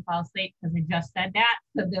end. You didn't fall asleep because I just said that.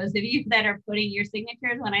 So those of you that are putting your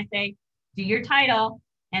signatures, when I say do your title,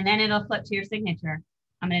 and then it'll flip to your signature,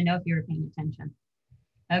 I'm going to know if you were paying attention.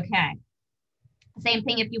 Okay. Same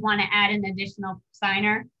thing if you want to add an additional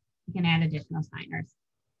signer, you can add additional signers.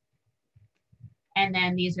 And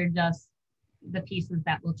then these are just the pieces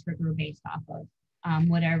that will trigger based off of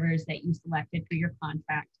whatever it is that you selected for your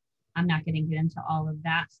contract. I'm not going to get into all of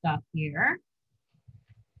that stuff here.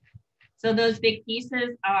 So those big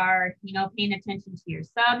pieces are, paying attention to your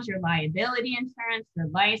subs, your liability insurance, your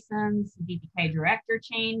license, VPK director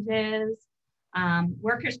changes,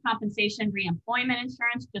 workers' compensation, reemployment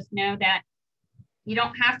insurance. Just know that you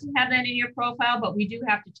don't have to have that in your profile, but we do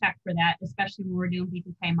have to check for that, especially when we're doing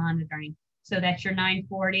VPK monitoring. So that's your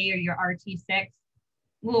 940 or your RT6.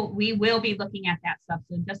 We will be looking at that stuff.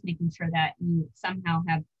 So just making sure that you somehow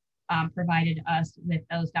have provided us with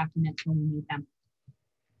those documents when we need them.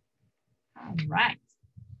 All right.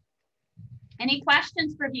 Any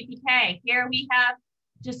questions for VPK? Here we have,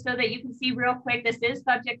 just so that you can see real quick, this is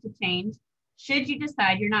subject to change. Should you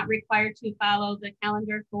decide you're not required to follow the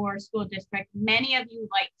calendar for school district, many of you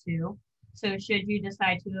like to. So should you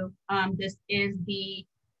decide to, this is the,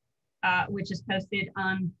 which is posted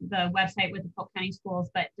on the website with the Polk County Schools,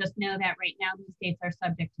 but just know that right now these dates are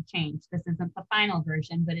subject to change. This isn't the final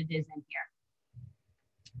version, but it is in here.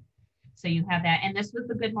 So you have that. And this was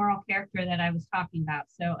the good moral character that I was talking about.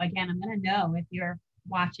 So again, I'm going to know if you're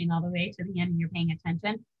watching all the way to the end and you're paying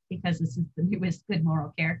attention, because this is the newest good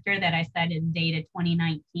moral character that I said is dated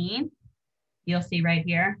 2019. You'll see right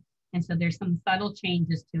here. And so there's some subtle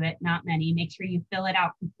changes to it, not many. Make sure you fill it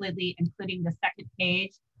out completely, including the second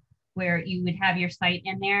page where you would have your site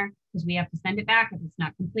in there, because we have to send it back if it's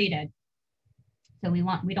not completed. So we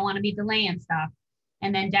don't want to be delaying stuff.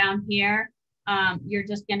 And then down here, you're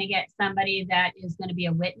just going to get somebody that is going to be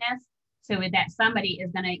a witness. So that somebody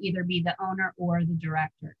is going to either be the owner or the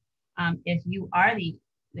director. If you are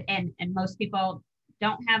and most people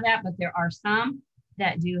don't have that, but there are some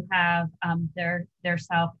that do have their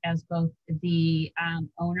self as both the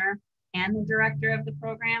owner and the director of the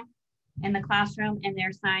program in the classroom, and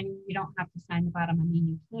they're signing. You don't have to sign the bottom. I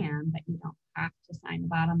mean, you can, but you don't have to sign the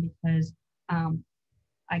bottom, because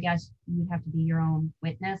I guess you'd have to be your own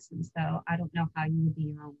witness. And so I don't know how you would be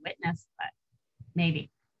your own witness, but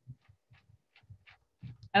maybe.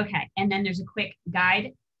 Okay, and then there's a quick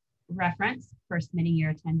guide reference for submitting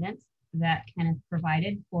your attendance that Kenneth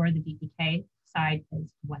provided for the VPK side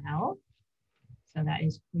as well. So that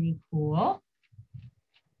is pretty cool.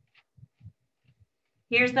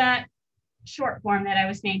 Here's that short form that I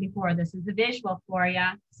was saying before. This is the visual for you.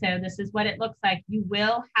 So this is what it looks like. You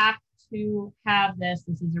will have to have this.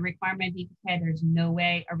 This is a requirement of VPK. There's no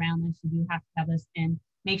way around this. You do have to have this, and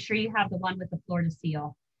make sure you have the one with the Florida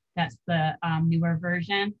seal. That's the newer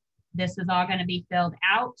version. This is all going to be filled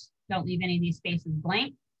out. Don't leave any of these spaces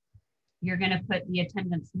blank. You're going to put the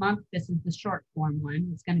attendance month. This is the short form one.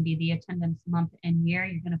 It's going to be the attendance month and year.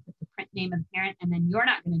 You're going to put the print name of the parent, and then you're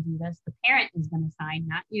not going to do this. The parent is going to sign,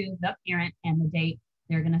 not you, the parent, and the date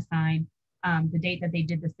they're going to sign. The date that they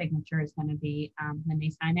did the signature is going to be when they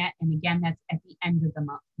sign that. And again, that's at the end of the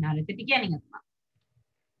month, not at the beginning of the month.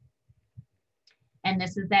 And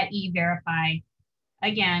this is that e-verify,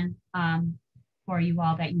 again, for you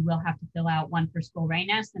all, that you will have to fill out, one for school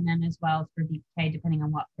readiness, and then as well as for VPK, depending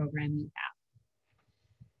on what program you have.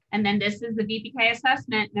 And then this is the VPK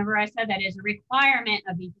assessment. Remember I said that is a requirement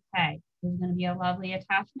of VPK. There's going to be a lovely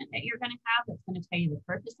attachment that you're going to have that's going to tell you the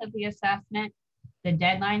purpose of the assessment, the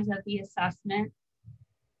deadlines of the assessment,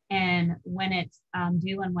 and when it's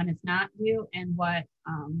due and when it's not due, and what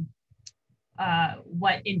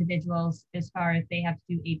individuals, as far as they have to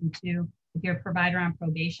do AP2. If you're a provider on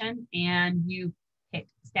probation and you pick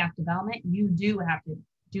staff development, you do have to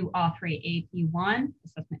do all three: AP1,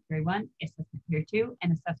 assessment period 1, assessment period 2,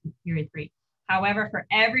 and assessment period 3. However, for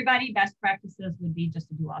everybody, best practices would be just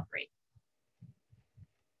to do all three.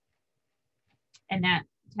 And that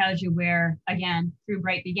tells you where, again, through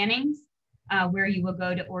Bright Beginnings, where you will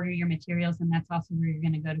go to order your materials, and that's also where you're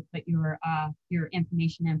going to go to put your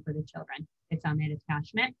information in for the children. It's on that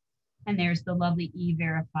attachment. And there's the lovely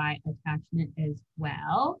e-verify attachment as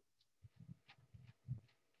well.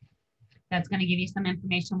 That's going to give you some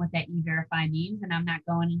information what that e-verify means, and I'm not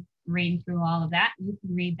going reading through all of that. You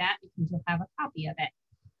can read that because you'll have a copy of it.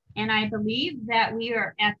 And I believe that we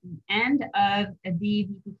are at the end of the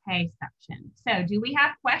VPK section. So do we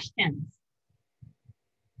have questions?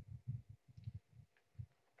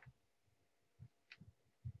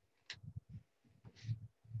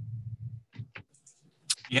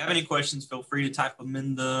 If you have any questions, feel free to type them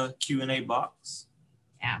in the Q&A box.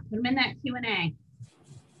 Yeah, put them in that Q&A.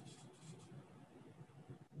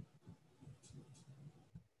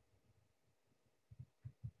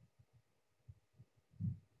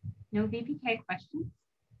 No VPK questions?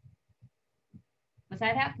 Was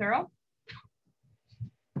I that thorough?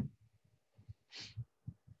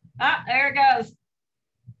 Ah, there it goes.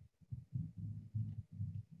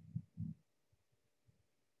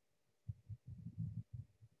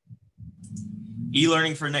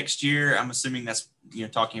 E-learning for next year, I'm assuming that's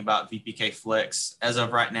talking about VPK Flex. As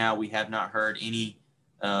of right now, we have not heard any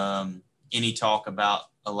talk about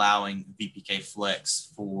allowing VPK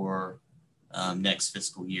Flex for next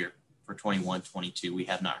fiscal year for 21-22. We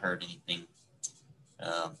have not heard anything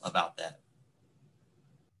about that.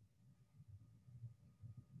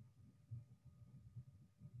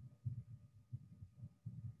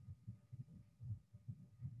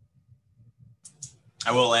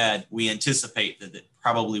 I will add, we anticipate that it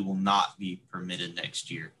probably will not be permitted next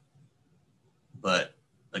year. But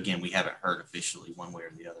again, we haven't heard officially one way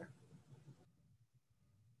or the other.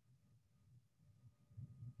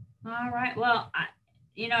 All right. Well,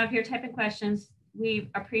 if you're typing questions, we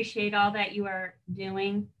appreciate all that you are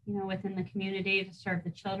doing, within the community to serve the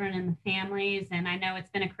children and the families. And I know it's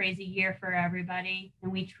been a crazy year for everybody,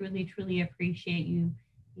 and we truly, truly appreciate you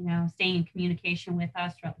staying in communication with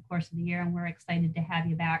us throughout the course of the year. And we're excited to have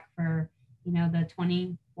you back for the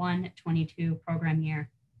 21-22 program year.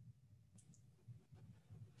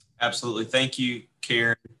 Absolutely. Thank you,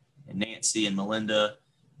 Karen and Nancy and Melinda,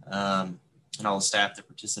 and all the staff that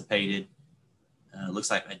participated.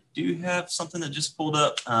 Looks like I do have something that just pulled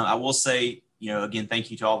up. I will say, again,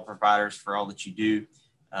 thank you to all the providers for all that you do.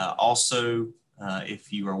 Also,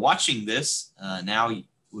 if you are watching this, now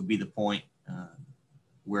would be the point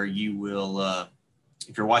where you will,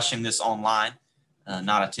 if you're watching this online,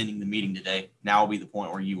 not attending the meeting today, now will be the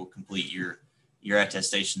point where you will complete your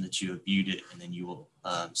attestation that you have viewed it, and then you will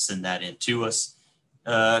send that in to us.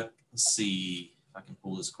 Let's see if I can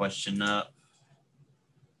pull this question up.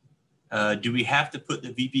 Do we have to put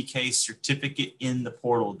the VPK certificate in the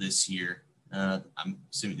portal this year? I'm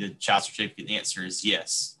assuming the child certificate answer is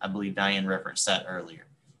yes. I believe Diane referenced that earlier.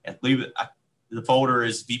 I believe the folder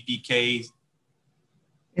is VPK.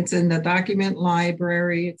 It's in the document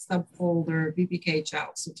library. It's the folder VPK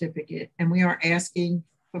child certificate. And we are asking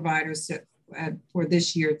providers to, for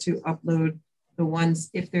this year to upload the ones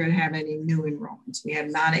if they have any new enrollments. We have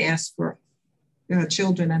not asked for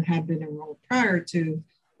children that have been enrolled prior to,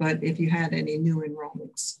 but if you had any new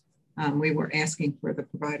enrollments, we were asking for the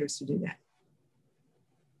providers to do that.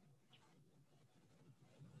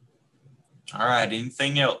 All right,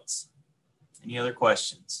 anything else? Any other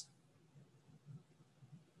questions?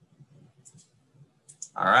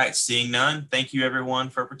 All right, seeing none, thank you everyone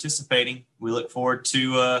for participating. We look forward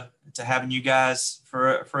to having you guys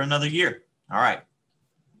for another year. All right.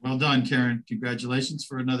 Well done, Karen. Congratulations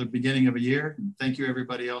for another beginning of a year. And thank you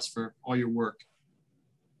everybody else for all your work.